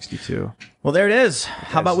 1962. Well, there it is.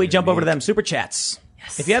 How about we jump over to them super chats?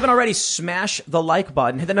 Yes. If you haven't already, smash the like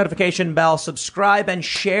button, hit the notification bell, subscribe, and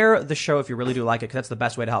share the show if you really do like it, because that's the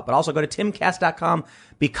best way to help. But also go to timcast.com,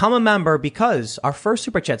 become a member, because our first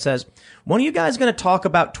super chat says, when are you guys going to talk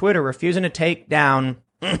about Twitter refusing to take down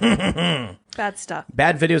bad stuff,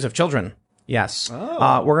 bad videos of children? Yes. We're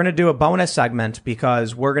going to do a bonus segment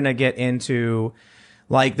because we're going to get into,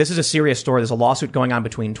 like, this is a serious story. There's a lawsuit going on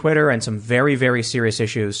between Twitter and some very, very serious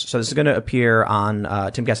issues. So this is going to appear on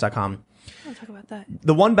timcast.com. I'll talk about that.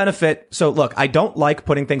 The one benefit, so look, I don't like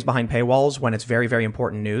putting things behind paywalls when it's very, very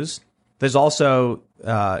important news. There's also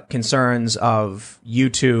concerns of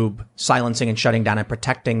YouTube silencing and shutting down and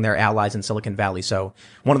protecting their allies in Silicon Valley. So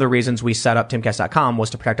one of the reasons we set up timcast.com was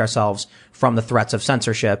to protect ourselves from the threats of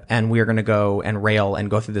censorship, and we're going to go and rail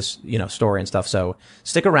and go through this, story and stuff. So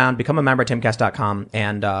stick around, become a member at timcast.com,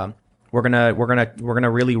 and we're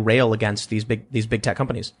gonna really rail against these big tech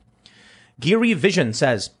companies. Geary Vision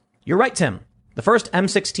says, "You're right, Tim. The first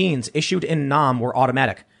M16s issued in Nam were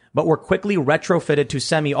automatic, but were quickly retrofitted to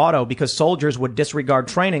semi-auto because soldiers would disregard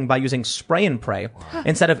training by using spray and pray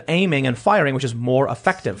instead of aiming and firing, which is more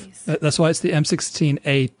effective." That's why it's the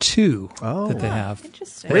M16A2 that they have.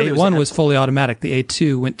 Interesting. The A1 was fully automatic. The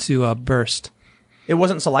A2 went to burst. It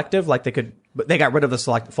wasn't selective, but they got rid of the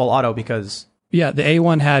full auto because... Yeah, the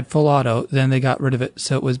A1 had full auto, then they got rid of it.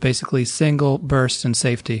 So it was basically single, burst, and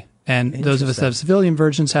safety. And those of us that have civilian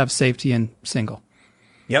versions have safety and single.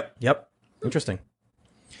 Yep. Interesting.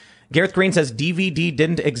 Gareth Green says DVD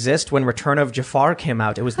didn't exist when Return of Jafar came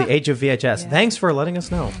out. It was the age of VHS. Yeah. Thanks for letting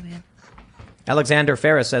us know. Alexander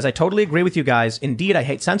Ferris says, "I totally agree with you guys. Indeed, I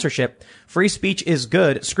hate censorship. Free speech is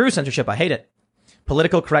good. Screw censorship. I hate it.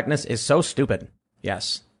 Political correctness is so stupid."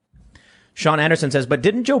 Yes. Sean Anderson says, "But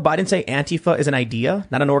didn't Joe Biden say Antifa is an idea,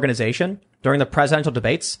 not an organization, during the presidential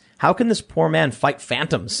debates? How can this poor man fight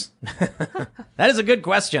phantoms?" That is a good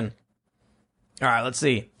question. All right, let's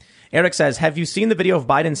see. Eric says, "Have you seen the video of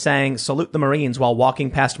Biden saying salute the Marines while walking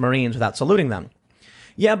past Marines without saluting them?"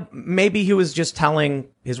 Yeah, maybe he was just telling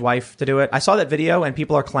his wife to do it. I saw that video and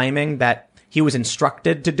people are claiming that he was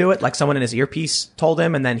instructed to do it, like someone in his earpiece told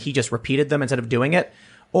him and then he just repeated them instead of doing it.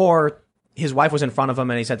 Or his wife was in front of him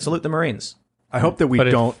and he said, "Salute the Marines." I hope that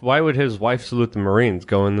why would his wife salute the Marines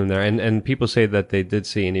going in there? And people say that they did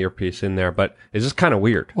see an earpiece in there, but it's just kind of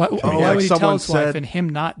weird. Why would he tell his wife and him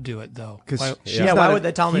not do it, though? Why would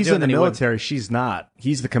they tell him to do it? He's in the military. She's not.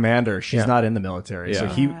 He's the commander. She's not in the military.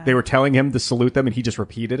 Yeah. So they were telling him to salute them and he just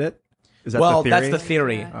repeated it? Is that the theory? That's the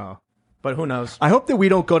theory. Yeah. Oh. But who knows? I hope that we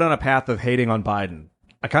don't go down a path of hating on Biden.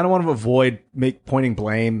 I kind of want to avoid pointing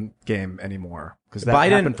blame game anymore. Because that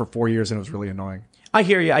happened for 4 years and it was really annoying. I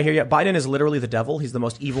hear you. Biden is literally the devil. He's the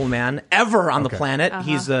most evil man ever on the planet.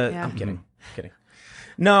 He's I'm kidding.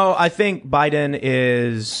 No, I think Biden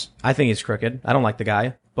he's crooked. I don't like the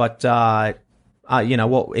guy. But,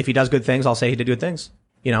 if he does good things, I'll say he did good things.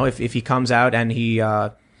 If he comes out and he,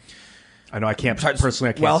 I know I can't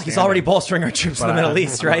personally. He's already bolstering our troops in the Middle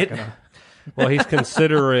East, right? Well, he's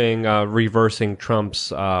considering reversing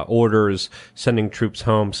Trump's orders, sending troops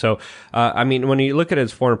home. So, when you look at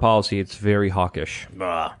his foreign policy, it's very hawkish.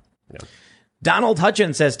 Yeah. Donald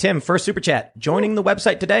Hutchins says, "Tim, first super chat, joining the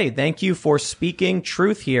website today. Thank you for speaking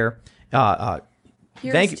truth here.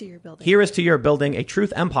 Here is to your building a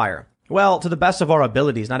truth empire. Well, to the best of our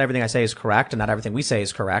abilities. Not everything I say is correct, and not everything we say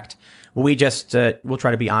is correct. We just we'll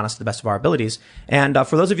try to be honest to the best of our abilities. And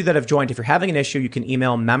for those of you that have joined, if you're having an issue, you can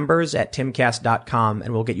email members@timcast.com,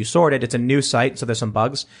 and we'll get you sorted. It's a new site, so there's some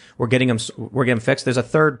bugs. We're getting them fixed. There's a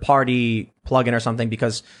third-party plugin or something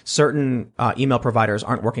because certain email providers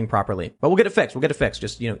aren't working properly. But we'll get it fixed.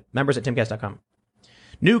 Just members@timcast.com.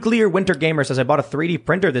 Nuclear Winter Gamer says, "I bought a 3D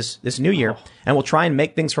printer this new year, and will try and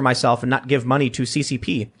make things for myself and not give money to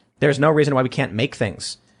CCP. There's no reason why we can't make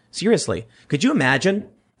things." Seriously, could you imagine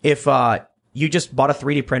if you just bought a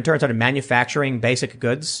 3D printer and started manufacturing basic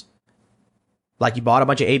goods? Like you bought a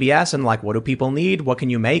bunch of ABS and what do people need? What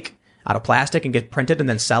can you make out of plastic and get printed and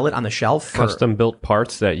then sell it on the shelf? Custom built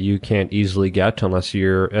parts that you can't easily get unless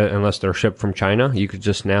they're shipped from China. You could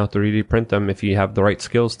just now 3D print them if you have the right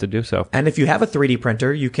skills to do so. And if you have a 3D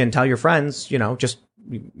printer, you can tell your friends, just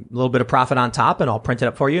a little bit of profit on top and I'll print it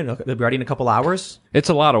up for you and it'll be ready in a couple hours. It's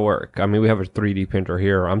a lot of work. We have a 3D printer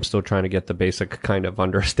here. I'm still trying to get the basic kind of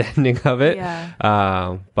understanding of it.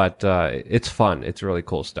 Yeah. But it's fun. It's really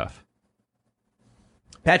cool stuff.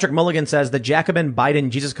 Patrick Mulligan says the Jacobin Biden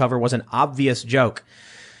Jesus cover was an obvious joke.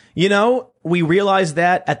 You know, we realized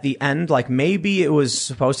that at the end, like maybe it was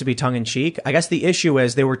supposed to be tongue in cheek. I guess the issue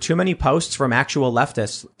is there were too many posts from actual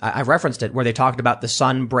leftists. I've referenced it where they talked about the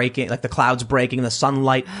sun breaking, like the clouds breaking, the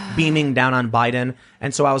sunlight beaming down on Biden.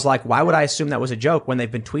 And so I was like, why would I assume that was a joke when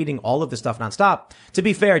they've been tweeting all of this stuff nonstop? To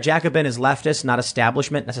be fair, Jacobin is leftist, not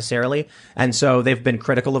establishment necessarily. And so they've been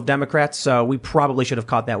critical of Democrats. So we probably should have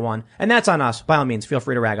caught that one. And that's on us. By all means, feel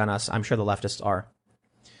free to rag on us. I'm sure the leftists are.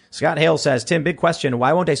 Scott Hale says, Tim, big question.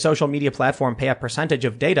 Why won't a social media platform pay a percentage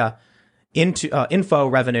of data into info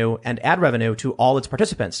revenue and ad revenue to all its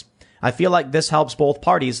participants? I feel like this helps both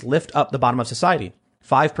parties lift up the bottom of society.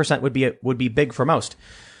 5% would be big for most.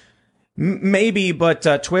 Maybe, but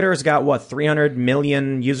Twitter's got, what, 300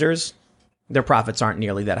 million users? Their profits aren't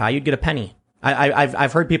nearly that high. You'd get a penny.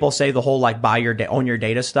 I've heard people say the whole, like, own your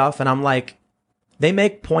data stuff, and I'm like, they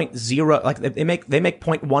make 0.0, like, they make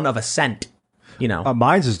 0.1 of a cent. You know,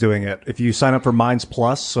 Minds is doing it. If you sign up for Minds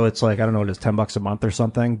Plus, so it's like, I don't know, it is $10 a month or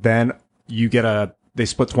something, then you get they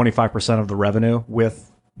split 25% of the revenue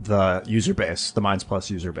with the user base, the Minds Plus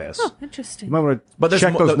user base. Oh, interesting. You might want to but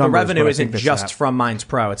check those the numbers, revenue but I isn't think just from Minds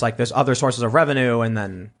Pro. It's like there's other sources of revenue, and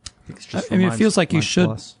then I mean, it feels like you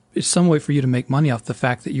should. It's some way for you to make money off the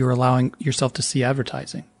fact that you're allowing yourself to see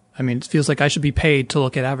advertising. I mean, it feels like I should be paid to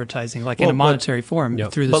look at advertising, like in a monetary form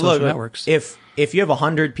through the social networks. If you have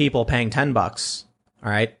 100 people paying $10, all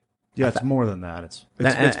right. Yeah, it's more than that.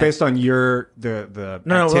 It's based on the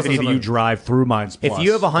activity that you drive through Minds Plus. If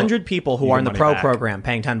you have 100 people who are in the Pro program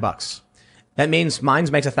paying $10, that means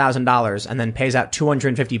Minds makes $1,000 and then pays out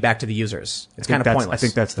 $250 back to the users. It's kind of pointless. I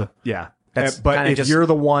think that's but if you're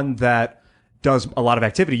the one that does a lot of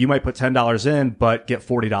activity, you might put $10 in, but get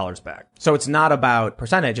 $40 back. So it's not about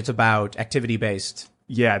percentage; it's about activity based.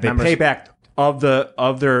 Yeah, they pay back of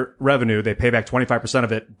their revenue. They pay back 25%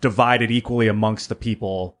 of it, divided equally amongst the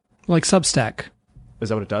people. Like Substack. Is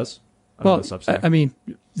that what it does? Well, I mean,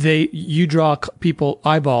 you draw people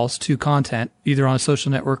eyeballs to content either on a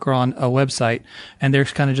social network or on a website, and they're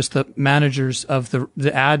kind of just the managers of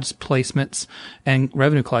the ads placements and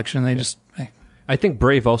revenue collection. They just. I think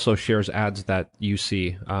Brave also shares ads that you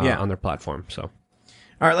see on their platform. So,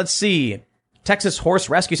 all right, let's see. Texas Horse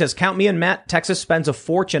Rescue says, "Count me in, Matt. Texas spends a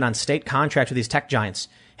fortune on state contracts with these tech giants.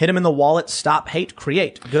 Hit them in the wallet. Stop hate.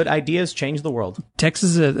 Create. Good ideas change the world."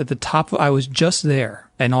 Texas is at the top. I was just there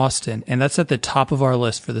in Austin, and that's at the top of our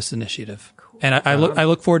list for this initiative. Cool. And I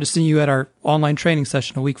look forward to seeing you at our online training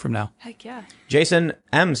session a week from now. Heck yeah. Jason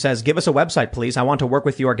M says, "Give us a website, please. I want to work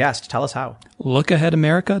with your guest. Tell us how."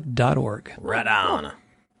 Lookaheadamerica.org. Right on.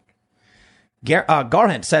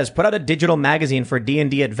 Garhant says, "Put out a digital magazine for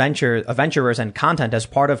D&D adventurers and content as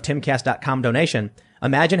part of timcast.com donation.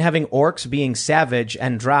 Imagine having orcs being savage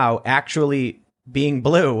and drow actually being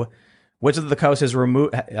blue. Wizards of the Coast is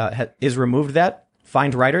removed that.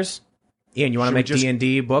 Find writers." Ian, you want to make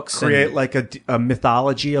D&D books? Create like a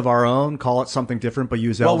mythology of our own, call it something different, but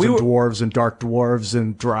use elves and dwarves and dark dwarves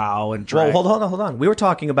and drow and dragons. Well, hold on. We were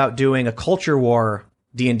talking about doing a culture war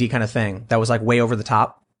D&D kind of thing that was like way over the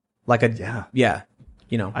top. Like yeah.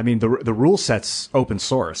 You know, I mean, the rule set's open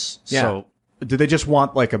source. Yeah. So do they just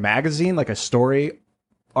want like a magazine, like a story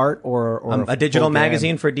art or a digital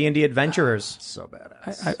magazine for D&D adventurers? So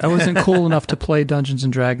badass. I wasn't cool enough to play Dungeons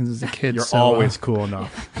and Dragons as a kid. You're always cool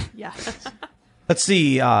enough. Yeah. Let's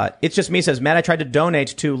see. It's Just Me says, "Matt, I tried to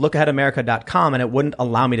donate to lookaheadamerica.com and it wouldn't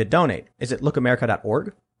allow me to donate. Is it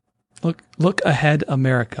lookamerica.org? Look Ahead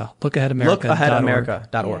America.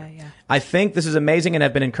 Lookaheadamerica.org. Yeah. I think this is amazing and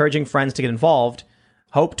have been encouraging friends to get involved.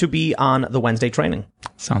 Hope to be on the Wednesday training."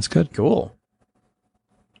 Sounds good. Cool.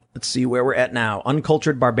 Let's see where we're at now.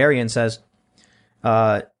 Uncultured Barbarian says,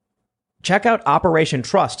 "Check out Operation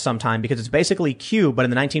Trust sometime because it's basically Q, but in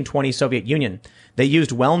the 1920s Soviet Union. They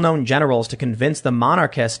used well-known generals to convince the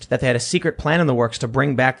monarchists that they had a secret plan in the works to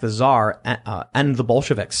bring back the Tsar and the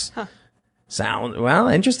Bolsheviks." Huh. Sound, well,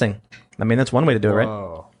 interesting. I mean, that's one way to do it,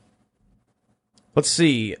 right? Let's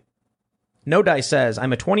see. No Dice says,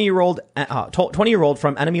 "I'm a 20-year-old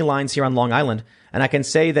from enemy lines here on Long Island, and I can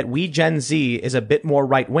say that we Gen Z is a bit more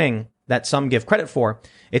right-wing that some give credit for.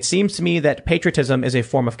 It seems to me that patriotism is a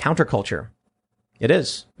form of counterculture." It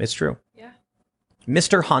is. It's true. Yeah.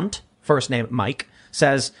 Mr. Hunt, first name Mike,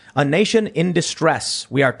 says, "A nation in distress.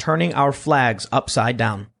 We are turning our flags upside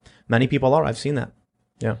down." Many people are. I've seen that.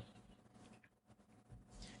 Yeah.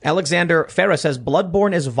 Alexander Farah says,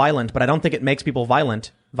 "Bloodborne is violent, but I don't think it makes people violent.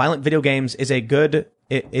 Violent video games is a good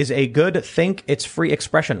think it's free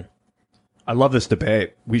expression." I love this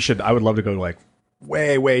debate. I would love to go like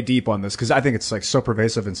way, way deep on this because I think it's like so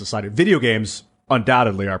pervasive in society. Video games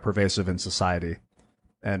undoubtedly are pervasive in society.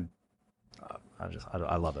 And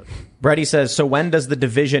I love it. Brady says, so when does The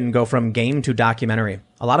Division go from game to documentary?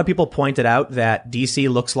 A lot of people pointed out that DC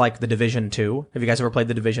looks like The Division 2. Have you guys ever played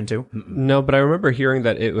The Division 2? No, but I remember hearing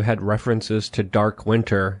that it had references to Dark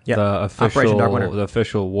Winter, Yeah. the Operation Dark Winter.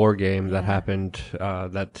 official war game that happened.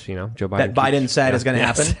 That Joe Biden. That Biden said is going to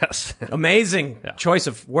happen? Yes. Amazing choice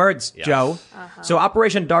of words, Joe. So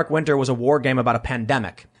Operation Dark Winter was a war game about a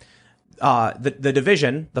pandemic. The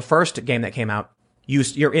Division, the first game that came out,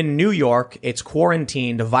 you're in New York, it's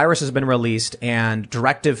quarantined, a virus has been released, and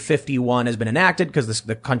Directive 51 has been enacted because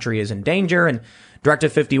the country is in danger, and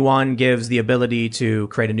Directive 51 gives the ability to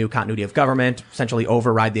create a new continuity of government, essentially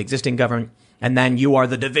override the existing government, and then you are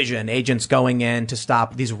the Division, agents going in to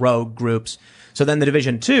stop these rogue groups. So then the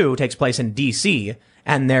Division 2 takes place in DC,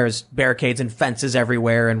 and there's barricades and fences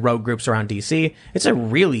everywhere and rogue groups around DC. It's a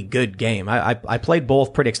really good game. I played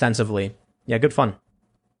both pretty extensively. Yeah, good fun.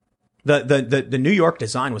 The New York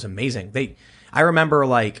design was amazing. I remember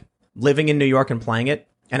like living in New York and playing it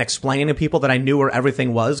and explaining to people that I knew where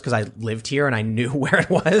everything was because I lived here and I knew where it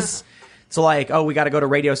was. So like, oh, we got to go to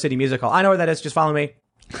Radio City Music Hall. I know where that is. Just follow me.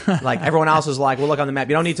 Like everyone else was like, we'll look on the map.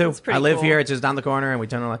 You don't need to. I live here. It's just down the corner and we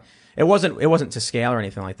turn on. It wasn't to scale or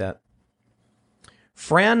anything like that.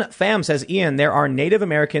 Fran Pham says, Ian, there are Native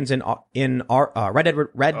Americans in Red Dead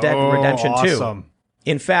Redemption 2. Awesome.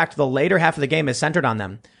 In fact, the later half of the game is centered on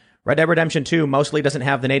them. Red Dead Redemption 2 mostly doesn't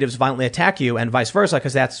have the natives violently attack you and vice versa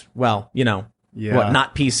because that's, well,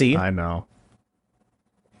 not PC. I know.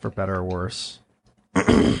 For better or worse.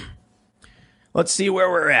 Let's see where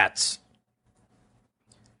we're at.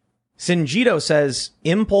 Sinjito says,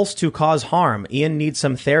 impulse to cause harm. Ian needs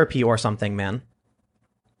some therapy or something, man.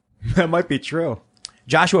 That might be true.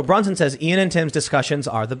 Joshua Brunson says, Ian and Tim's discussions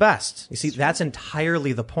are the best. You see, that's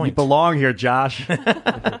entirely the point. You belong here, Josh.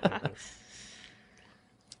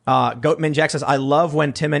 Goatman Jack says, I love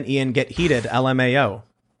when Tim and Ian get heated, LMAO.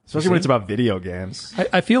 Especially when it's about video games.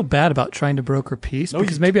 I feel bad about trying to broker peace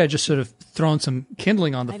because maybe I just should have thrown some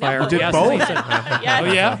kindling on the fire. You did Yes, both. I said, Yes.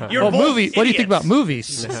 oh, yeah? You're Well, both movie. What do you think about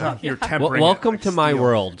movies? You're tempering Welcome it. to my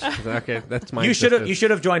world. Okay, that's my. You should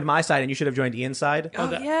have joined my side and you should have joined Ian's side.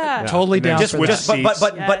 Oh, yeah. Totally down Just, for that. just,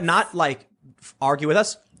 but Yes. not like argue with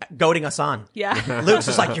us, goading us on. Yeah. Luke's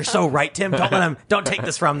just like, you're so right, Tim. Don't take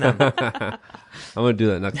this from them. I'm gonna do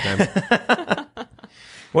that next time.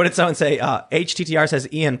 What did someone say? HTTR says,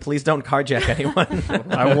 Ian, please don't carjack anyone.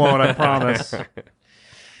 I won't, I promise.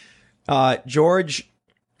 George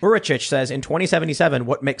Urachich says, in 2077,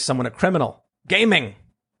 what makes someone a criminal? Gaming.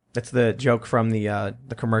 That's the joke from the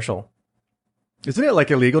commercial. Isn't it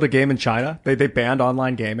like illegal to game in China? They banned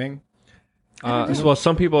online gaming. Well,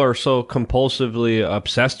 some people are so compulsively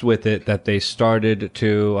obsessed with it that they started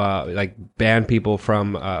to ban people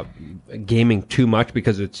from gaming too much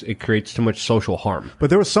because it creates too much social harm.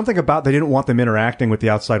 But there was something about they didn't want them interacting with the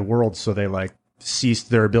outside world, so they like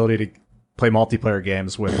ceased their ability to play multiplayer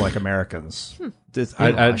games with like Americans.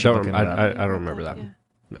 I don't remember that.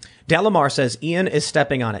 Delamar says, Ian is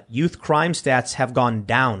stepping on it. Youth crime stats have gone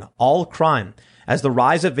down. All crime. As the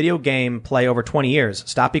rise of video game play over 20 years,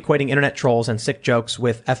 stop equating internet trolls and sick jokes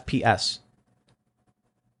with FPS.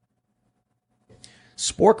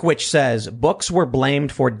 Sporkwitch says, books were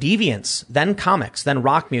blamed for deviance, then comics, then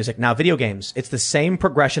rock music, now video games. It's the same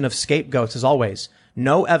progression of scapegoats as always.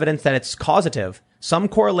 No evidence that it's causative. Some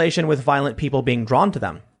correlation with violent people being drawn to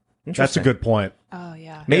them. That's a Interesting. good point. Oh,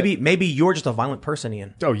 yeah. Maybe you're just a violent person,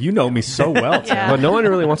 Ian. Oh, you know me so well, Tim. Yeah. But no one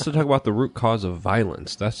really wants to talk about the root cause of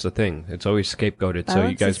violence. That's the thing. It's always scapegoated. So you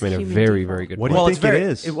Violence guys is made a human very, default. very good What point. do you It's think it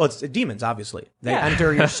is? it's demons, obviously. They Yeah.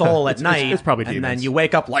 enter your soul at night. it's probably and then demons. you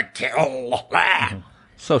wake up like kill. Ah.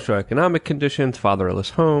 Socioeconomic conditions,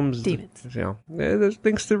 fatherless homes. Demons. There's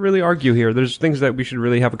things to really argue here. There's things that we should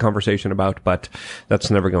really have a conversation about, but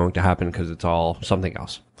that's never going to happen because it's all something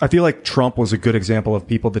else. I feel like Trump was a good example of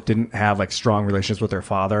people that didn't have like strong relations with their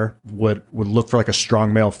father would look for like a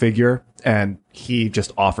strong male figure, and he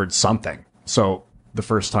just offered something. So the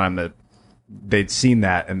first time that they'd seen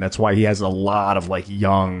that, and that's why he has a lot of like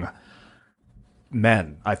young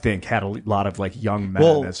men. I think had a lot of like young men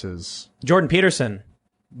Well, as his. Jordan Peterson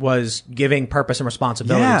was giving purpose and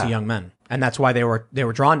responsibility Yeah. to young men, and that's why they were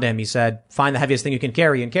drawn to him. He said, "Find the heaviest thing you can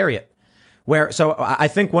carry and carry it." So I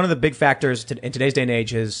think one of the big factors in today's day and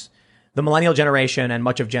age is the millennial generation and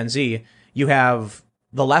much of Gen Z. You have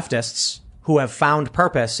the leftists who have found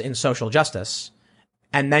purpose in social justice,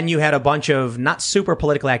 and then you had a bunch of not super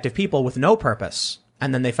politically active people with no purpose,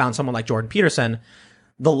 and then they found someone like Jordan Peterson.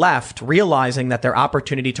 The left, realizing that their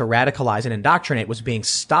opportunity to radicalize and indoctrinate was being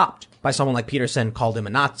stopped by someone like Peterson, called him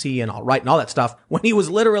a Nazi and all right and all that stuff, when he was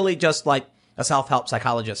literally just like a self-help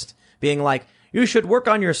psychologist, being like, You should work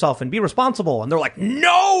on yourself and be responsible. And they're like,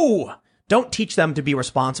 no, don't teach them to be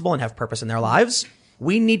responsible and have purpose in their lives.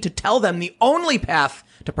 We need to tell them the only path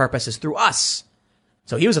to purpose is through us.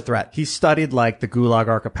 So he was a threat. He studied like the Gulag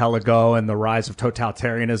Archipelago and the rise of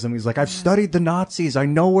totalitarianism. He's like, I've studied the Nazis. I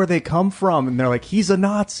know where they come from. And they're like, he's a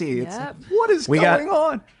Nazi. It's like, what is going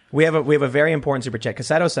on? We have a very important super chat.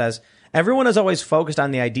 Cassetto says, everyone is always focused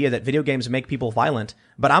on the idea that video games make people violent,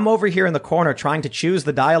 but I'm over here in the corner trying to choose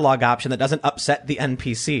the dialogue option that doesn't upset the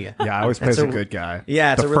NPC. Yeah, I always play as a good guy.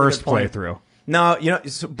 Yeah, it's the a really first good point. playthrough. No,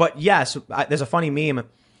 but yes, there's a funny meme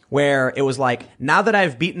where it was like, now that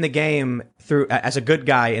I've beaten the game through as a good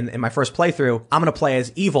guy in my first playthrough, I'm going to play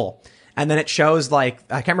as evil. And then it shows like,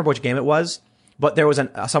 I can't remember which game it was, but there was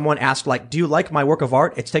someone asked like, do you like my work of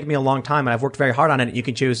art? It's taken me a long time and I've worked very hard on it. You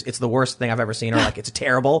can choose, it's the worst thing I've ever seen, or like, it's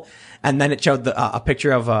terrible. And then it showed a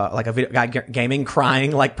picture of like a video guy gaming,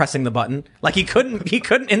 crying, like pressing the button. Like he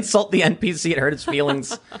couldn't insult the NPC. It hurt his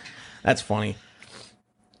feelings. That's funny.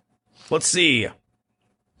 Let's see.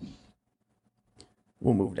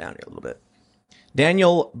 We'll move down here a little bit.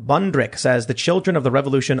 Daniel Bundrick says, the children of the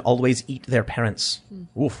revolution always eat their parents.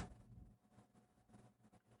 Oof.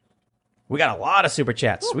 We got a lot of super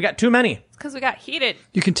chats. Ooh. We got too many. It's because we got heated.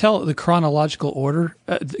 You can tell the chronological order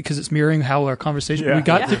because it's mirroring how our conversation.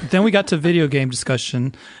 Yeah. Then we got to video game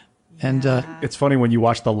discussion, and it's funny when you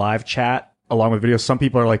watch the live chat along with videos. Some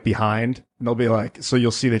people are like behind, and they'll be like, so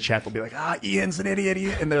you'll see the chat. They'll be like, Ian's an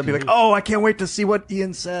idiot, and they'll be like, oh, I can't wait to see what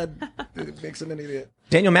Ian said. It makes him an idiot.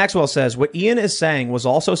 Daniel Maxwell says, what Ian is saying was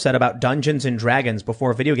also said about Dungeons and Dragons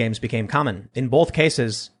before video games became common. In both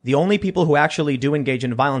cases, the only people who actually do engage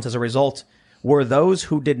in violence as a result were those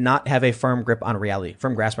who did not have a firm grasp on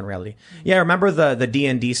reality. Yeah, remember the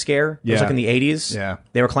D&D scare? It was like in the 80s? Yeah.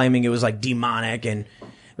 They were claiming it was like demonic, and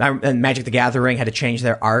Magic the Gathering had to change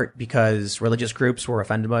their art because religious groups were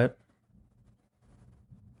offended by it.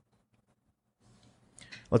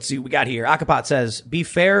 Let's see what we got here. Akapot says, be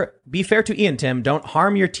fair to Ian, Tim. Don't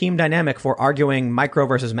harm your team dynamic for arguing micro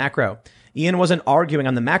versus macro. Ian wasn't arguing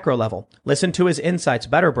on the macro level. Listen to his insights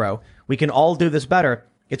better, bro. We can all do this better.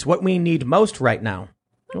 It's what we need most right now.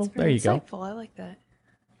 That's there you insightful. Go. I like that.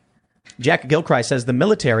 Jack Gilchrist says, the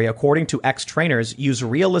military, according to ex-trainers, use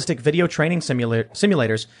realistic video training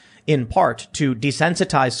simulators in part to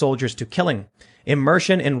desensitize soldiers to killing.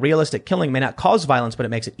 Immersion in realistic killing may not cause violence, but it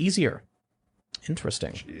makes it easier.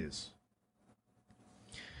 Interesting. Jeez.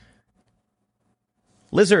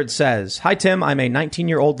 Lizard says, hi, Tim. I'm a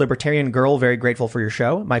 19-year-old libertarian girl, very grateful for your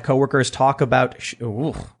show. My coworkers talk about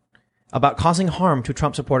causing harm to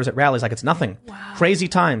Trump supporters at rallies like it's nothing. Wow. Crazy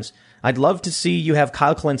times. I'd love to see you have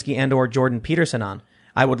Kyle Kalinske and or Jordan Peterson on.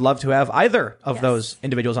 I would love to have either of those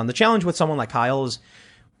individuals on. The challenge with someone like Kyle is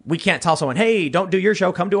we can't tell someone, hey, don't do your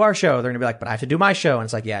show, come to our show. They're going to be like, but I have to do my show. And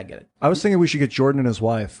it's like, yeah, I get it. I was thinking we should get Jordan and his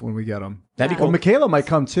wife when we get them. That'd be cool. Well, Michaela might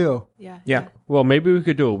come too. Yeah. Well, maybe we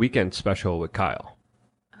could do a weekend special with Kyle.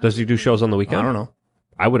 Does he do shows on the weekend? I don't know.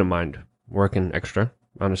 I wouldn't mind working extra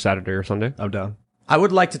on a Saturday or Sunday. I'm down. I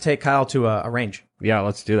would like to take Kyle to a range. Yeah,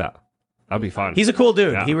 let's do that. That'd be fun. He's a cool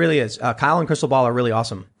dude. Yeah. He really is. Kyle and Crystal Ball are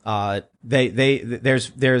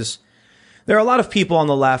there are a lot of people on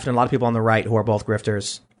the left and a lot of people on the right who are both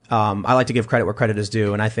grifters. I like to give credit where credit is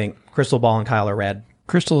due, and I think Crystal Ball and Kyle are rad.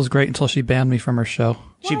 Crystal is great until she banned me from her show.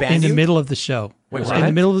 She banned in you? the middle of the show. Wait, in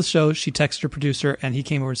the middle of the show, she texted her producer, and he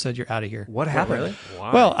came over and said, "You're out of here." What happened? Really?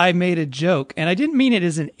 Why? Well, I made a joke, and I didn't mean it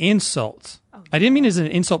as an insult. I didn't mean it as an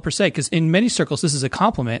insult per se, because in many circles, this is a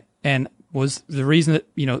compliment, and was the reason that,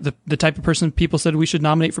 you know, the type of person people said we should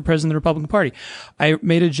nominate for president of the Republican Party. I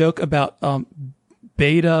made a joke about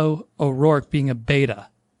Beto O'Rourke being a beta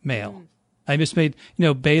male. I just made,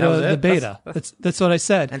 Beto the beta. That's what I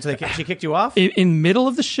said. And so she kicked you off? In middle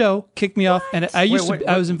of the show, kicked me off, and I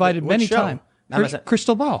was invited many times.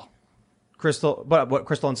 Crystal Ball. Crystal, what,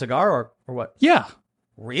 Crystal and Cigar or what? Yeah.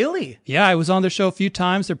 Really? Yeah, I was on their show a few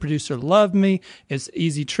times. Their producer loved me. It's an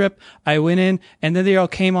easy trip. I went in, and then they all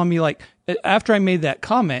came on me like, after I made that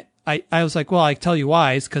comment, I was like, well, I tell you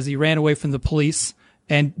why. It's because he ran away from the police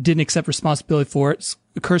and didn't accept responsibility for it,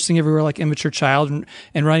 cursing everywhere like immature child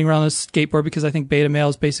and running around on a skateboard, because I think beta male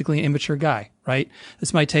is basically an immature guy, right?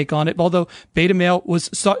 That's my take on it. Although beta male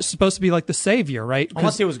was supposed to be like the savior, right?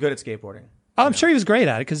 Unless he was good at skateboarding. I'm sure he was great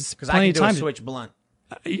at it, because I can do a switch blunt.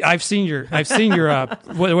 I've seen your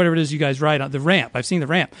whatever it is you guys ride on the ramp. I've seen the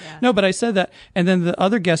ramp. Yeah. No, but I said that, and then the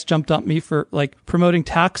other guest jumped on me for like promoting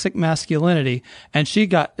toxic masculinity, and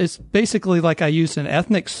it's basically like I used an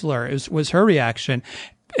ethnic slur. It was her reaction,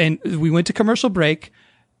 and we went to commercial break.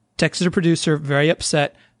 Texted a producer, very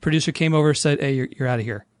upset. Producer came over, said, "Hey, you're out of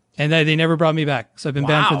here," and they never brought me back. So I've been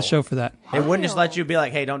banned from the show for that. They wouldn't just let you be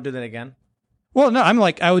like, "Hey, don't do that again." Well, no, I'm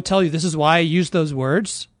like, I would tell you this is why I use those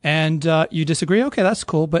words, and you disagree. Okay, that's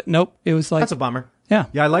cool, but nope. It was like That's a bummer. yeah,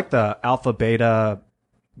 Yeah, I like the alpha, beta,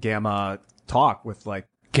 gamma talk with like.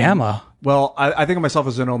 gamma. Well, I think of myself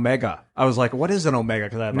as an omega. I was like, what is an omega?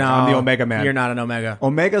 Because I'm the omega man. You're not an omega.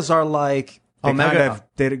 Omegas are like Omega-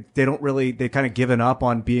 they don't really they kind of given up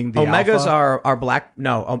on being the Omegas alpha. are black.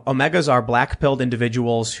 No, omegas are black-pilled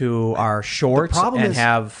individuals who are short The problem and is,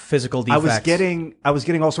 have physical I defects. was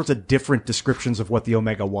getting all sorts of different descriptions of what the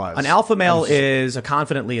omega was. An alpha male is a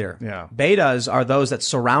confident leader. Yeah. Betas are those that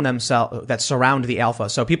surround the alpha.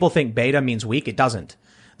 So people think beta means weak. It doesn't.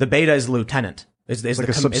 The beta is lieutenant. Is like the a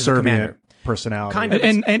is the commander. subservient personality. Kind of.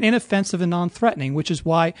 And inoffensive and non-threatening, which is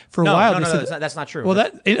why for a No, while no, they no, said that's not true. Well,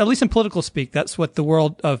 at least in political speak, that's what the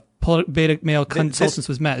world of beta male consultants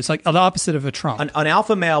was meant. It's like the opposite of a Trump. An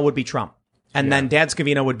alpha male would be Trump. And then Dan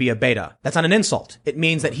Scavino would be a beta. That's not an insult. It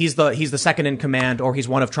means that he's the second in command, or he's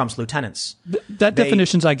one of Trump's lieutenants. That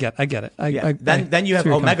definitions, I get it. Then you have see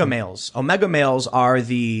where you're omega coming from. males. Omega males are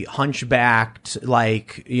the hunchbacked,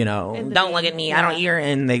 like, don't look at me, I don't hear,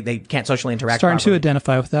 and they can't socially interact. Starting to properly.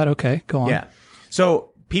 identify with that. Okay, go on. Yeah. So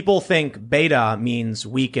people think beta means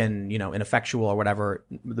weak and, ineffectual or whatever.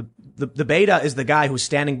 The beta is the guy who's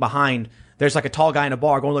standing behind. There's like a tall guy in a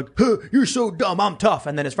bar going like, huh, you're so dumb, I'm tough.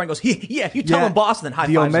 And then his friend goes, yeah, you tell him boss, and then high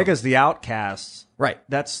The fives him. omega's the outcasts. Right.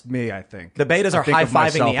 That's me, I think. The betas I are think of high-fiving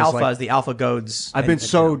myself the as alpha like- as the alpha goads. I've been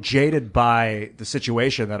so jaded by the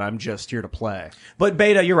situation that I'm just here to play. But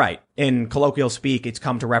beta, you're right. In colloquial speak, it's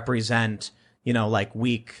come to represent, like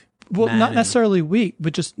weak. Well, men not and- necessarily weak,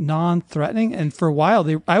 but just non-threatening. And for a while,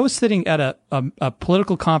 I was sitting at a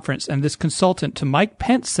political conference, and this consultant to Mike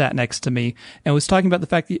Pence sat next to me and was talking about the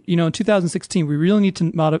fact that, in 2016, we really need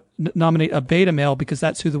to nominate a beta male because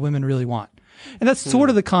that's who the women really want. And that's sort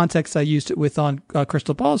of the context I used it with on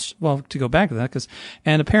Crystal Balls. Well, to go back to that,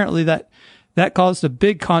 and apparently that caused a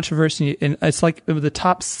big controversy. And it's like the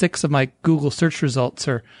top 6 of my Google search results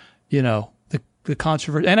are, the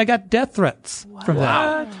controversy, and I got death threats from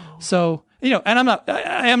that. So, and I'm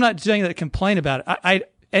not saying that to complain about it.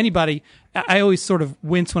 I always sort of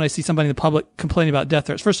wince when I see somebody in the public complaining about death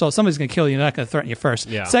threats. First of all, somebody's going to kill you. They're not going to threaten you first.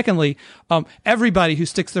 Yeah. Secondly, everybody who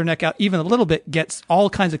sticks their neck out even a little bit gets all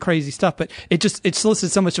kinds of crazy stuff, but it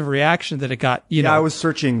solicited so much of a reaction that it got, I was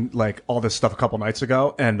searching like all this stuff a couple nights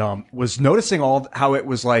ago and was noticing how it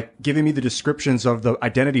was like giving me the descriptions of the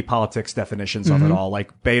identity politics definitions of it all.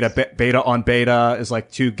 Like beta on beta is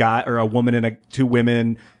like a woman and two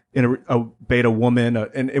women in a beta woman,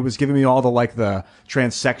 and it was giving me all the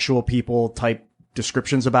transsexual people type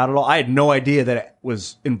descriptions about it all. I had no idea that it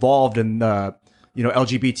was involved in the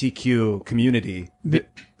LGBTQ community.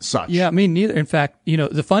 Such. Yeah, me neither. In fact,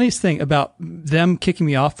 the funniest thing about them kicking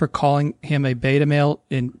me off for calling him a beta male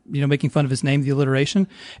and, making fun of his name, the alliteration,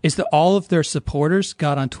 is that all of their supporters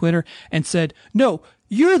got on Twitter and said, no,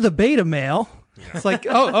 you're the beta male. It's like,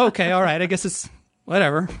 oh, okay, all right. I guess it's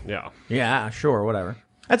whatever. Yeah. Yeah, sure, whatever.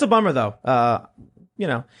 That's a bummer, though. I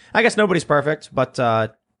guess nobody's perfect, but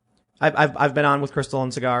I've been on with Crystal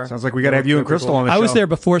and Cigar. Sounds like we got to have you and Crystal on the show. I was there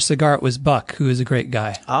before Cigar. It was Buck, who is a great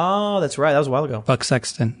guy. Oh, that's right. That was a while ago. Buck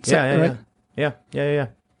Sexton. Yeah.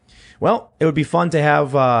 Well, it would be fun to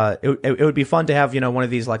have. It would be fun to have one of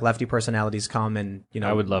these like lefty personalities come and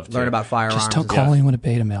I would love to. learn about firearms. Just don't call anyone a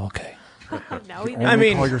beta male, okay? Now we I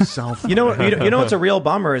mean, Call yourself. you know what's a real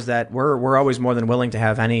bummer is that we're always more than willing to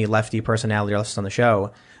have any lefty personality else on the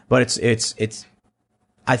show, but it's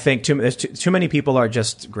I think there's too many people are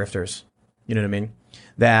just grifters. You know what I mean?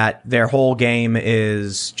 That their whole game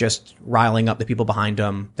is just riling up the people behind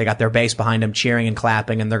them. They got their base behind them, cheering and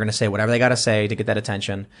clapping, and they're going to say whatever they got to say to get that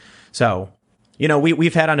attention. So,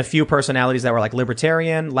 we've had on a few personalities that were like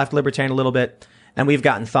libertarian, left libertarian a little bit, and we've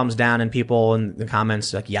gotten thumbs down and people in the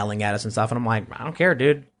comments like yelling at us and stuff. And I'm like, I don't care,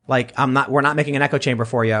 dude. Like, we're not making an echo chamber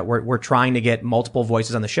for you. We're trying to get multiple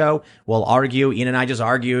voices on the show. We'll argue. Ian and I just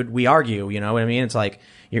argued. We argue. You know what I mean? It's like,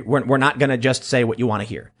 we're not going to just say what you want to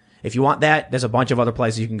hear. If you want that, there's a bunch of other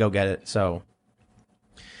places you can go get it. So,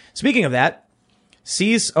 speaking of that,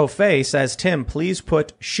 C's O'Fay says, Tim, please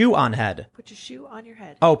put shoe on head. put your shoe on your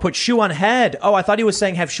head. Oh, put shoe on head. Oh, I thought he was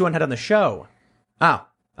saying have shoe on head on the show. Oh,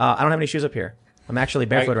 I don't have any shoes up here. I'm actually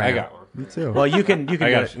barefoot right I now. got one. Me too. Well, you can I get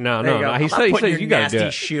got it. you. No, There no, you go. no. He I'm said- not he putting said your you gotta nasty do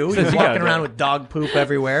it. shoe. He You're says you walking gotta do around it. with dog poop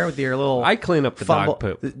everywhere with your little. I clean up the fumble.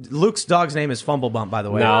 dog poop. Luke's dog's name is Fumblebump, by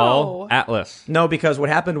the way. No, Atlas. No, because what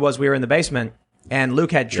happened was we were in the basement and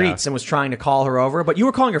Luke had treats and was trying to call her over, but you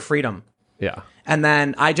were calling her Freedom. Yeah. And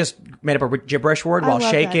then I just made up a gibberish word I while love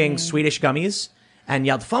that shaking name. Swedish gummies and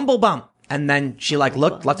yelled Fumblebump. And then she like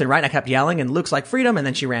looked left and right. And I kept yelling, and Luke's like Freedom, and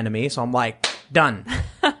then she ran to me. So I'm like, done.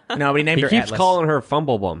 No, but he named He her keeps Atlas. calling her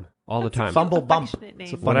Fumblebum all the time. Fumble bump. Affectionate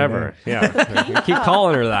name. Whatever. Yeah. You keep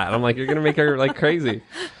calling her that. I'm like, you're going to make her like crazy.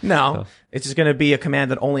 No, it's just going to be a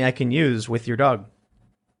command that only I can use with your dog.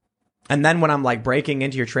 And then when I'm like breaking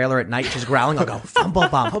into your trailer at night, she's growling, I'll go, fumble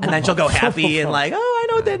bump. And then she'll go happy and like, oh, I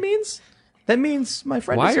know what that means. That means my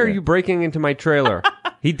friend Why is are here. you breaking into my trailer?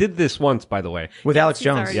 He did this once, by the way. With Alex He's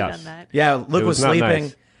Jones. already Yes. done that. Yeah, Luke It was was not sleeping.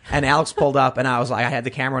 nice. And Alex pulled up, and I was like, I had the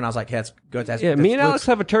camera, and I was like, yeah, that's good. Yeah, me and Alex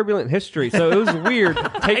have a turbulent history, so it was weird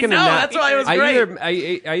taking know, a nap. that's why it was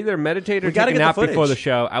great. I either meditate or We gotta take a get the nap before footage. the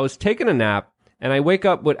show. I was taking a nap, and I wake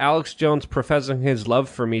up with Alex Jones professing his love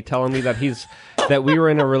for me, telling me that that we were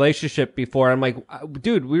in a relationship before. I'm like,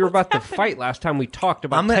 dude, we were about to fight last time we talked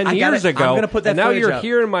about 10 years ago. I'm gonna put that and now footage you're up.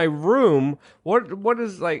 here in my room. What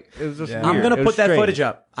is like? Is this weird? I'm going It to was put that strange. footage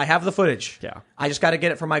up. I have the footage. Yeah. I just got to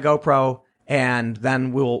get it from my GoPro, and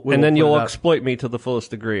then we'll And then put you'll it up. exploit me to the fullest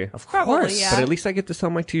degree. Of Probably, course. yeah. But at least I get to sell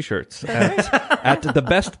my T-shirts at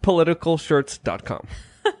thebestpoliticalshirts.com.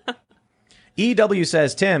 EW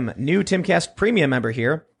says, Tim, new Timcast premium member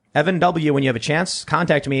here. Evan W., when you have a chance,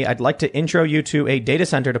 contact me. I'd like to intro you to a data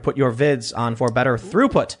center to put your vids on for better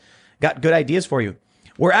throughput. Got good ideas for you.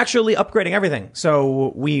 We're actually upgrading everything.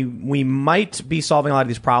 So we might be solving a lot of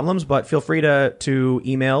these problems, but feel free to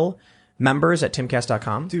email members at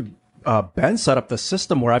timcast.com. Dude, Ben set up the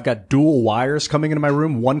system where I've got dual wires coming into my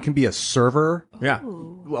room. One can be a server. Yeah.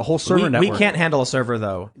 A whole server We network. can't handle a server,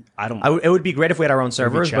 though. I don't- It would be great if we had our own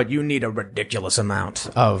servers, check. but you need a ridiculous amount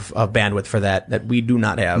of bandwidth for that we do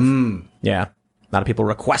not have. Yeah. A lot of people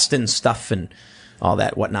requesting stuff and all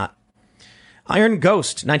that whatnot. Iron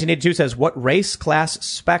Ghost 1982 says, what race class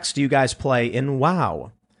specs do you guys play in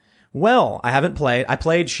WoW? Well, I haven't played. I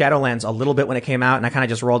played Shadowlands a little bit when it came out, and I kind of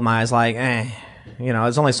just rolled my eyes like,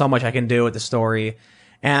 there's only so much I can do with the story.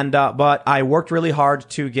 And but I worked really hard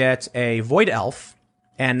to get a Void Elf,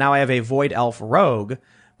 and now I have a Void Elf Rogue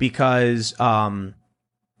because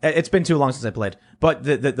it's been too long since I played. But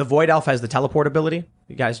the Void Elf has the teleport ability.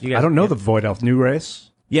 You guys. I don't know the Void Elf new race.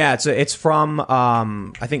 Yeah, it's from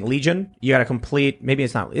I think Legion. You got to complete. Maybe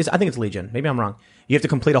it's not. I think it's Legion. Maybe I'm wrong. You have to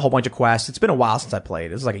complete a whole bunch of quests. It's been a while since I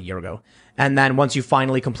played. This was like a year ago. And then once you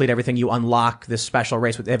finally complete everything, you unlock this special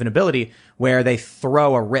race with they have an ability where they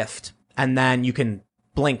throw a rift, and then you can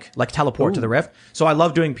blink, like teleport to the rift. So I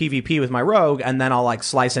love doing PvP with my rogue, and then I'll like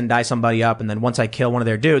slice and dice somebody up, and then once I kill one of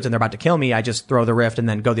their dudes and they're about to kill me, I just throw the rift and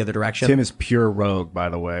then go the other direction. Tim is pure rogue, by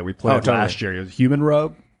the way. We played totally. last year. He was human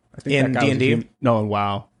rogue. I think In that guy was a D&D? human- No, in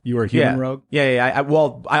WoW. You were a human rogue? Yeah.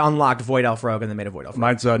 I unlocked Void Elf Rogue and then made a Void Elf Rogue.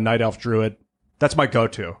 Mine's a Night Elf Druid. That's my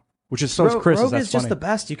go-to. Which is so is Chris. Rogue That's is just funny. the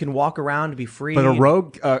best. You can walk around, be free. But a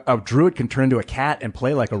rogue, a druid can turn into a cat and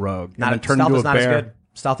play like a rogue. not and then turn stealth into is a not bear. as good.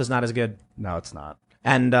 Stealth is not as good. No, it's not.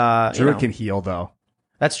 And Druid can heal, though.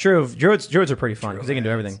 that's true. Druids are pretty fun because they can do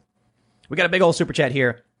everything. We got a big old super chat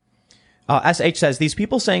here. SH says, these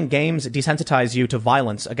people saying games desensitize you to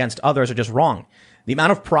violence against others are just wrong. The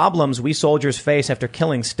amount of problems we soldiers face after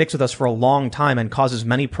killing sticks with us for a long time and causes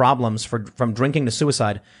many problems from drinking to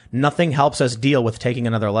suicide. Nothing helps us deal with taking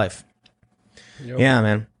another life. Yep. Yeah,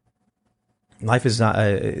 man. Life is not,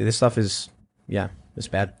 this stuff is, it's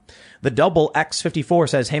bad. The double X54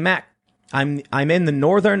 says, hey, Mac, I'm in the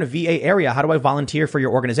northern VA area. How do I volunteer for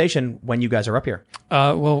your organization when you guys are up here?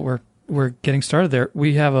 Well, we're getting started there.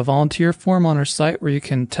 We have a volunteer form on our site where you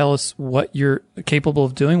can tell us what you're capable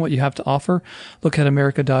of doing, what you have to offer. Look at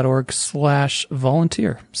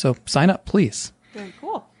america.org/volunteer. So sign up, please. Very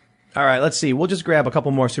cool. All right, let's see. We'll just grab a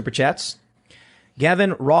couple more super chats.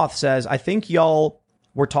 Gavin Roth says, I think y'all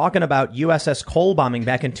were talking about USS Cole bombing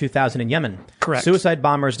back in 2000 in Yemen. Correct. Suicide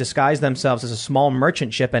bombers disguised themselves as a small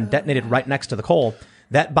merchant ship and detonated right next to the Cole.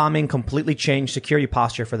 That bombing completely changed security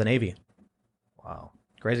posture for the Navy. Wow.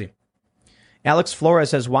 Crazy. Alex Flores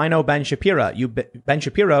says, why no Ben Shapiro? Ben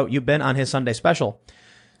Shapiro, you've been on his Sunday special.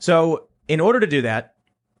 So in order to do that,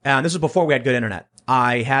 and this was before we had good internet,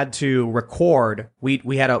 I had to record.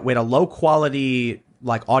 We had a low quality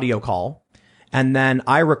like audio call. And then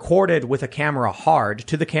I recorded with a camera hard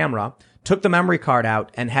to the camera, took the memory card out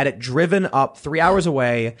and had it driven up 3 hours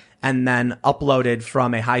away and then uploaded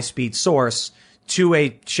from a high speed source to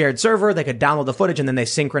a shared server. They could download the footage and then they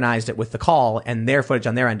synchronized it with the call and their footage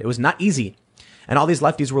on their end. It was not easy. And all these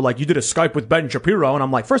lefties were like, you did a Skype with Ben Shapiro. And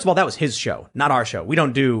I'm like, first of all, that was his show, not our show. We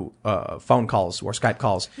don't do phone calls or Skype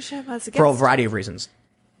calls should have us a for a guest. variety of reasons.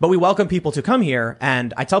 But we welcome people to come here.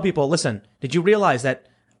 And I tell people, listen, did you realize that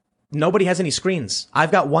nobody has any screens?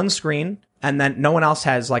 I've got one screen and then no one else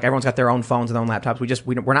has, like, everyone's got their own phones and their own laptops.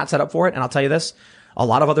 We're not set up for it. And I'll tell you this, a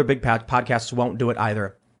lot of other big podcasts won't do it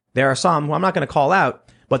either. There are some who I'm not going to call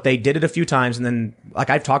out, but they did it a few times. And then, like,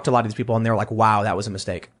 I've talked to a lot of these people and they're like, wow, that was a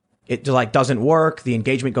mistake. it like doesn't work. The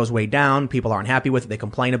engagement goes way down. People aren't happy with it. They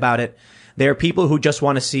complain about it. There are people who just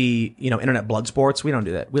want to see, internet blood sports. We don't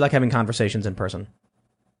do that. We like having conversations in person.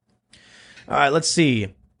 All right, let's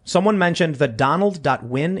see. Someone mentioned the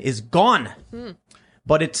Donald.win is gone.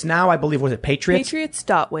 But it's now, I believe, was it Patriots?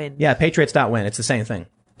 Patriots.win. Yeah, Patriots.win. It's the same thing.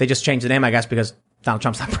 They just changed the name, I guess, because Donald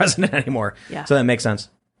Trump's not president anymore. Yeah. So that makes sense.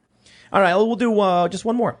 All right, we'll do just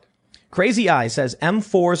one more. Crazy Eye says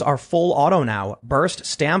M4s are full auto now. Burst,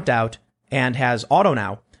 stamped out, and has auto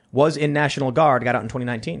now. Was in National Guard, got out in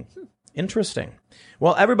 2019. Interesting.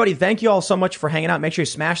 Well, everybody, thank you all so much for hanging out. Make sure you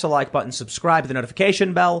smash the like button, subscribe to the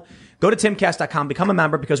notification bell. Go to timcast.com, become a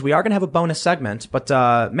member, because we are going to have a bonus segment. But,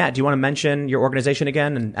 Matt, do you want to mention your organization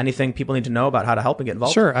again and anything people need to know about how to help and get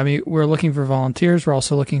involved? Sure. I mean, we're looking for volunteers. We're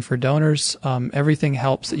also looking for donors. Everything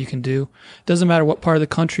helps that you can do. Doesn't matter what part of the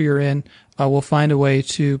country you're in. We'll find a way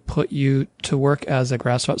to put you to work as a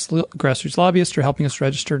grassroots lobbyist or helping us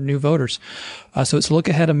register new voters. So it's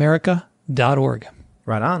lookaheadamerica.org.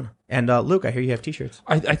 Right on. And, Luke, I hear you have T-shirts.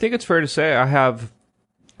 I think it's fair to say I have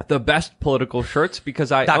the best political shirts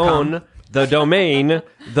because I .com. own the domain,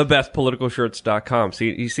 thebestpoliticalshirts.com.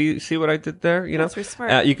 See, you see what I did there? That's very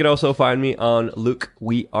smart. You can also find me on Luke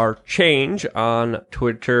We Are Change on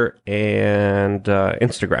Twitter and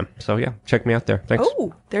Instagram. So yeah, check me out there. Thanks.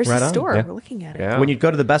 Oh, there's Right a on. store. Yeah. We're looking at it. Yeah. When you go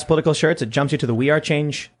to the best political shirts, it jumps you to the We Are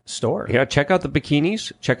Change store. Yeah, check out the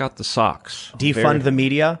bikinis. Check out the socks. Defund the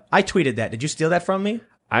media. I tweeted that. Did you steal that from me?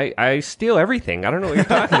 I steal everything. I don't know what you're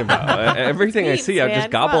talking about. Everything I Thanks, see, I man.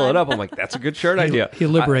 just gobble Come on. it up. I'm like, that's a good shirt idea. He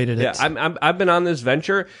liberated it. Yeah, I've been on this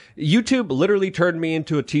venture. YouTube literally turned me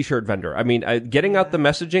into a t-shirt vendor. I mean, getting out the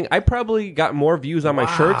messaging, I probably got more views on my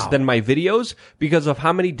shirts than my videos because of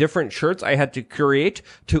how many different shirts I had to create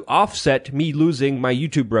to offset me losing my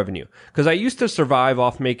YouTube revenue. Because I used to survive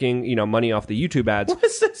off making, money off the YouTube ads. What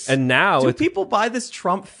is this? And now Do it's people buy this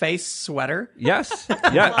Trump face sweater? Yes.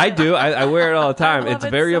 Yeah, I do. I wear it all the time. love It's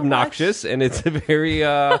it very so obnoxious and it's very,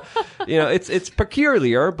 it's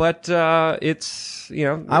peculiar, but it's,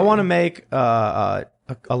 I want to make a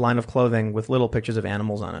line of clothing with little pictures of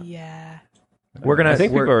animals on it. Yeah. We're gonna. I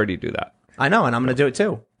think we're- people already do that. I know, and I'm gonna do it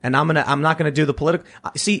too. And I'm not gonna do the political.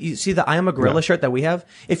 You see the I Am a Gorilla shirt that we have.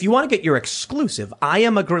 If you want to get your exclusive I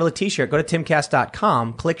Am a Gorilla T-shirt, go to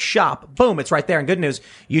timcast.com, click shop, boom, it's right there. And good news,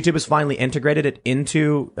 YouTube has finally integrated it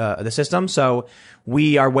into the system, so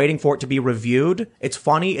we are waiting for it to be reviewed. It's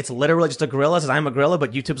funny. It's literally just a gorilla. It says I am a gorilla,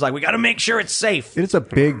 but YouTube's like, we got to make sure it's safe. It's a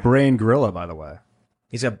big brain gorilla, by the way.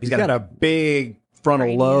 He's He's got a big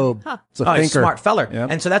frontal lobe. It's a he's a thinker. smart feller.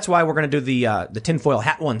 Yep. And so that's why we're going to do the tinfoil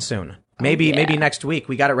hat one soon. Maybe next week.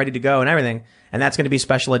 We got it ready to go and everything. And that's going to be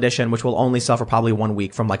special edition, which will only sell for probably 1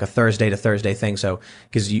 week from like a Thursday to Thursday thing. So,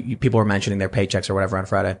 because people were mentioning their paychecks or whatever on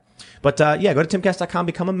Friday. But, go to timcast.com,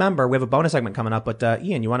 become a member. We have a bonus segment coming up. But,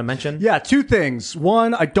 Ian, you want to mention? Yeah, two things.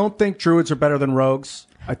 One, I don't think druids are better than rogues.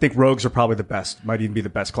 I think rogues are probably the best, might even be the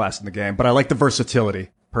best class in the game. But I like the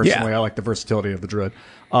versatility. Personally, Yeah. I like the versatility of the druid.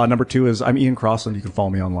 Number two is I'm Ian Crossland. You can follow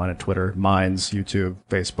me online at Twitter, Minds, YouTube,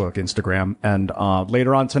 Facebook, Instagram. And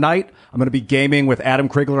later on tonight, I'm going to be gaming with Adam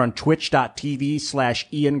Krigler on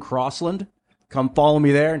twitch.tv/Ian Crossland. Come follow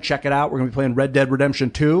me there and check it out. We're going to be playing Red Dead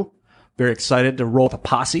Redemption 2. Very excited to roll with a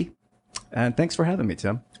posse. And thanks for having me,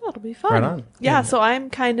 Tim. Oh, it'll be fun. Right on. Yeah, so I'm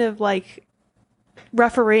kind of like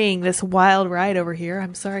refereeing this wild ride over here.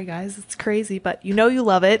 I'm sorry, guys. It's crazy, but you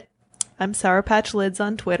love it. I'm Sour Patch Lids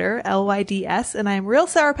on Twitter, LYDS, and I'm Real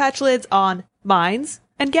Sour Patch Lids on Minds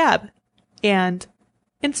and Gab and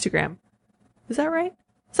Instagram. Is that right?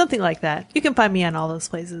 Something like that. You can find me on all those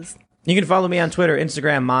places. You can follow me on Twitter,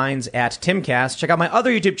 Instagram, Minds at Timcast. Check out my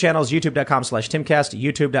other YouTube channels, youtube.com/Timcast,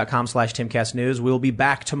 youtube.com/TimcastNews. We'll be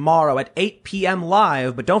back tomorrow at 8 p.m.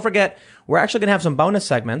 live, but don't forget, we're actually going to have some bonus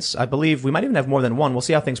segments. I believe we might even have more than one. We'll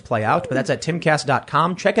see how things play out, but that's at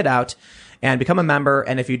timcast.com. Check it out and become a member.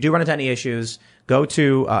 And if you do run into any issues, go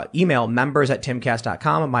to email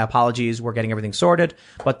members@timcast.com. My apologies. We're getting everything sorted.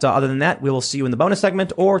 But other than that, we will see you in the bonus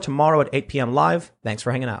segment or tomorrow at 8 p.m. live. Thanks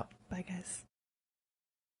for hanging out. Bye, guys.